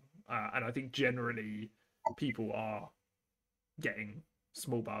are some, and I think generally people are getting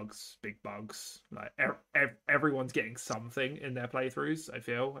small bugs, big bugs. Like everyone's getting something in their playthroughs, I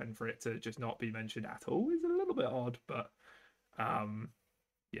feel, and for it to just not be mentioned at all is a little bit odd. But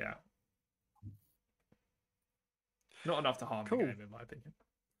yeah, not enough to harm the game, in my opinion.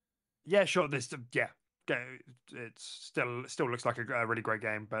 Yeah, sure. It still looks like a really great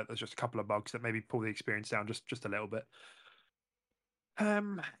game, but there's just a couple of bugs that maybe pull the experience down just a little bit.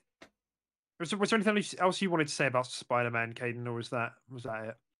 Was there anything else you wanted to say about Spider-Man, Caden, or was that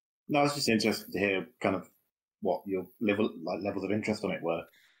it? No, I was just interested to hear kind of what your levels of interest on it were,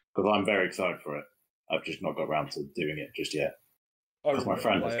 because I'm very excited for it. I've just not got around to doing it just yet. Because my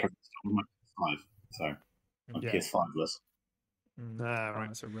friend is currently on my PS5, so I'm PS5-less. Right.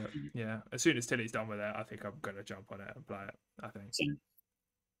 That's a rip. Yeah, as soon as Tilly's done with it, I think I'm going to jump on it and play it. I think.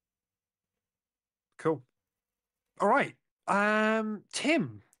 Cool. All right,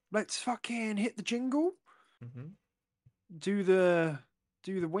 Tim. Let's fucking hit the jingle. Mm-hmm. Do the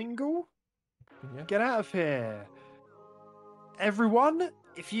wingle. Yeah. Get out of here, everyone.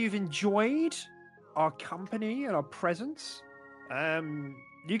 If you've enjoyed our company and our presence,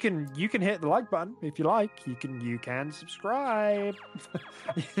 you can hit the like button if you like. You can subscribe.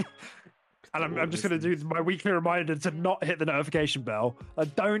 And I'm just going to do my weekly reminder to not hit the notification bell.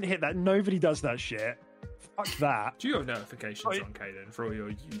 Don't hit that. Nobody does that shit. Fuck that. Do you have notifications on, Caden, for all your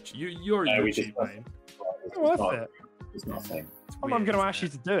YouTube? You're a YouTube main. It's worth it. It's not a thing. I'm going to ask you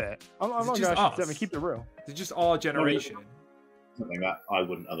to do it. I'm not going to ask you to keep it real. It's just our generation. Something that I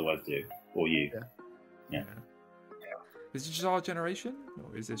wouldn't otherwise do, or you. Yeah. Is it just our generation,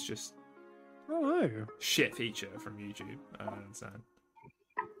 or is this just I don't know. Shit feature from YouTube? I don't understand.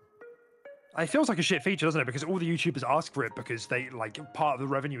 It feels like a shit feature, doesn't it? Because all the YouTubers ask for it because they part of the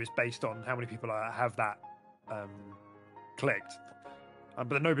revenue is based on how many people have that clicked. But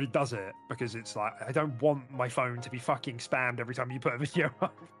then nobody does it because it's like, I don't want my phone to be fucking spammed every time you put a video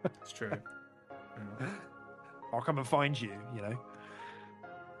up. It's true. I'll come and find you, you know.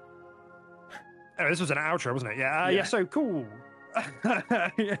 Anyway, this was an outro, wasn't it? Yeah, so cool.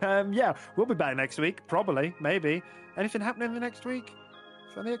 Yeah, we'll be back next week, probably, maybe. Anything happening in the next week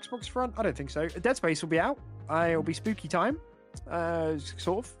on the Xbox front? I don't think so. Dead Space will be out. It'll be spooky time,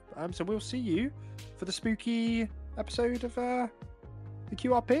 sort of. So we'll see you for the spooky episode of the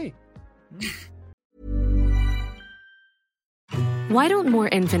QRP. Why don't more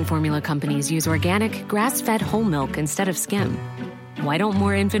infant formula companies use organic, grass-fed whole milk instead of skim? Why don't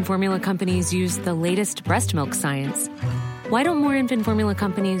more infant formula companies use the latest breast milk science? Why don't more infant formula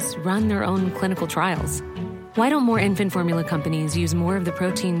companies run their own clinical trials? Why don't more infant formula companies use more of the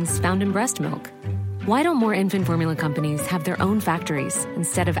proteins found in breast milk? Why don't more infant formula companies have their own factories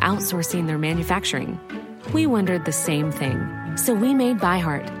instead of outsourcing their manufacturing? We wondered the same thing. So we made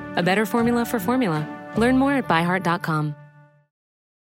ByHeart, a better formula for formula. Learn more at byheart.com.